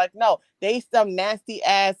shit, but it's like, no, they some nasty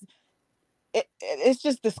ass it's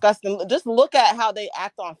just disgusting. Just look at how they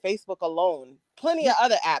act on Facebook alone. Plenty of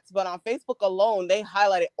other apps, but on Facebook alone, they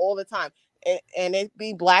highlight it all the time. And it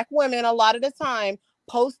be Black women a lot of the time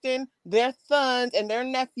posting their sons and their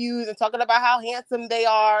nephews and talking about how handsome they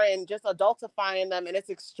are and just adultifying them, and it's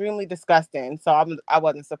extremely disgusting. So I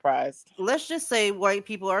wasn't surprised. Let's just say white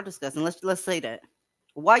people are disgusting. Let's say that.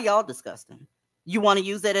 Why y'all disgusting? You want to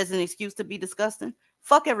use that as an excuse to be disgusting?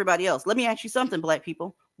 Fuck everybody else. Let me ask you something, Black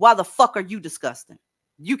people. Why the fuck are you disgusting?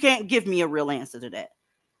 You can't give me a real answer to that.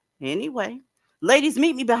 Anyway, ladies,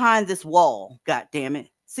 meet me behind this wall. God damn it.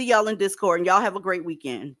 See y'all in Discord, and y'all have a great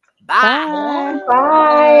weekend. Bye.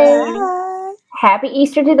 Bye. Happy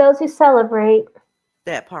Easter to those who celebrate.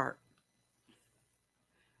 That part.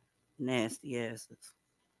 Nasty asses.